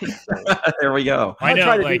 Yeah. There we go. I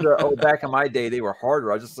tried to do the back in my day, they were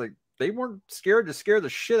harder. I was just like, they weren't scared to scare the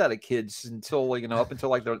shit out of kids until, you know, up until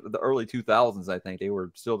like the early 2000s. I think they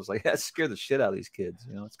were still just like, yeah, scare the shit out of these kids.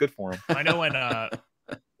 You know, it's good for them. I know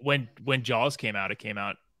when Jaws came out, it came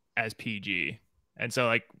out as PG. And so,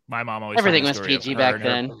 like, my mom always everything was PG back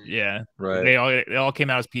then. Yeah, right. They all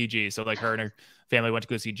came out as PG. So, like, her and her family went to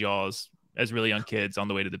go see Jaws as really young kids on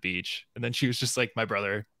the way to the beach, and then she was just like, my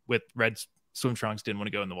brother with red swim trunks didn't want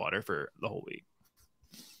to go in the water for the whole week.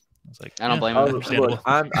 I was like, I don't blame Oh, him. understandable. look,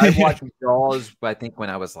 I watched Jaws, I think when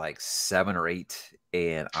I was like 7 or 8,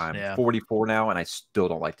 and I'm 44 now, and I still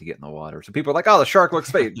don't like to get in the water. So people are like, "Oh, the shark looks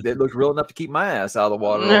fake. It looks real enough to keep my ass out of the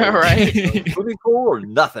water." Right? Swimming pool or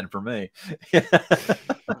nothing for me.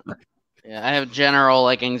 Yeah, I have general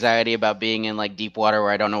like anxiety about being in like deep water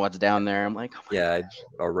where I don't know what's down there. I'm like, oh my Yeah, gosh.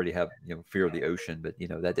 I already have fear of the ocean, but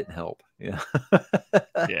that didn't help. Yeah.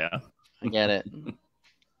 Yeah. I get it.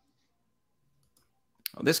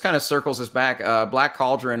 This kind of circles us back. Black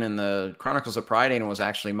Cauldron and the Chronicles of Pride was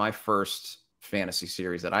actually my first fantasy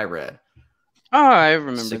series that I read. Oh, I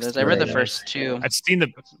remember this. I read the Nice. first 2.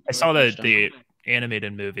 I saw the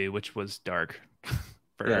animated movie, which was dark.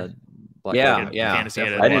 Yeah. Fantasy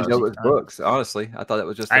I didn't know it was books. Honestly, I thought it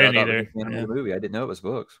was just. I didn't thought it either. was just an animated movie. I didn't know it was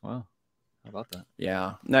books. Wow, how about that?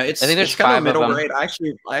 Yeah, no, I think there's it's kind 5 of middle of them. grade.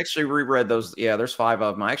 I actually reread those. Yeah, there's 5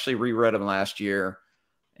 of them. I actually reread them last year,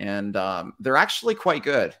 and they're actually quite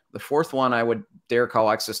good. The 4th one I would dare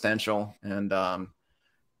call existential, and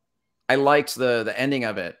I liked the ending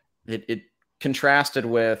of it. It contrasted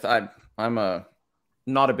with I'm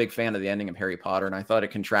not a big fan of the ending of Harry Potter, and I thought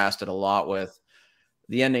it contrasted a lot with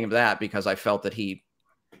the ending of that because I felt that he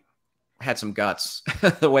had some guts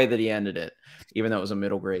the way that he ended it, even though it was a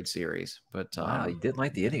middle grade series. But Wow, you didn't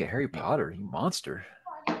like the ending of Harry Potter, you monster.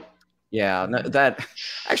 Yeah, that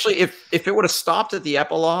actually, if it would have stopped at the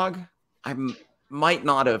epilogue, I might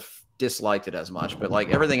not have disliked it as much. But like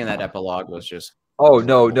everything in that epilogue was just. Oh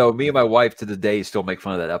no, me and my wife to the day still make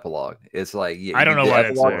fun of that epilogue. It's like I don't know why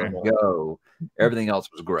that's epilogue there. can go. Everything else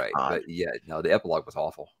was great, but yeah, no, the epilogue was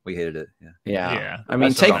awful. We hated it. Yeah. I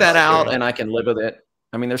mean, take that out, and I can live with it.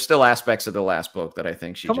 I mean, there's still aspects of the last book that I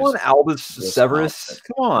think she. Come on, Albus Severus.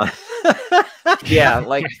 Come on. Yeah,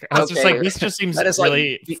 like I was just like, this just seems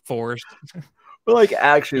really forced. Like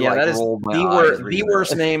actually, yeah, like that is the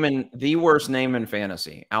worst name in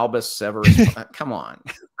fantasy. Albus Severus. Come on.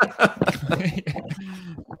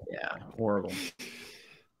 Yeah, horrible.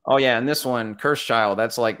 Oh yeah, and this one, Cursed Child,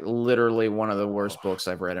 that's like literally one of the worst books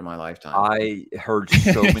I've read in my lifetime. I heard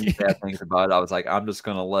so many bad things about it. I was like, I'm just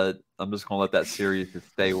gonna let that series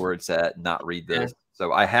stay where it's at and not read this.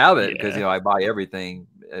 So I have it because I buy everything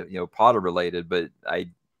Potter related, but I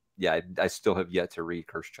still have yet to read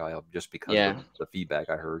Cursed Child just because of the feedback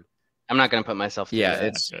I heard. I'm not gonna put myself through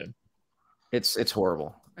that. It's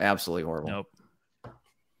horrible. Absolutely horrible. Nope.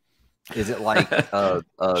 Is it like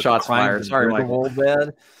shots fired? Sorry, Grindelwald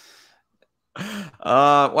bad?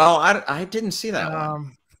 Well, I didn't see that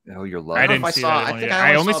one. Oh, you're lucky. I didn't see that one.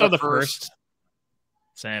 I only saw the first.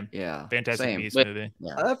 Same. Yeah. Fantastic Beasts movie.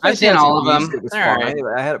 Yeah. I've seen all of them. It was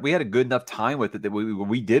fine. We had a good enough time with it that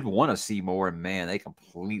we did want to see more. And man, they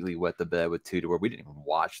completely wet the bed with 2 to where we didn't even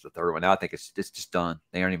watch the 3rd one. Now I think it's just done.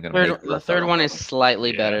 They aren't even going to make the 3rd one is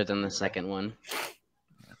slightly better than the 2nd one.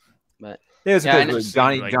 But it was because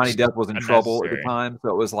Johnny Depp was in trouble at the time, so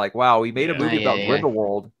it was like, wow, we made a movie about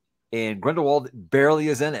Grindelwald, and Grindelwald barely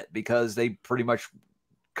is in it because they pretty much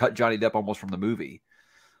cut Johnny Depp almost from the movie.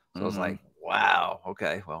 So I was like, wow,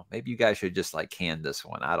 okay, well, maybe you guys should just like can this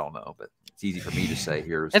one. I don't know, but it's easy for me to say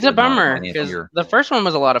here. It's a bummer because the first one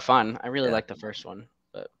was a lot of fun. I really liked the first one,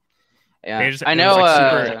 but I know.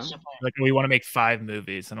 Like we want to make 5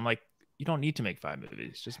 movies, and I'm like, you don't need to make 5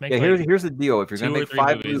 movies. Just make. Here's the deal. If you're going to make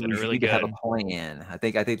 5 movies, you need to have a plan. I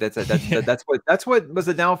think that's what was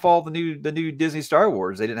the downfall of the new Disney Star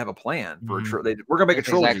Wars. They didn't have a plan for we're going to make a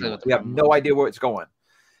trilogy. Exactly we have no idea where it's going.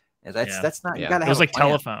 And that's not. You got to have. It was like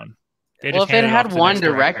Telephone. Well, if it had one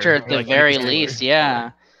director at the very least,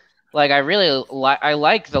 Like I really I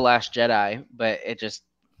like The Last Jedi, but it just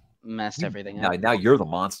messed everything up. Now you're the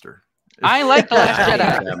monster. I like The Last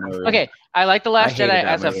Jedi. Okay, I like The Last Jedi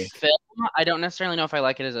as a film. I don't necessarily know if I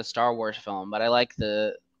like it as a Star Wars film, but I like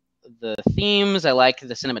the themes. I like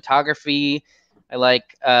the cinematography. I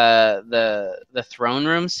like the throne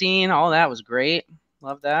room scene. All that was great.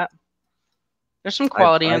 Love that. There's some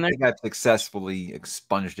quality in there. I think I've successfully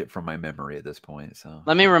expunged it from my memory at this point. So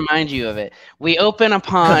let me remind you of it. We open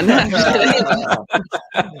upon.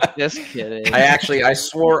 Just kidding. I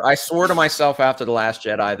swore to myself after The Last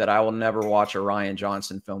Jedi that I will never watch a Rian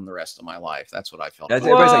Johnson film the rest of my life. That's what I felt.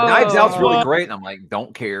 Everybody's like, Knives Out's really great, and I'm like,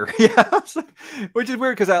 don't care. Yeah, which is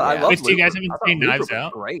weird because I love. You guys haven't seen Knives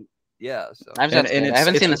Out? Great. Yeah. So. I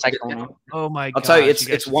haven't seen the second one. Oh my god! I'll tell you,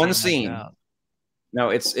 it's one scene. No,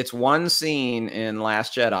 it's one scene in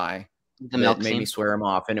Last Jedi that made me swear him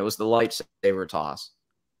off, and it was the lightsaber toss.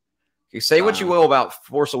 You say what you will about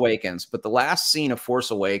Force Awakens, but the last scene of Force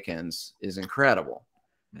Awakens is incredible.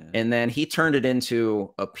 Yeah. And then he turned it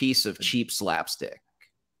into a piece of cheap slapstick.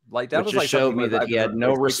 Like that which was like showed me that he had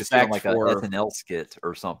no respect like for an SNL skit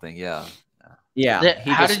or something. Yeah. Yeah.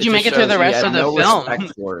 How did you make it through the rest of the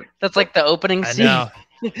film? That's like the opening scene. I know.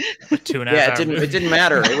 2.5 Yeah, hours. it didn't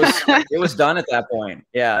matter. It was done at that point.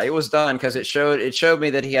 Yeah, it was done because it showed me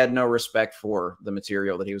that he had no respect for the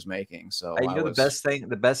material that he was making. So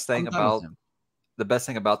the best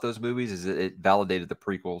thing about those movies is it validated the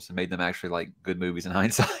prequels and made them actually like good movies in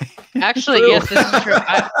hindsight. Actually, yes, this is true.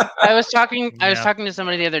 I was talking to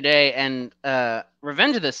somebody the other day, and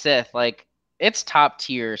Revenge of the Sith, like, it's top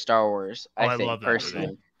tier Star Wars. I think, love that personally.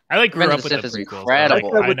 movie. I like grew Revenge up with the the Sith is prequels.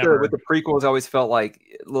 incredible. With the prequels, I always felt like,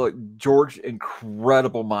 look, George,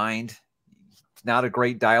 incredible mind. He's not a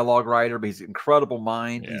great dialogue writer, but he's an incredible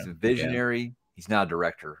mind. Yeah. He's a visionary. Yeah. He's not a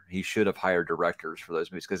director. He should have hired directors for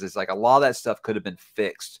those movies because it's like a lot of that stuff could have been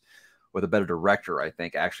fixed with a better director. I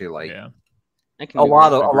think actually, like a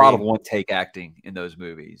lot of one take acting in those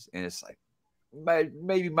movies, and it's like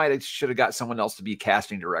should have got someone else to be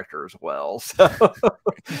casting director as well. So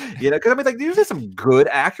because I mean, like there's some good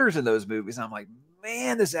actors in those movies. And I'm like,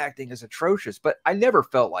 man, this acting is atrocious. But I never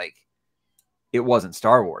felt like it wasn't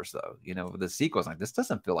Star Wars, though. The sequels, like this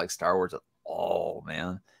doesn't feel like Star Wars at all,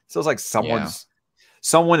 man. It feels like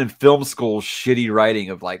someone in film school shitty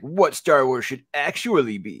writing of like what Star Wars should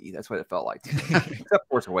actually be. That's what it felt like to me. Except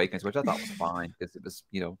Force Awakens, which I thought was fine because it was,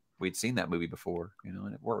 we'd seen that movie before,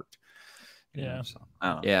 and it worked. Yeah. So, I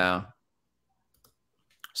don't know. Yeah.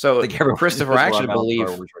 So Christopher, I actually believe.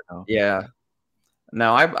 Right yeah.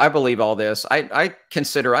 No, I believe all this. I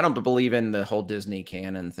consider I don't believe in the whole Disney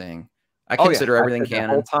canon thing. I consider everything canon.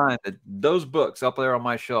 The whole time, those books up there on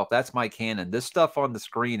my shelf, that's my canon. This stuff on the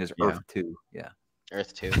screen is Earth 2. Yeah.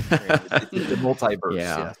 Earth 2. It's the multiverse.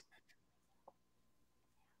 Yeah.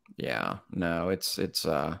 Yeah. No, it's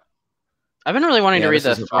I've been really wanting to read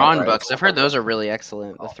the Thrawn books. I've heard those are really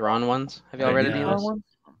excellent. The Thrawn ones. Have y'all read any of those?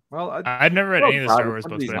 Well, I've never read any of the Star Wars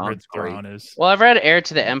books, but I've heard Thrawn is. Well, I've read Heir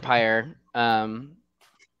to the Empire.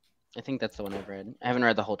 I think that's the one I've read. I haven't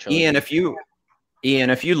read the whole trilogy. Ian,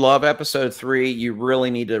 if you love Episode 3, you really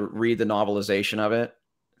need to read the novelization of it.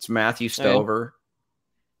 It's Matthew Stover.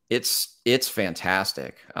 Okay. It's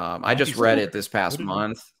fantastic. I just read it this past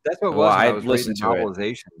month. That's what it was. I listened to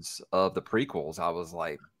novelizations of the prequels. I was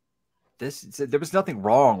like, there was nothing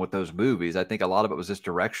wrong with those movies. I think a lot of it was just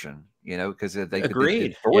direction, because they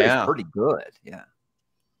agreed. The story is pretty good. Yeah.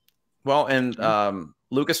 Well, and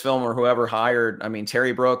Lucasfilm or whoever hired,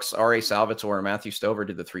 Terry Brooks, R.A. Salvatore, and Matthew Stover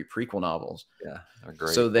did the 3 prequel novels. Yeah, they're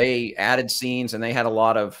great. So they added scenes and they had a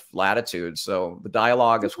lot of latitude. So the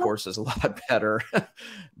dialogue, of course, is a lot better,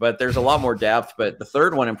 but there's a lot more depth. But the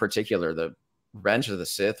third one in particular, the Revenge of the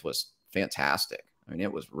Sith, was fantastic.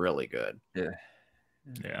 It was really good. Yeah.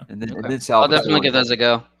 Yeah. And then I'll definitely give those a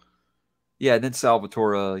go. Yeah, and then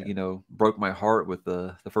Salvatore, broke my heart with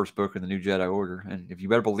the first book in the New Jedi Order. And if you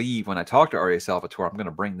better believe, when I talk to R.A. Salvatore, I'm going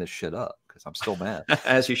to bring this shit up because I'm still mad.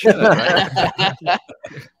 As you should. Right?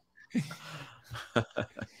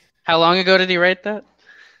 How long ago did he write that?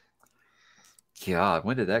 God,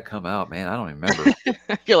 when did that come out, man? I don't even remember.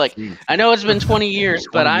 You're like, jeez. I know it's been 20 years,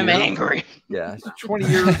 but I'm angry. Yeah, it's 20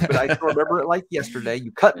 years, but I still remember it like yesterday.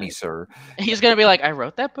 You cut me, sir. He's going to be like, I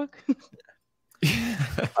wrote that book?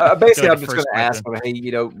 Basically, I'm just going to ask him,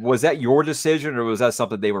 hey, was that your decision, or was that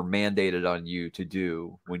something they were mandated on you to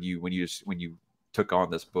do when you took on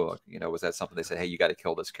this book? Was that something they said, hey, you got to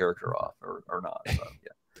kill this character off, or not? So,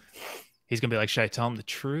 yeah. He's gonna be like, should I tell him the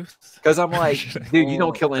truth? Because I'm like, dude, you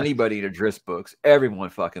don't kill anybody in Adrift books. Everyone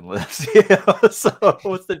fucking lives. So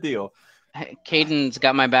what's the deal? Caden's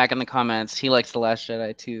got my back in the comments. He likes The Last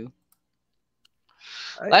Jedi too.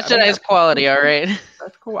 Last Jedi is quality, all right.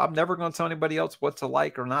 That's cool. I'm never going to tell anybody else what to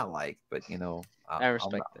like or not like, but I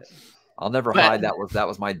respect it. I'll never hide that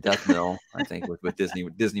was my death knell. I think with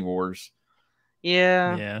Disney Wars.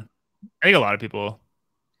 Yeah. Yeah. I think a lot of people.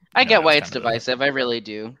 I get why it's divisive. I really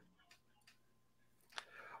do.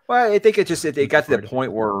 Well, I think it got to the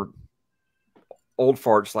point where old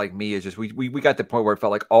farts like me is just we got to the point where it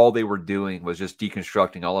felt like all they were doing was just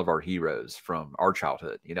deconstructing all of our heroes from our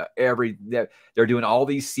childhood. They're doing all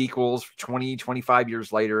these sequels 20, 25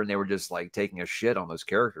 years later, and they were just like taking a shit on those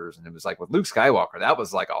characters. And it was like with Luke Skywalker, that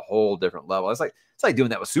was like a whole different level. It's like doing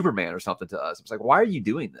that with Superman or something to us. It's like, why are you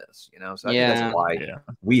doing this? So I think that's why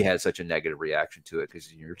we had such a negative reaction to it,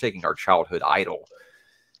 because you're taking our childhood idol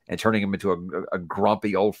and turning him into a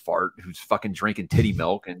grumpy old fart who's fucking drinking titty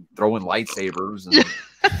milk and throwing lightsabers. And,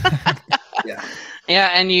 yeah,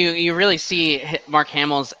 and you really see Mark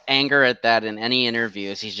Hamill's anger at that in any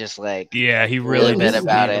interviews. He's just like, he really bit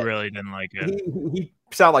about it. He really didn't like it.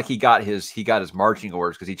 sounded like he got his marching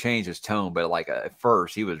orders because he changed his tone, but like at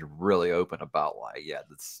first he was really open about like, yeah,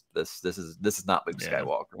 this is not Luke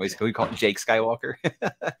Skywalker. We call it Jake Skywalker.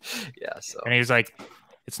 Yeah. So and he was like,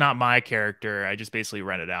 it's not my character. I just basically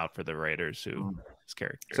rent it out for the writers who his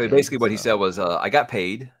character. So basically, what he said was, I got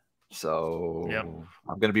paid, so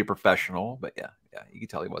I'm going to be a professional. But yeah, you can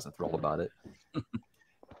tell he wasn't thrilled about it.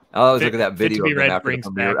 I was looking at that video of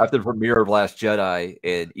them after the premiere of Last Jedi,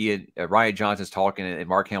 and Ryan Johnson's talking, and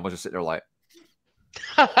Mark Hamill's just sitting there like,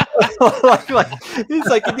 it's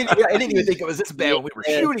like I didn't even think it was this bad when we were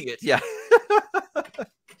shooting it. Yeah.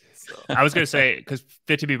 So. I was going to say, because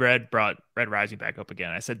Fit to Be Red brought Red Rising back up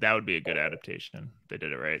again. I said that would be a good adaptation. They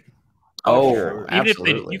did it right. Oh, sure. Even if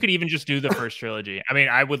you could even just do the first trilogy. I mean,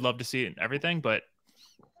 I would love to see it and everything, but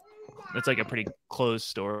it's like a pretty closed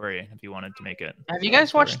story if you wanted to make it. Have you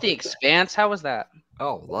guys watched The Expanse? How was that?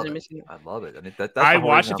 Oh, love it. I love it. I mean, I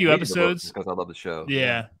watched a few episodes because I love the show.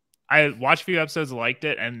 Yeah. I watched a few episodes, liked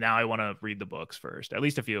it, and now I want to read the books first. At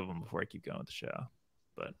least a few of them before I keep going with the show.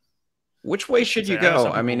 But which way should you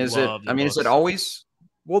go? I mean, is it always?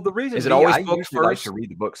 Well, the reason is it always books first? Like to read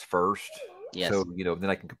the books first. Yes. So then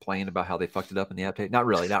I can complain about how they fucked it up in the adaptation. Not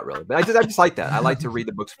really. But I just like that. I like to read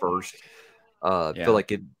the books first. Feel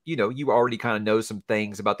like it. You already kind of know some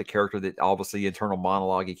things about the character that obviously internal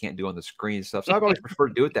monologue you can't do on the screen and stuff. So I've always preferred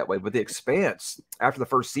to do it that way. But The Expanse, after the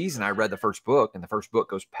first season, I read the first book, and the first book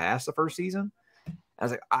goes past the first season. I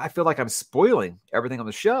was like, I feel like I'm spoiling everything on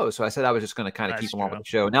the show. So I said I was just going to kind of keep along with the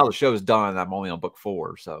show. Now the show's done. I'm only on book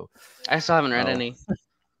 4. So I still haven't read any.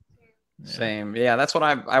 Same. Yeah, that's what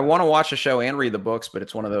I want to watch the show and read the books, but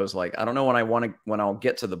it's one of those like I don't know when I'll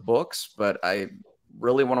get to the books, but I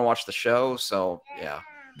really want to watch the show. So yeah,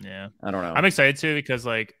 I don't know. I'm excited too because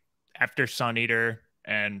like after Sun Eater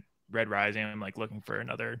and Red Rising, I'm like looking for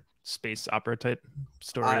another space opera type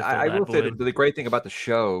story. I will say the great thing about the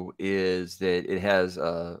show is that it has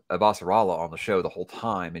Avasarala on the show the whole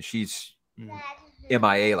time, and she's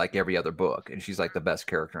MIA like every other book, and she's like the best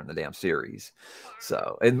character in the damn series.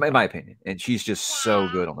 So, in my opinion, and she's just so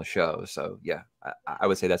good on the show. So, yeah, I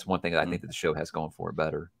would say that's one thing that I think that the show has going for it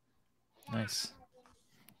better. Nice.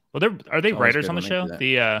 Well, are they writers on the show?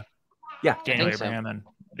 The Daniel Abraham and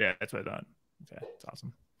that's what I thought. Okay, it's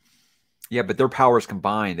awesome. Yeah, but their powers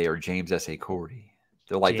combined, they are James S.A. Corey.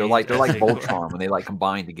 They're like Voltron when they like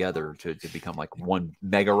combine together to become like one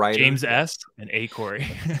mega writer. James S. and A. Corey.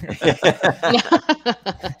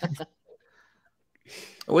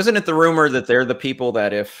 Wasn't it the rumor that they're the people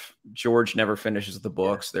that if George never finishes the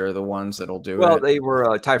books, they're the ones that'll do it? Well, they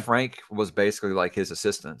were Ty Frank was basically like his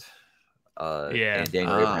assistant. And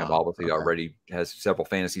Daniel Abraham obviously already has several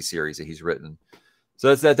fantasy series that he's written.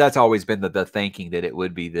 So that's always been the thinking that it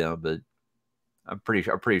would be them, but I'm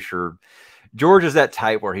pretty sure George is that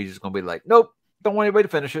type where he's just gonna be like, nope, don't want anybody to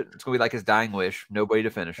finish it. It's gonna be like his dying wish, nobody to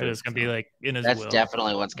finish it. It's gonna be like in his. That's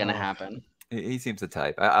definitely what's gonna happen. He seems the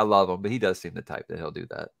type. I love him, but he does seem the type that he'll do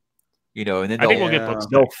that. And then I think we'll get books.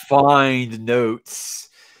 They'll find notes.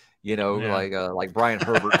 Like Brian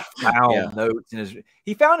Herbert found notes in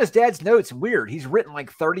he found his dad's notes. Weird. He's written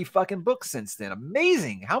like 30 fucking books since then.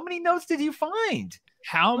 Amazing. How many notes did you find?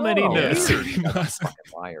 How many notes? Fucking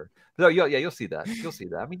liar. So you'll see that. You'll see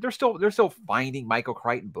that. I mean, they're still finding Michael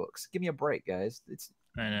Crichton books. Give me a break, guys.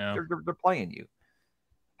 I know they're playing you.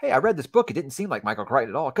 Hey, I read this book. It didn't seem like Michael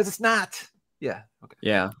Crichton at all because it's not. Yeah. Okay.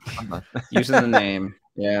 Yeah. Using the name.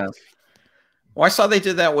 Yeah. Well, I saw they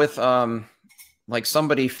did that with like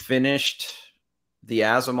somebody finished the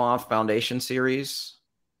Asimov Foundation series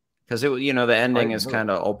because it was, the ending is kind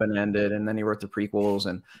of open ended, and then he wrote the prequels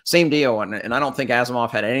and same deal. And I don't think Asimov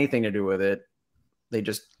had anything to do with it. They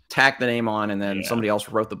just tacked the name on, and then somebody else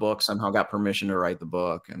wrote the book, somehow got permission to write the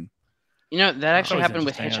book. And that actually happened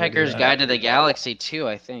with Hitchhiker's Guide to the Galaxy too,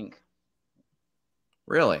 I think.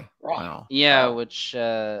 Really? Wow. Yeah, which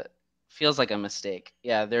feels like a mistake.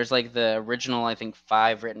 Yeah, there's like the original, I think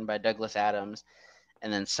 5 written by Douglas Adams,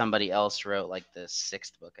 and then somebody else wrote like the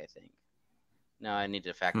 6th book, I think. No, I need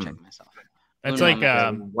to fact check myself. It's like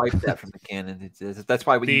wipe that from the canon. That's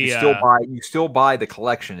why you still buy the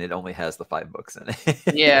collection. It only has the 5 books in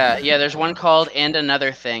it. yeah. There's one called And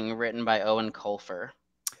Another Thing, written by Owen Colfer.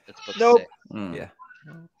 That's book 6. Yeah.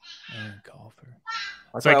 Owen Colfer.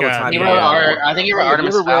 It's like I think you were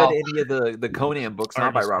Artemis Fowl. Fowl. Read any of the Conan books,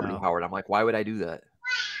 not by Robert E. Howard. I'm like, why would I do that?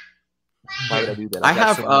 Why would I do that? I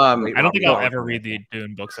have. I don't think I'll ever read the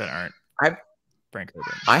Dune books that aren't. Frankly,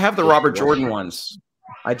 I have the Robert Jordan ones.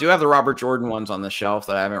 I do have the Robert Jordan ones on the shelf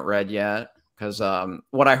that I haven't read yet because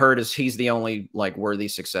what I heard is he's the only like worthy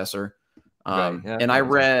successor. And I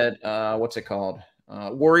read what's it called?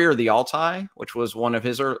 Warrior of the Altai, which was one of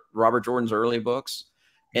his Robert Jordan's early books.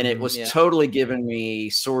 and it was totally giving me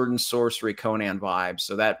Sword and Sorcery Conan vibes.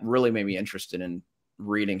 So that really made me interested in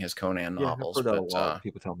reading his Conan novels. I've heard that a lot.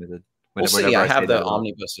 People tell me that. We'll see. I have the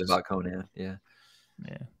omnibuses about Conan. Yeah.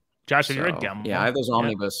 Josh, have you read Gemmel? Yeah, I have those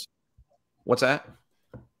omnibus. What's that?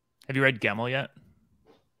 Have you read Gemmel yet?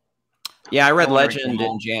 Yeah, I read Legend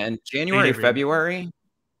in January, February.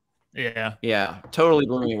 Yeah, totally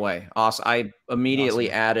blew me away. Awesome. I immediately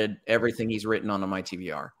added everything he's written onto my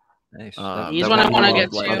TBR. Nice. He's one I want to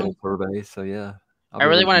get to. Survey, so yeah. I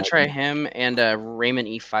really want to try him and Raymond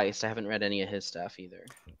E. Feist. I haven't read any of his stuff either.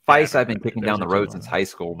 Feist, I've been kicking down the road since high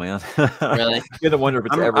school, man. Really? You're the wonder if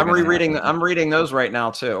it's ever. I'm rereading. I'm reading those right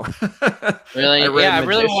now too. Really? I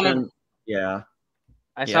really want to. Yeah.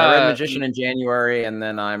 I read Magician in January, and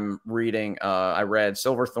then I'm reading. I read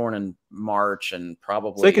Silverthorn in March, and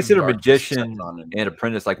probably. So they consider Magician and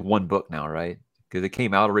Apprentice like one book now, right? Because it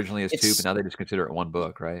came out originally as two, but now they just consider it one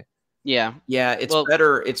book, right? Yeah. It's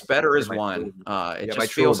better. It's better as one. It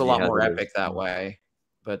just feels a lot more epic that way.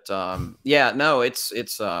 But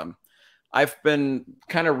it's I've been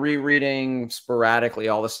kind of rereading sporadically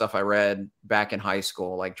all the stuff I read back in high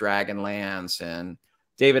school, like Dragonlance and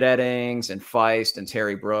David Eddings and Feist and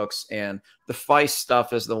Terry Brooks. And the Feist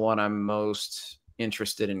stuff is the one I'm most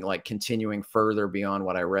interested in, like continuing further beyond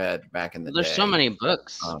what I read back in the day. There's so many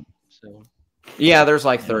books. Yeah, there's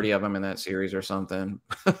like 30 of them in that series or something.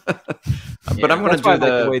 But I'm going to do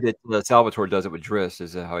the way that Salvatore does it with Driss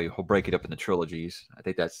is how he'll break it up into trilogies. I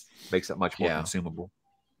think that makes it much more consumable.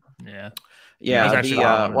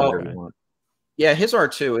 His are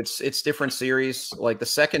too. It's different series. Like the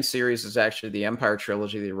second series is actually the Empire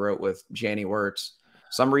trilogy that he wrote with Janie Wirtz.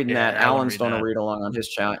 So I'm reading that. Alan's going to read along on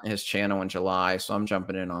his channel in July, so I'm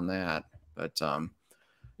jumping in on that. But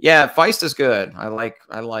Feist is good. I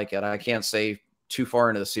like it. I can't say too far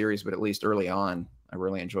into the series, but at least early on, I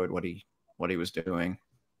really enjoyed what he was doing.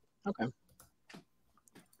 Okay.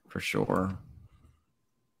 For sure.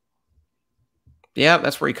 Yeah,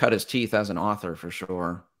 that's where he cut his teeth as an author, for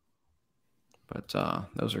sure. But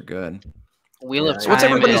those are good. Wheel of Time. What's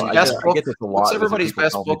everybody's best book? What's everybody's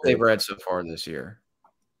best book they've read so far this year?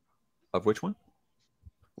 Of which one?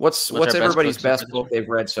 What's everybody's best book they've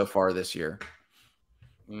read so far this year?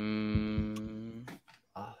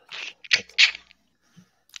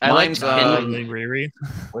 I liked reread.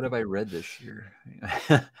 What have I read this year? I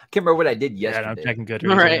can't remember what I did yesterday. I'm checking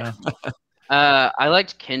Goodreads. Right. I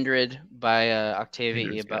liked Kindred by Octavia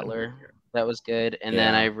E. Butler. That was good. And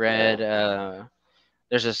then I read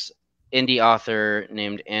there's this indie author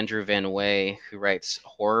named Andrew Van Wey who writes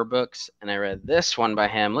horror books, and I read this one by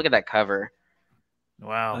him. Look at that cover.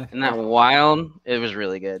 Wow. Isn't that wild? It was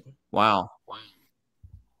really good. Wow.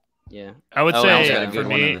 Yeah. I would say got a good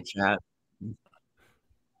one in the chat.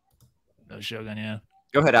 No Shogun, yeah.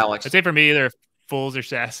 Go ahead, Alex. I'd say for me, either Fool's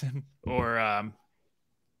Assassin or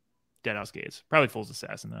Deadhouse Gates. Probably Fool's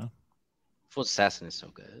Assassin, though. Fool's Assassin is so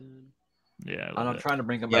good. Yeah. I'm trying to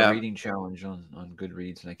bring up my reading challenge on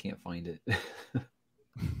Goodreads, and I can't find it.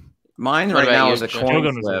 Mine right now is a coin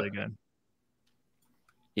Shogun flip. was really good.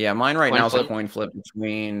 Yeah, mine right now is a coin flip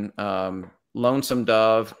between Lonesome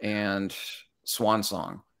Dove and Swan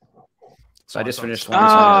Song. So I just finished Swan Song.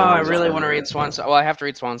 I really want to read Swan Song. Well, I have to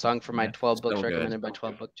read Swan Song for my 12 books recommended by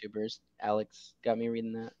 12 booktubers. Alex got me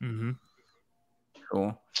reading that. Mm-hmm.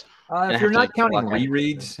 Cool. If you're not counting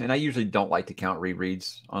rereads, and I usually don't like to count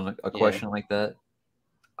rereads on a question like that,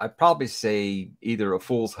 I'd probably say either A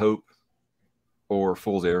Fool's Hope or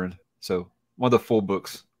Fool's Errand. So one of the full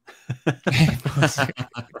books.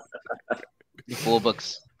 Full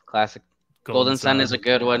books, classic. Golden Sun is a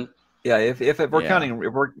good one. Yeah, if we're counting,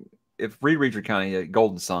 if rereads are counting,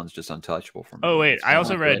 Golden Sun's just untouchable for me. Oh wait, I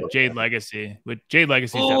also read Jade Legacy. But Jade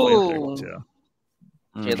Legacy is definitely too.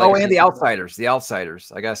 And The Outsiders. The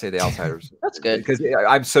Outsiders. I gotta say, The Outsiders. That's good because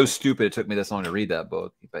I'm so stupid. It took me this long to read that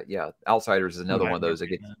book. But yeah, Outsiders is another one of those that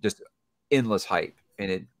get just endless hype, and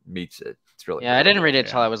it meets it. It's really I didn't read it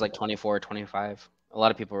until I was like 24 or 25. A lot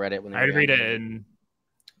of people read it when they were read it in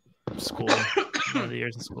school. One of the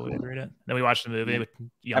years in school, we read it. Then we watched the movie with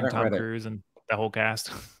young Tom Cruise and the whole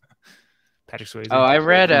cast. Patrick Swayze. Oh, I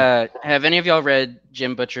read. Have any of y'all read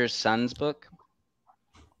Jim Butcher's son's book?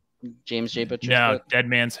 James J. Butcher's book? Dead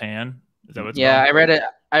Man's Hand. Is that what it's called? I read it.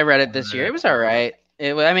 I read it this year. It was all right.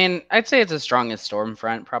 I mean, I'd say it's as strong as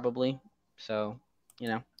Stormfront, probably. So,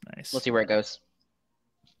 nice. We'll see where it goes.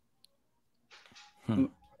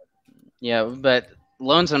 Yeah, but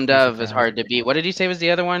Lonesome Dove is hard to beat. What did you say was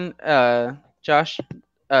the other one, Josh?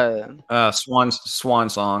 Swan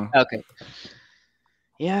Song. Okay.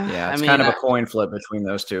 Yeah. Yeah, it's kind of a coin flip between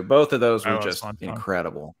those two. Both of those were just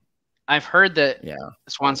incredible. I've heard that Yeah.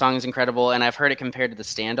 Swan Song is incredible, and I've heard it compared to The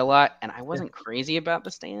Stand a lot, and I wasn't crazy about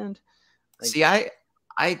The Stand. Like, See, I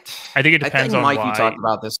think it depends on Mike, why. you talked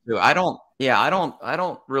about this too. I don't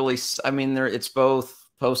really. I mean, it's both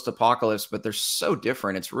post-apocalypse, but they're so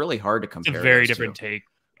different. It's really hard to It's compare. a very those different two. take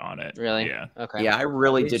on it. Really? Yeah. Okay. Yeah, I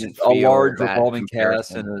really It's didn't a feel large that revolving cast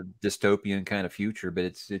comparison. and a dystopian kind of future, but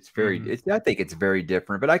it's very. I think it's very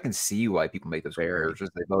different. But I can see why people make those comparisons.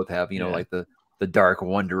 They both have, like the dark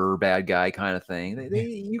wanderer, bad guy kind of thing.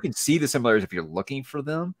 You can see the similarities if you're looking for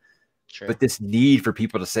them. Sure. But this need for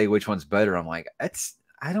people to say which one's better, I'm like,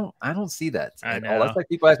 I don't see that at all. That's like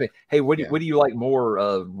people ask me, hey, what do you like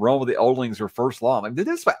more, Rome with the Oldlings or First Law? I'm like, this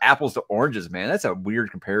is for apples to oranges, man. That's a weird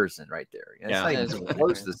comparison right there. It's not even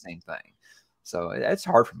close to the same thing. So it's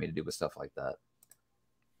hard for me to do with stuff like that.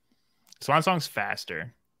 Swan Song's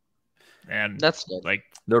faster. And that's good. Like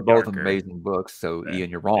they're both amazing books. So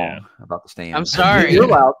Ian, you're wrong about The Stand. I'm sorry. You're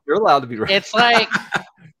allowed to be right. It's like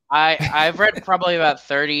I've read probably about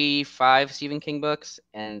 35 Stephen King books,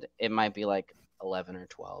 and it might be like 11 or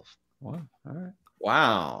 12. Wow. All right.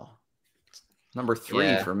 Wow. Number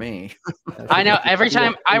 3 for me. I know. Every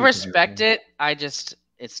time I respect it,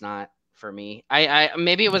 it's not for me. I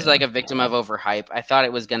maybe it was like a victim of overhype. I thought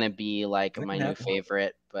it was gonna be like my new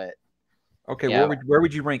favorite, but okay. Where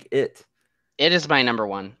would you rank it? It is my number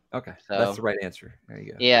 1. Okay, so that's the right answer. There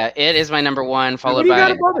you go. Yeah, it is my number 1, followed what do you by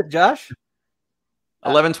got above it, Josh.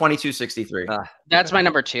 11/22/63. That's my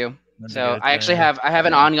number 2. So I actually have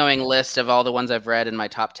an ongoing list of all the ones I've read in my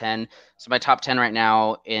top 10. So my top 10 right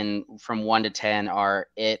now from 1 to 10 are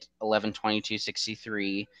It,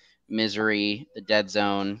 11/22/63, Misery, The Dead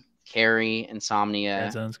Zone, Carrie,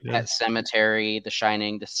 Insomnia, Pet Cemetery, The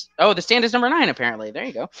Shining. The Stand is number 9 apparently. There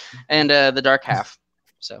you go, and The Dark Half.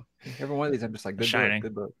 So every one of these, I'm just like,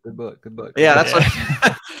 good book. Yeah, that's what.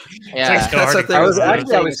 That's the thing.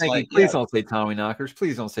 I was thinking, please don't say Tommy Knockers.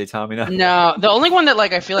 Please don't say Tommy Knockers. No, the only one that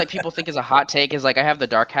I feel like people think is a hot take is I have The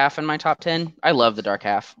Dark Half in my top 10. I love The Dark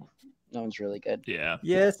Half. That one's really good. Yeah.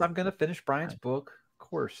 Yes, I'm gonna finish Brian's book, of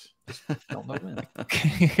course. Just don't know when.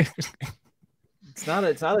 It's not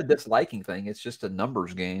a disliking thing. It's just a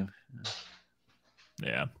numbers game.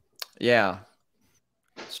 Yeah. Yeah.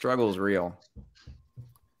 Struggle's real.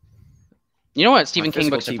 You know what Stephen King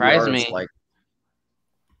book surprised me?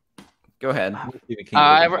 Go ahead.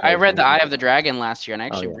 I read The Eye of the Dragon last year, and I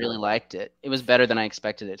actually really liked it. It was better than I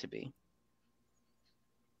expected it to be.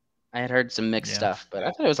 I had heard some mixed stuff, but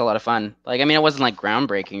I thought it was a lot of fun. It wasn't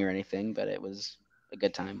groundbreaking or anything, but it was a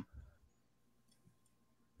good time.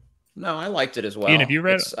 No, I liked it as well. Ian, have you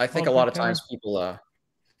read? I think a lot of times people.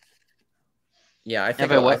 Yeah, I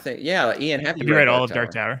think. Ian, have you read all of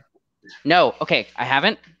Dark Tower? No. Okay, I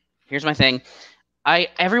haven't. Here's my thing.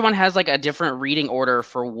 Everyone has a different reading order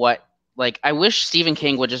for what. I wish Stephen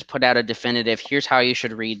King would just put out a definitive, here's how you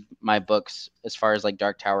should read my books as far as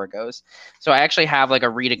Dark Tower goes. So I actually have a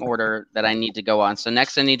reading order that I need to go on. So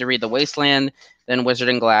next I need to read The Wasteland, then Wizard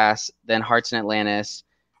and Glass, then Hearts in Atlantis,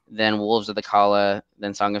 then Wolves of the Kala,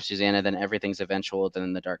 then Song of Susanna, then Everything's Eventual,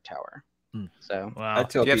 then The Dark Tower. So wow.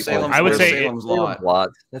 I would say Salem's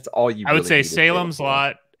Lot. That's all you. I would say Salem's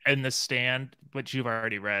Lot and The Stand, which you've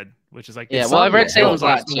already read, which is I've read Salem's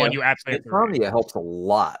Lot. The one you absolutely Insomnia helps a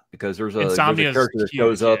lot because there's a character that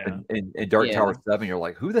shows up in Dark Tower 7. You're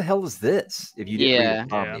like, who the hell is this? If you didn't read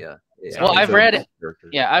Insomnia. Yeah. Well, I've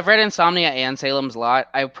read Insomnia and Salem's Lot.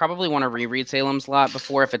 I probably want to reread Salem's Lot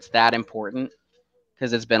before if it's that important.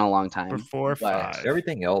 Because it's been a long time. Before 5.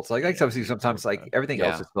 Everything else, sometimes everything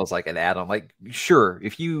else just feels like an add-on. Sure,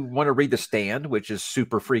 if you want to read The Stand, which is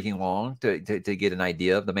super freaking long to get an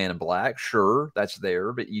idea of the Man in Black, sure, that's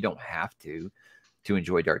there, but you don't have to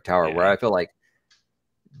enjoy Dark Tower. Yeah. Where I feel like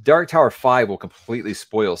Dark Tower 5 will completely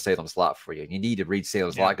spoil Salem's Lot for you. You need to read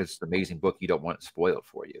Salem's Lot because it's an amazing book. You don't want it spoiled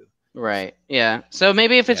for you. Right. Yeah. So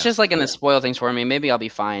maybe if it's just gonna spoil things for me, maybe I'll be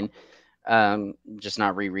fine. Just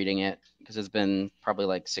not rereading it. Because it's been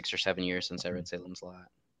probably 6 or 7 years since I read Salem's Lot.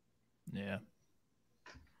 Yeah.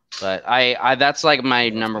 But I that's my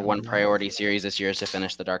number 1 priority series this year is to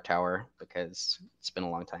finish The Dark Tower because it's been a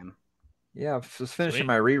long time. Yeah, I was finishing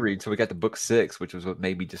my reread, so we got to book 6, which was what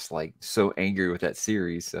made me just so angry with that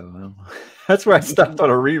series. So that's where I stopped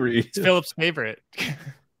on a reread. It's Philip's favorite.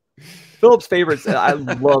 Philip's favorites. I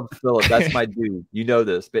love Philip. That's my dude. You know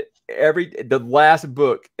this, but the last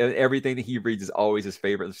book and everything that he reads is always his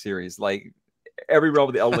favorite in the series. Every Realm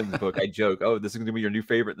of the Eldlings book, I joke, "Oh, this is going to be your new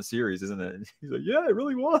favorite in the series, isn't it?" And he's like, "Yeah, it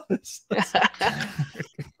really was."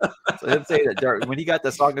 So him saying that when he got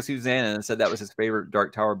the Song of Susanna and said that was his favorite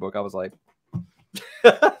Dark Tower book, I was like,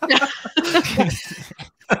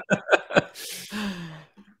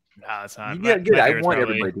 No, it's not. Yeah, good. My I favorite's want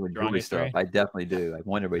probably everybody to Drawing enjoy stuff. History. I definitely do. I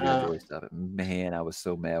want everybody to enjoy stuff. Man, I was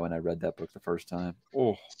so mad when I read that book the first time.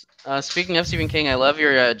 Oh, Speaking of Stephen King, I love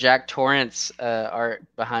your Jack Torrance art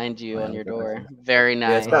behind you on your door. Very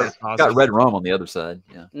yeah, nice. it's got red rum on the other side.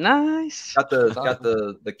 Yeah, Nice. got That's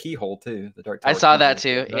awesome. the keyhole too. The Dark I Tower saw that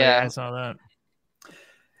keyhole. too. Oh, Yeah. I saw that.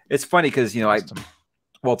 It's funny because I Awesome.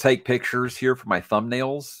 will take pictures here for my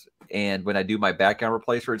thumbnails, and when I do my background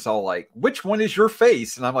replacer, it's all like, "Which one is your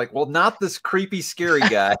face?" And I'm like, "Well, not this creepy, scary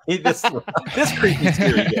guy. this creepy,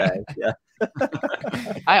 scary guy." Yeah.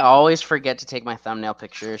 I always forget to take my thumbnail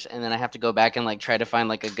pictures, and then I have to go back and like try to find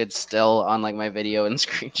like a good still on like my video and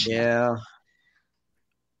screenshot. Yeah.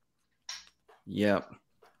 Yep.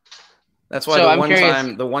 That's why So the I'm one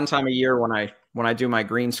curious- time a year when I do my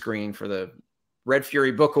green screen for the Red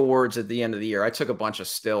Fury Book Awards at the end of the year, I took a bunch of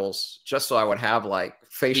stills just so I would have like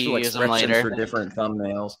facial use them expressions later. for different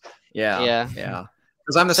thumbnails. Yeah. Yeah. Yeah.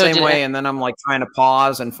 Because I'm the So same did way, it- and then I'm like trying to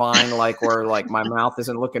pause and find like where like my mouth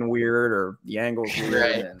isn't looking weird or the angle's weird.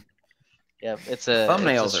 Right. And Yep, it's a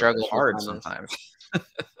thumbnails struggle are hard to find this. sometimes.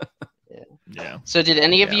 Yeah. So did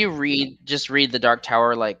any of Yeah. you read the Dark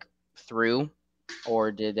Tower like through,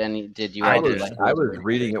 or did you? I all do was like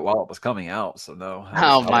reading it while it was coming out, so no. Oh,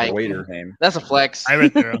 I was my a waiter. That's a flex. I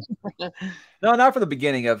read through. No, not for the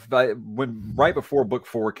beginning of, but when right before book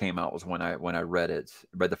 4 came out was when I read it.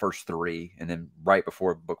 Read the first 3, and then right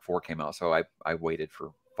before book 4 came out, so I waited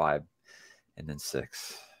for 5, and then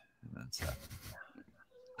 6, and then 7.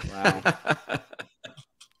 Wow.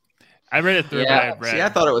 I read it through. Yeah. But I read See, I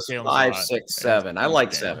thought it was Salem's 5, Lot. 6, 7. I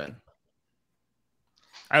like 7.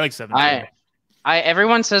 I like 7 too.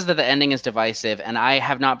 Everyone says that the ending is divisive, and I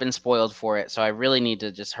have not been spoiled for it, so I really need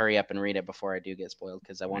to just hurry up and read it before I do get spoiled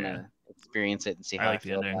because I want to experience it and see I how I like the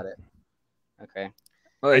feel ending. about it. Okay.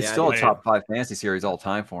 Well, it's Yeah, still a I- top 5 fantasy series all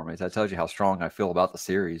time for me. That tells you how strong I feel about the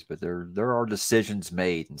series. But there are decisions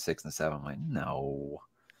made in 6 and 7. I'm like, no.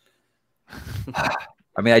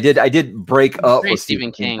 I mean, I did break up Very with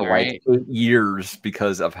Stephen King, for right? like 8 years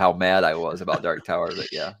because of how mad I was about Dark Tower.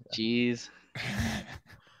 But yeah. Jeez.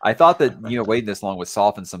 I thought that waiting this long would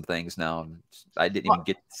soften some things. Now I didn't even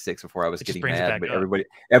get to 6 before I was It just getting brings it mad. back But up.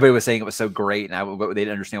 everybody was saying it was so great, and they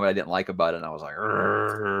didn't understand what I didn't like about it. And I was like,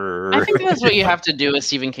 I think that's what you have to do with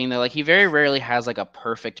Stephen King, though. Like, he very rarely has like a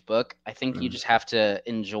perfect book. I think you just have to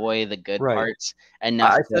enjoy the good Right. parts and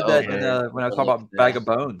I not. said that when I was talking about Bag of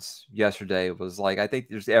Bones. Bones yesterday. It was like, I think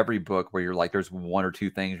there's every book where you're like, there's 1 or 2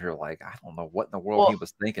 things you're like, I don't know what in the world he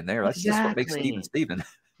was thinking there. That's just what makes exactly. Stephen.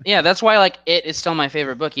 Yeah, that's why like it is still my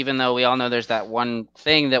favorite book, even though we all know there's that one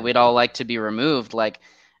thing that we'd all like to be removed. Like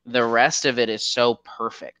the rest of it is so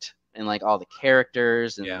perfect, and like all the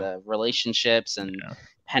characters and the relationships and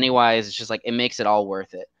Pennywise, it's just like it makes it all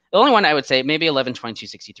worth it. The only one I would say maybe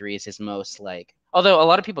 11/22/63 is his most like, although a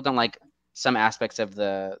lot of people don't like some aspects of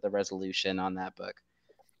the resolution on that book.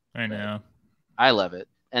 I know. I love it,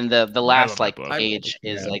 and the love last that like book. page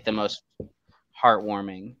is like the most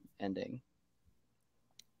heartwarming ending.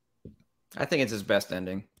 I think it's his best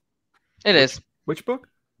ending. It is Which book?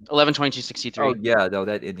 11/22/63. Oh yeah, no,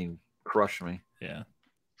 that ending crushed me. Yeah.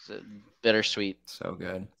 It's bittersweet. So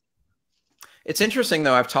good. It's interesting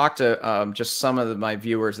though. I've talked to just some of my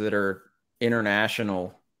viewers that are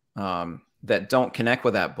international that don't connect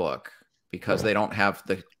with that book because they don't have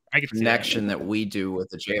the I can see connection that we do with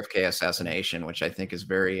the JFK assassination, which I think is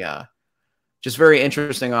very just very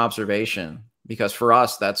interesting observation, because for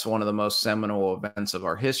us that's one of the most seminal events of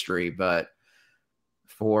our history, but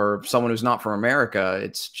for someone who's not from America,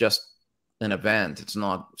 it's just an event. It's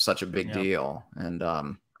not such a big deal. And I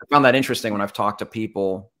found that interesting when I've talked to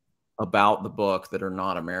people about the book that are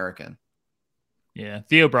not American. Yeah,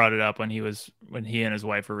 Theo brought it up when he and his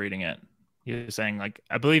wife were reading it. He was saying, like,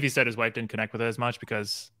 I believe he said his wife didn't connect with it as much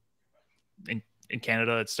because in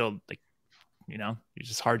Canada it's still like, it's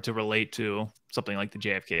just hard to relate to something like the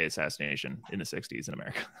JFK assassination in the 60s in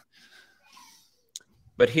America.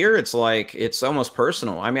 But here it's like, it's almost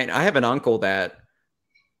personal. I mean, I have an uncle that,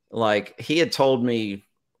 like, he had told me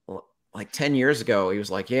like 10 years ago, he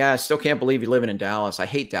was like, yeah, I still can't believe you're living in Dallas. I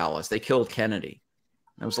hate Dallas. They killed Kennedy.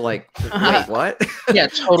 I was like, wait, what? Yeah,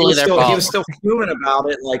 totally their fault. He was still fuming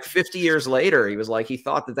about it like 50 years later. He was like, he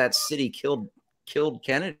thought that city killed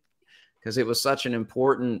Kennedy because it was such an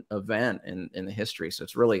important event in the history. So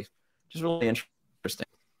it's really interesting.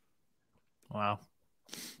 Wow.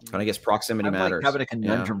 But I guess proximity I'm matters. like having a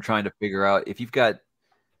conundrum trying to figure out if you've got,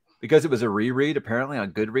 because it was a reread apparently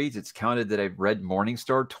on Goodreads, it's counted that I've read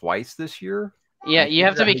Morningstar twice this year. Yeah, you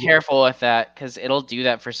have to be careful with that because it'll do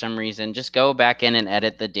that for some reason. Just go back in and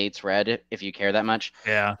edit the dates read if you care that much.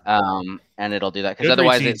 Yeah. And it'll do that because Goodreads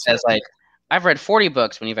otherwise it needs- says like I've read 40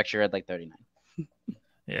 books when you've actually read like 39.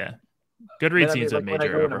 Yeah. Goodreads needs a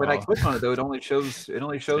major when I overhaul. click on it though, it only shows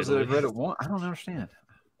that I've read it once. I don't understand.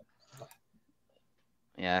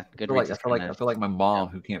 Yeah, I Goodreads. feel like my mom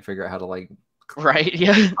who can't figure out how to like. Right.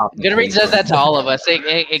 Yeah. Goodreads does that to all of us.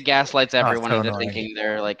 It gaslights everyone into totally. thinking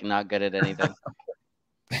they're like not good at anything.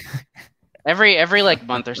 Every like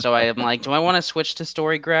month or so, I'm like, do I want to switch to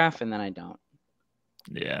StoryGraph? And then I don't.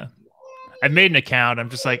 Yeah. I've made an account. I'm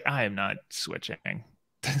just like, I am not switching.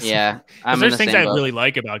 Yeah. There's things I really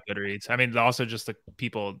like about Goodreads. I mean, also just the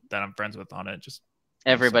people that I'm friends with on it. Just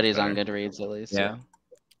everybody's on Goodreads at least. Yeah.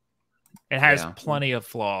 It has plenty of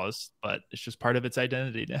flaws, but it's just part of its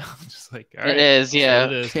identity now. Just like, all right, it is, yeah.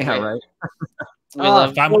 So it is. Yeah, right.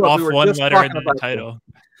 If I'm off one letter in the title.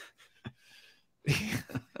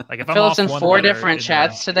 Like if I'm Philip's off in 4 different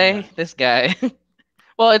chats today. This guy.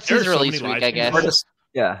 Well, it's his release week, I guess.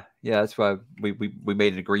 Yeah, that's why we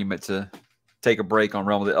made an agreement to take a break on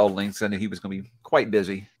Realm of the Eldlings. I knew he was going to be quite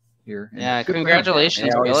busy here. Yeah,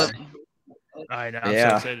 congratulations, Philip. I know. Yeah, I'm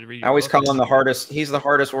so excited to read I always call him the hardest. He's the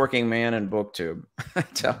hardest working man in BookTube. I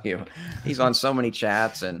tell you, he's on so many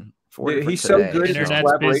chats and he's so good at Internet's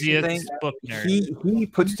collaboration thing. book nerd. He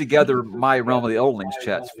puts together my Realm of the Eldlings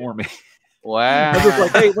chats for me. Wow. I'm just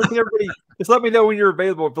like, hey, look at everybody. Just let me know when you're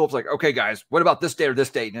available. And Philip's like, okay, guys, what about this date or this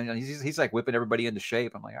date? And he's like whipping everybody into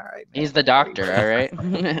shape. I'm like, all right, man. He's the doctor, all right.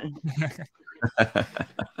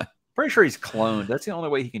 Pretty sure he's cloned. That's the only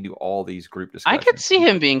way he can do all these group discussions. I could see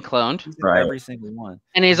him being cloned. Right. Every single one.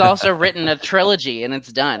 And he's also written a trilogy, and it's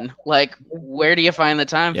done. Like, where do you find the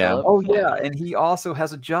time, Philip? Oh, yeah. And he also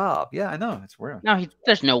has a job. Yeah, I know. It's weird. No,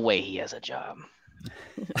 there's no way he has a job.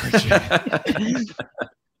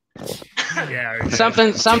 Yeah.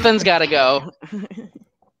 Something's got to go.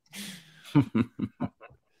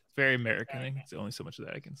 Very American. It's only so much of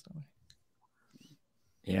that I can stomach.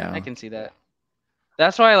 Yeah, I can see that.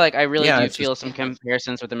 That's why, like, I really do feel some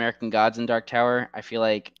comparisons with American Gods and Dark Tower. I feel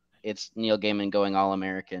like it's Neil Gaiman going all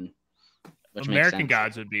American. American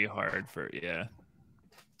Gods would be hard yeah.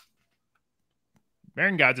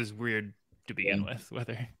 American Gods is weird to begin with.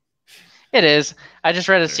 Whether it is, I just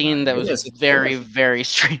read a scene that was very, very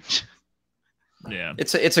strange. Yeah,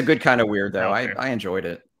 it's a good kind of weird though. I enjoyed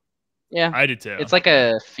it. Yeah, I did too. It's like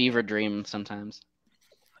a fever dream sometimes.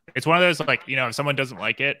 It's one of those, like, if someone doesn't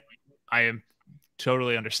like it, I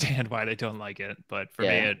totally understand why they don't like it. But for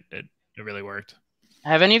me, it really worked.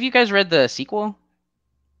 Have any of you guys read the sequel?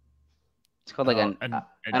 It's called like I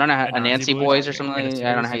don't know, a Nancy Boys or something.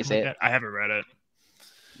 I don't know how you say it. I haven't read it.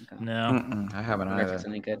 Okay. No, I haven't either. If it's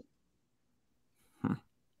any good.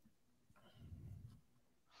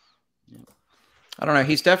 I don't know.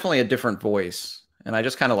 He's definitely a different voice, and I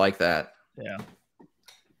just kind of like that. Yeah,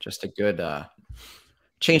 just a good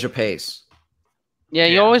change of pace. Yeah,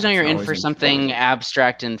 you always know you're in for something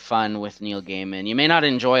abstract and fun with Neil Gaiman. You may not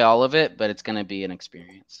enjoy all of it, but it's going to be an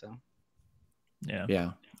experience. So,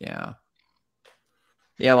 yeah.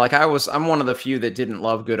 Like I'm one of the few that didn't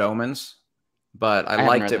love Good Omens, but I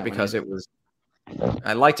liked it because it was.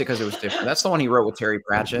 I liked it because it was different. That's the one he wrote with Terry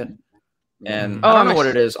Pratchett, and I don't know what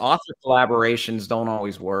it is. Author collaborations don't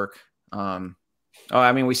always work. I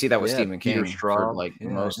mean, we see that with Stephen King for like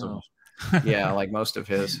most of. Yeah, like most of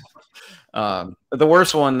his. But the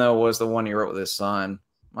worst one though was the one he wrote with his son.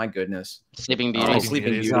 My goodness, Sleeping Beauty.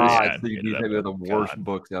 Sleeping Beauty. Sleeping Beauty is the worst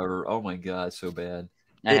books ever. Oh my god, so bad.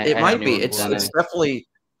 It might be. It's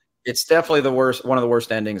definitely the worst. One of the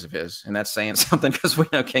worst endings of his, and that's saying something because we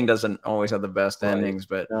know King doesn't always have the best endings.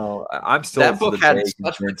 But no, I'm still that book had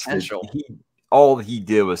such potential. All he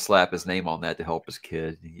did was slap his name on that to help his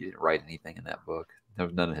kid. He didn't write anything in that book. There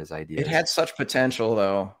was none of his ideas. It had such potential,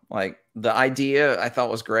 though. Like the idea, I thought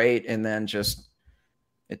was great, and then just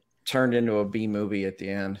it turned into a B movie at the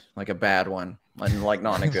end, like a bad one, and like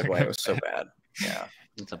not in a good way. It was so bad. Yeah,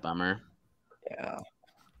 it's a bummer. Yeah.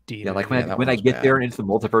 Yeah, like when I get there into the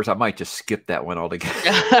multiverse, I might just skip that one altogether.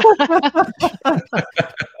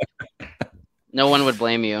 No one would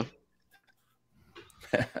blame you.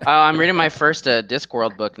 I'm reading my first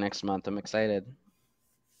Discworld book next month. I'm excited.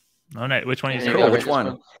 Oh, nice. Which one? Which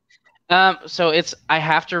one? So I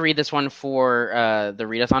have to read this one for the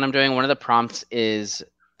readathon I'm doing. One of the prompts is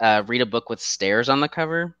read a book with stairs on the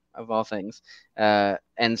cover, of all things.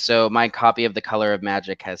 And so my copy of The Color of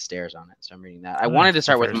Magic has stairs on it. So I'm reading that. I wanted to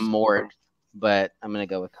start with Mord, but I'm going to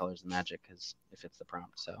go with Colors of Magic because it fits the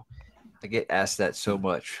prompt. So I get asked that so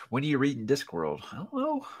much. When are you reading Discworld? I don't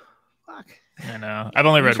know. Fuck. I know. I've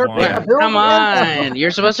only read one. Come on.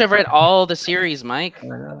 You're supposed to have read all the series, Mike. I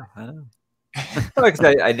know.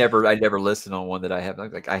 I never listen on one that I have.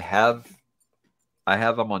 Like I have a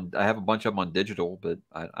bunch of them on digital, but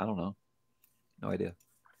I don't know. No idea.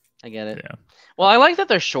 I get it. Yeah. Well, I like that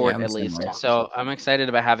they're short I'm at the same least. way. So I'm excited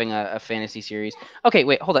about having a fantasy series. Okay,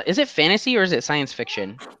 wait, hold on. Is it fantasy or is it science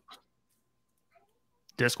fiction?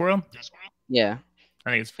 Discworld? Yeah.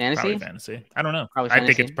 I think it's Fantasy? probably fantasy. I don't know. Probably I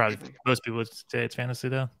think it's fantasy? probably most people would say it's fantasy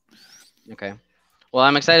though. Okay. Well,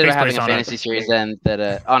 I'm excited Takes about having place a on a- fantasy series then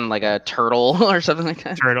that on like a turtle or something like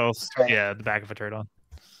that. Turtles. Yeah, the back of a turtle.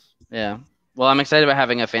 Yeah. Well, I'm excited about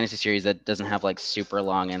having a fantasy series that doesn't have like super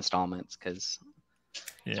long installments because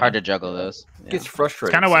Yeah. it's hard to juggle those. It Yeah. gets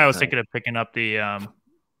frustrating. Kind of why I was sometimes. thinking of picking up the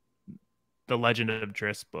Legend of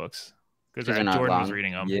Driss books because 'Cause they're not Jordan was long.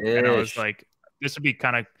 reading them, and I was Yes. like, this would be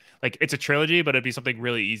kind of like it's a trilogy, but it'd be something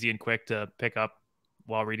really easy and quick to pick up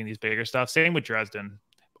while reading these bigger stuff. Same with Dresden.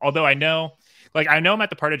 Although I know I'm at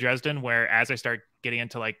the part of Dresden where as I start getting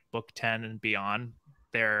into like book 10 and beyond,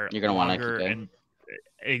 they're You're gonna wanna longer keep going. and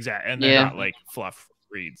and they're Yeah. not like fluff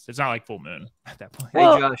reads. It's not like Full Moon at that point. Hey,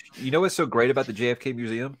 Josh, you know what's so great about the JFK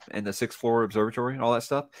Museum and the 6th floor observatory and all that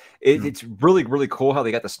stuff? It's really, really cool how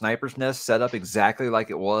they got the sniper's nest set up exactly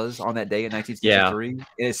like it was on that day in 1963,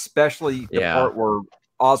 and especially the part where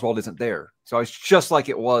Oswald isn't there. So it's just like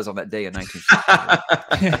it was on that day in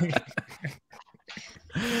 1963.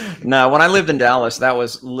 No, when I lived in Dallas, that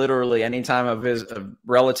was literally anytime a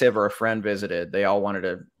relative or a friend visited, they all wanted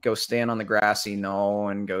to go stand on the grassy knoll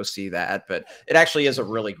and go see that. But it actually is a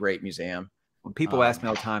really great museum. When people ask me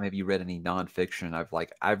all the time, have you read any nonfiction?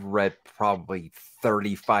 I've read probably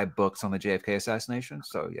 35 books on the JFK assassination.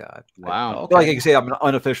 So yeah, Wow. Like I can say, I'm an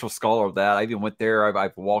unofficial scholar of that. I even went there.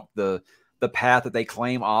 I've walked the path that they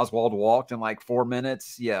claim Oswald walked in like 4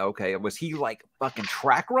 minutes. Yeah, okay. Was he like fucking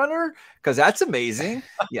track runner? Because that's amazing.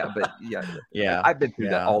 Yeah, but yeah. I've been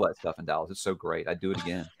through all that stuff in Dallas. It's so great. I'd do it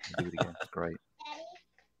again. It's great.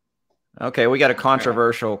 Okay, we got a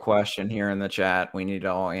controversial question here in the chat. We need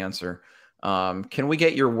to all answer. Can we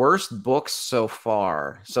get your worst books so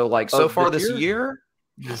far? So like so far this year?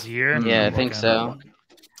 This year? Yeah, I think so.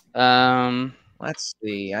 Let's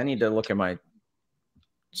see. I need to look at my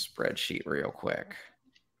spreadsheet real quick.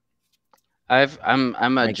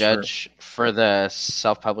 I'm a judge for the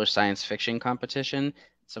self-published science fiction competition.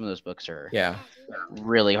 Some of those books are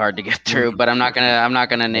really hard to get through, but I'm not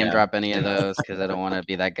gonna name drop any of those because I don't want to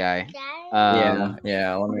be that guy.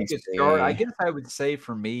 Let me see. I guess I would say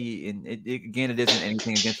for me, and again, it isn't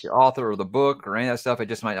anything against the author or the book or any of that stuff. It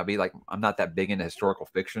just might not be like I'm not that big into historical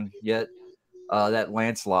fiction yet. That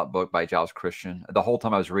Lancelot book by Giles Christian. The whole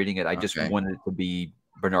time I was reading it, I just wanted it to be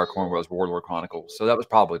Bernard Cornwell's Warlord Chronicles. So that was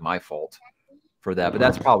probably my fault for that. But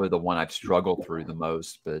that's probably the one I've struggled through the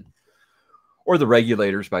most. Or The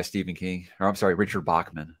Regulators by Stephen King. Or I'm sorry, Richard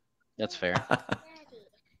Bachman. That's fair.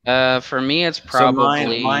 For me, it's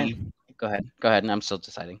probably mine. Go ahead, and I'm still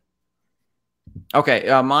deciding.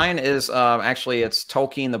 Okay, mine is actually it's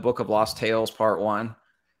Tolkien, The Book of Lost Tales, Part 1,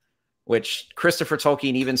 which Christopher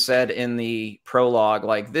Tolkien even said in the prologue,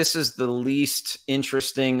 like, this is the least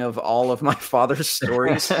interesting of all of my father's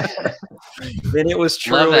stories. And it was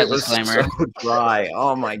true. Love that it was disclaimer. so dry.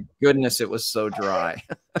 Oh my goodness, it was so dry.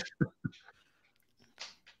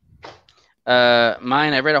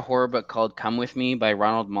 Mine, I read a horror book called Come With Me by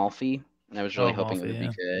Ronald Malfi, and I was really hoping it would be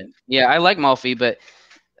good. Yeah, I like Malfi, but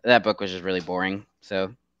that book was just really boring,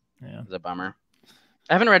 so it was a bummer.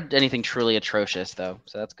 I haven't read anything truly atrocious, though,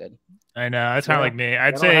 so that's good. I know. That's kind of like me.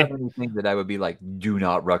 I don't have anything that I would be like, do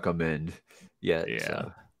not recommend yet. Yeah.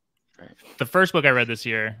 So. The first book I read this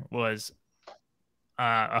year was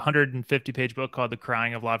a 150-page book called The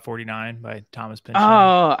Crying of Lot 49 by Thomas Pynchon.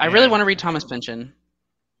 Oh, I really want to read Thomas Pynchon.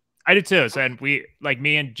 I did too. So we, like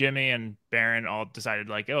me and Jimmy and Baron, all decided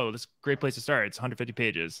like, oh, this is a great place to start. It's 150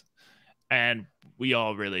 pages, and we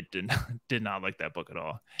all really did not like that book at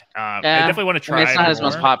all. I definitely want to try. It's not his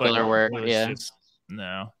most popular work.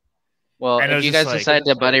 No. Well, if you guys decide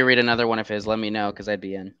to buddy read another one of his, let me know because I'd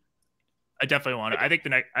be in. I definitely want to. I think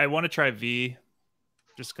I want to try V,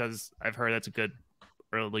 just because I've heard that's a good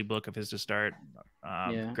early book of his to start.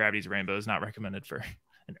 Gravity's Rainbow is not recommended for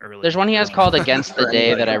an early. There's one he has called Against the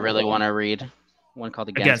Day that I really want to read. One called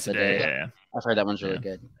Against the Day. Yeah. I've heard that one's really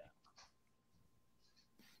good.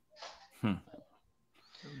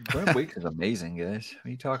 Brent Weeks is amazing, guys. What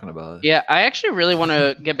are you talking about? Yeah, I actually really want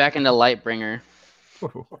to get back into Lightbringer.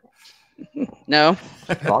 No?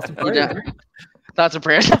 Thoughts and prayers. Thoughts and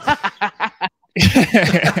prayers.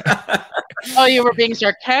 Oh, you were being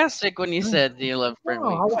sarcastic when you said you love Brent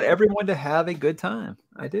Weeks. I want everyone to have a good time.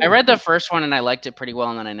 I did. I read the first one and I liked it pretty well,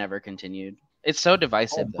 and then I never continued. It's so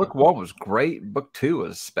divisive. Book 1 was great. Book 2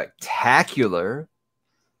 was spectacular.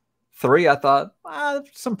 3, I thought,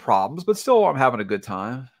 some problems, but still I'm having a good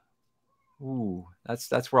time. Ooh,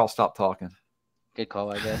 that's where I'll stop talking. Good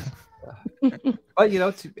call, I guess.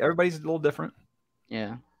 But everybody's a little different.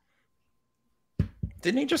 Yeah.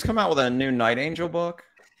 Didn't he just come out with a new Night Angel book?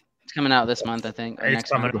 It's coming out this month, I think. Or It's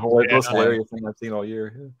next coming. month. The most hilarious thing I've seen all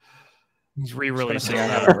year. He's re-releasing. I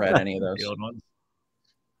haven't read any of those. The old ones.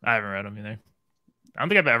 I haven't read them either. I don't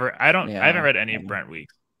think I've ever. I haven't read any of Brent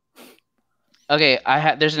Weeks. Okay,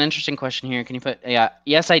 there's an interesting question here. Can you put? Yeah.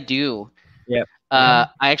 Yes, I do. Yep. I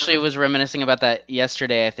actually was reminiscing about that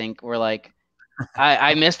yesterday. I think we're like,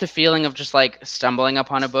 I miss the feeling of just like stumbling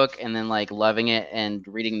upon a book and then like loving it and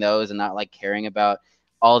reading those and not like caring about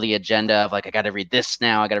all the agenda of like I got to read this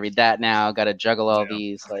now, I got to read that now, I got to juggle all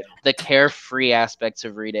these, like the carefree aspects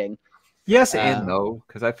of reading. Yes and no,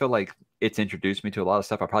 because I feel like it's introduced me to a lot of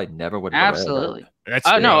stuff I probably never would have absolutely. read.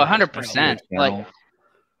 Oh no, 100%. Like,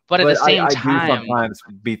 but at the same time, I do sometimes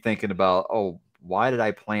be thinking about, oh, why did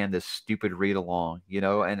I plan this stupid read along? And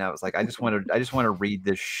I was like, I just want to read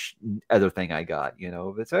this other thing I got.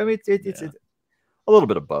 But so I mean, it's a little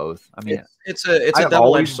bit of both. I mean, it's a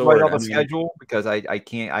double-edged sword. On a schedule because I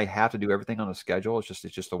can't. I have to do everything on a schedule. It's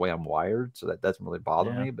just the way I'm wired, so that doesn't really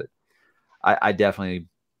bother me. But I definitely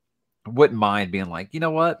wouldn't mind being like, you know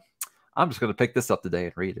what, I'm just going to pick this up today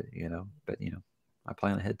and read it. But I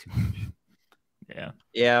plan ahead too much.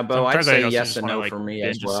 Yeah, but I'd say yes and no like for me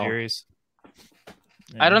as well. Series.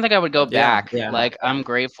 I don't think I would go back. Yeah. Like, I'm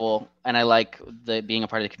grateful and I like being a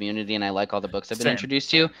part of the community and I like all the books I've been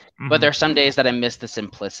introduced to. But there are some days that I miss the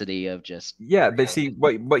simplicity of just. Yeah, but see,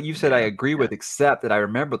 what you said I agree with, except that I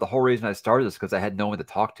remember the whole reason I started this because I had no one to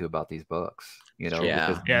talk to about these books.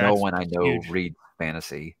 Because no one I know reads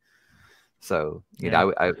fantasy. So,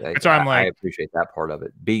 that's why I appreciate that part of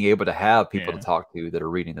it. Being able to have people to talk to that are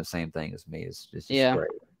reading the same thing as me is just great.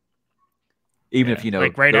 Even if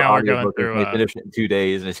like right now we're going through finish it in 2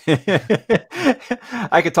 days, and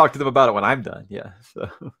I could talk to them about it when I'm done. Yeah, so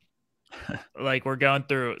like we're going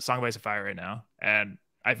through Song of Ice and Fire right now, and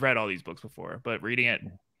I've read all these books before, but reading it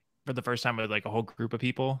for the first time with like a whole group of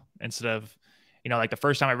people instead of, like the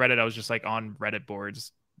first time I read it, I was just like on Reddit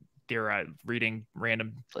boards, reading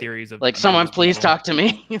random theories of like someone please talk to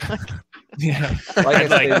me. Yeah, like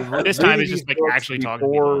this time is just like actually talking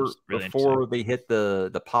to me. Before they hit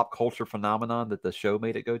the pop culture phenomenon that the show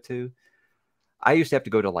made it go to, I used to have to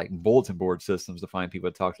go to like bulletin board systems to find people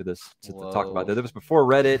to talk to talk about that. It was before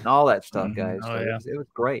Reddit and all that stuff, guys. So it was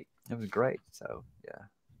great. It was great. So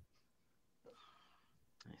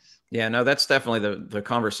yeah, no, that's definitely the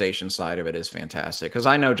conversation side of it is fantastic because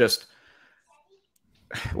I know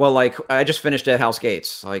like I just finished Dead House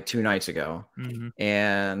Gates like 2 nights ago,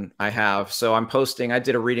 and I'm posting. I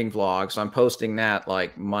did a reading vlog, so I'm posting that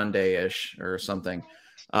like Monday-ish or something.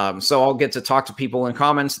 So I'll get to talk to people in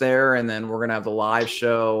comments there, and then we're gonna have the live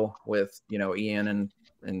show with Ian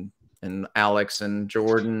and Alex and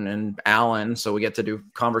Jordan and Alan. So we get to do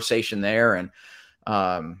conversation there, and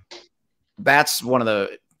that's one of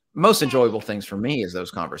the most enjoyable things for me is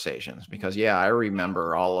those conversations because I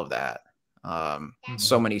remember all of that.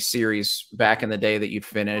 So many series back in the day that you'd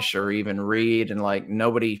finish or even read and like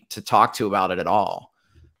nobody to talk to about it at all.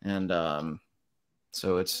 And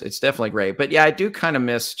so it's definitely great. But I do kind of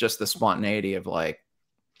miss just the spontaneity of like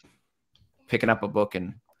picking up a book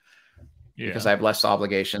and because I have less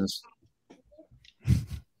obligations.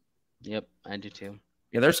 Yep, I do too.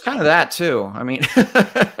 Yeah, there's kind of that too. I mean,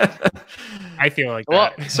 I feel like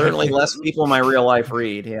that. Certainly less people in my real life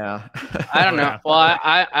read. Yeah. I don't know. Well,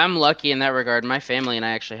 I'm lucky in that regard. My family and I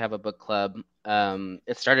actually have a book club.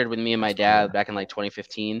 It started with me and my dad back in like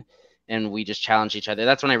 2015, and we just challenged each other.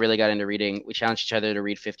 That's when I really got into reading. We challenged each other to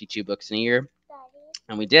read 52 books in a year,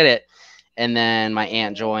 and we did it. And then my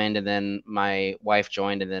aunt joined, and then my wife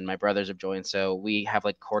joined, and then my brothers have joined. So we have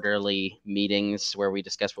like quarterly meetings where we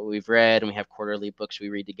discuss what we've read, and we have quarterly books we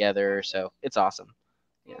read together. So it's awesome.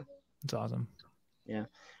 Yeah. It's awesome. Yeah.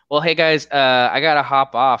 Well, hey guys, I got to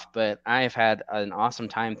hop off, but I have had an awesome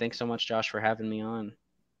time. Thanks so much, Josh, for having me on.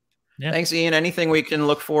 Yeah. Thanks, Ian. Anything we can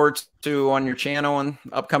look forward to on your channel in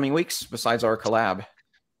upcoming weeks besides our collab?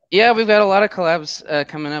 Yeah, we've got a lot of collabs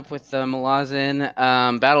coming up with Malazan.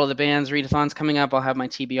 Battle of the Bands readathon's coming up. I'll have my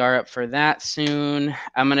TBR up for that soon.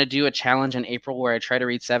 I'm going to do a challenge in April where I try to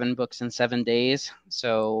read 7 books in 7 days.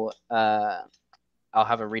 So I'll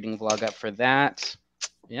have a reading vlog up for that.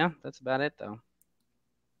 Yeah, that's about it, though.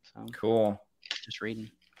 So cool. Just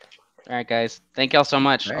reading. All right, guys. Thank y'all so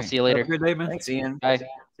much. I'll see you later. Have a good day, man. Thanks, Ian. Bye.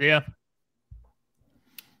 See ya.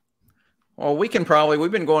 Well, we've been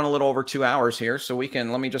going a little over 2 hours here, so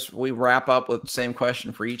we wrap up with the same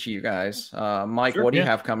question for each of you guys. Mike, what do you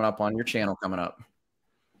have coming up on your channel coming up?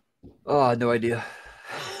 Oh, no idea.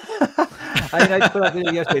 I put up a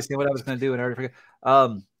video yesterday saying what I was going to do and I already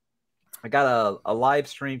forgot. I got a live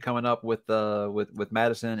stream coming up with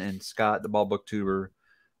Madison and Scott, the Ball Booktuber.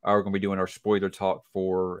 We're going to be doing our spoiler talk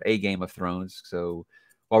for A Game of Thrones. So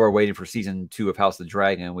while we're waiting for season 2 of House of the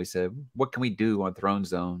Dragon, we said, what can we do on Throne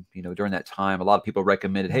Zone? You know, during that time, a lot of people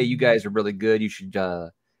recommended, hey, you guys are really good. You should,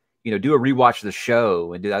 you know, do a rewatch of the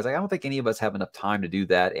show and do that. I was like, I don't think any of us have enough time to do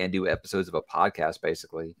that and do episodes of a podcast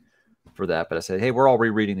basically for that. But I said, hey, we're all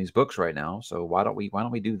rereading these books right now, so why don't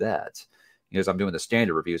we do that? Because I'm doing the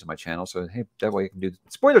standard reviews on my channel, so hey, that way I can do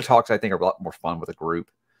spoiler talks. I think are a lot more fun with a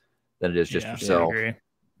group than it is just yourself. Yeah,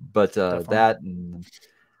 but that and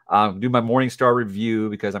do my Morningstar review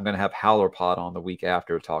because I'm going to have Howler Pod on the week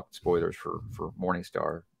after to talk spoilers for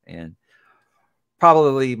Morningstar, and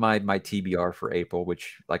probably my TBR for April,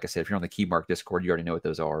 which, like I said, if you're on the Keymark Discord, you already know what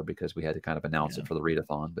those are because we had to kind of announce it for the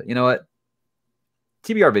readathon. But you know what?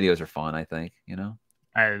 TBR videos are fun, I think, you know?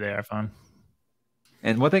 They are fun.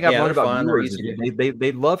 And one thing I've learned about viewers is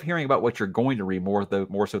they love hearing about what you're going to read more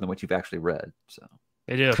so than what you've actually read. So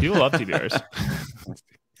they do. People love TBRs.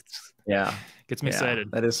 Yeah. Gets me excited.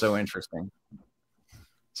 That is so interesting.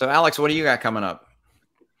 So Alex, what do you got coming up?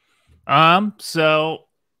 So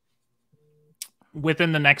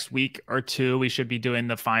within the next week or two, we should be doing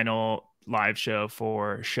the final live show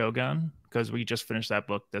for Shogun because we just finished that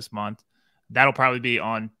book this month. That'll probably be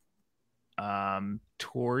on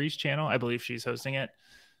Tori's channel. I believe she's hosting it.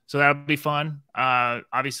 So that'll be fun.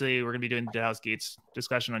 Obviously, we're going to be doing the Deadhouse Gates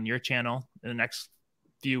discussion on your channel in the next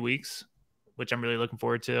few weeks, which I'm really looking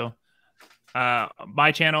forward to.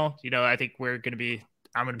 My channel, you know, I think I'm going to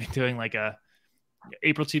be doing like a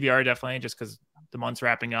April TBR definitely just because the month's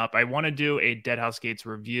wrapping up. I want to do a Deadhouse Gates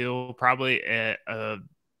review, probably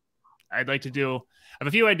I'd like to do, I have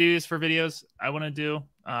a few ideas for videos I want to do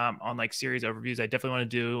on like series overviews. I definitely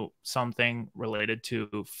want to do something related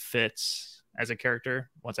to Fitz as a character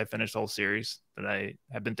once I finish the whole series that I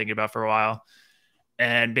have been thinking about for a while.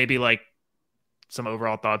 And maybe like some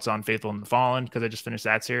overall thoughts on Faithful and the Fallen because I just finished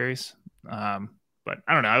that series. But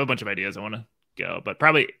I don't know. I have a bunch of ideas I want to go, but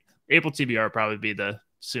probably April TBR will probably be the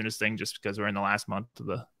soonest thing just because we're in the last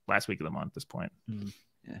week of the month at this point.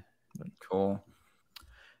 Yeah. Cool.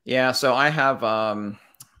 Yeah. So I have, I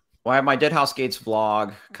have my Deadhouse Gates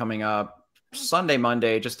vlog coming up Sunday,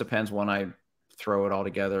 Monday. Just depends when I throw it all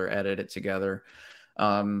together, edit it together.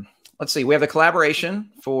 Let's see. We have the collaboration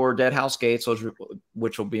for Deadhouse Gates,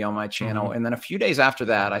 which will be on my channel. And then a few days after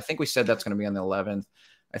that, I think we said that's going to be on the 11th.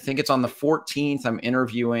 I think it's on the 14th. I'm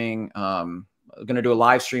interviewing, going to do a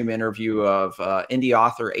live stream interview of indie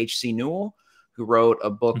author H.C. Newell, who wrote a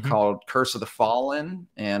book called Curse of the Fallen.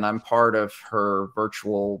 And I'm part of her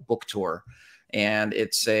virtual book tour. And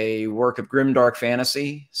it's a work of grimdark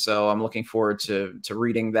fantasy. So I'm looking forward to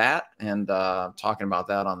reading that and talking about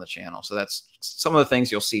that on the channel. So that's some of the things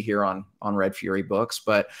you'll see here on Red Fury Books.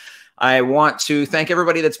 But I want to thank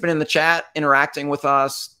everybody that's been in the chat, interacting with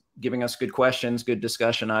us, giving us good questions, good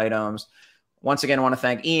discussion items. Once again, I want to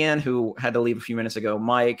thank Ian, who had to leave a few minutes ago,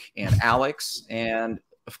 Mike and Alex. And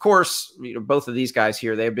of course, you know, both of these guys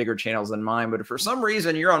here, they have bigger channels than mine. But if for some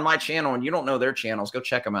reason you're on my channel and you don't know their channels, go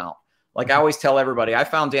check them out. Like I always tell everybody, I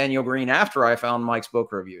found Daniel Green after I found Mike's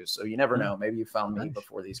book reviews. So you never know. Maybe you found me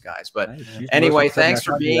before these guys. But anyway, thanks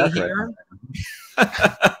for being here.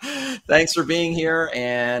 Thanks for being here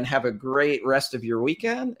and have a great rest of your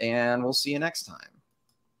weekend. And we'll see you next time.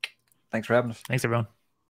 Thanks for having us. Thanks, everyone.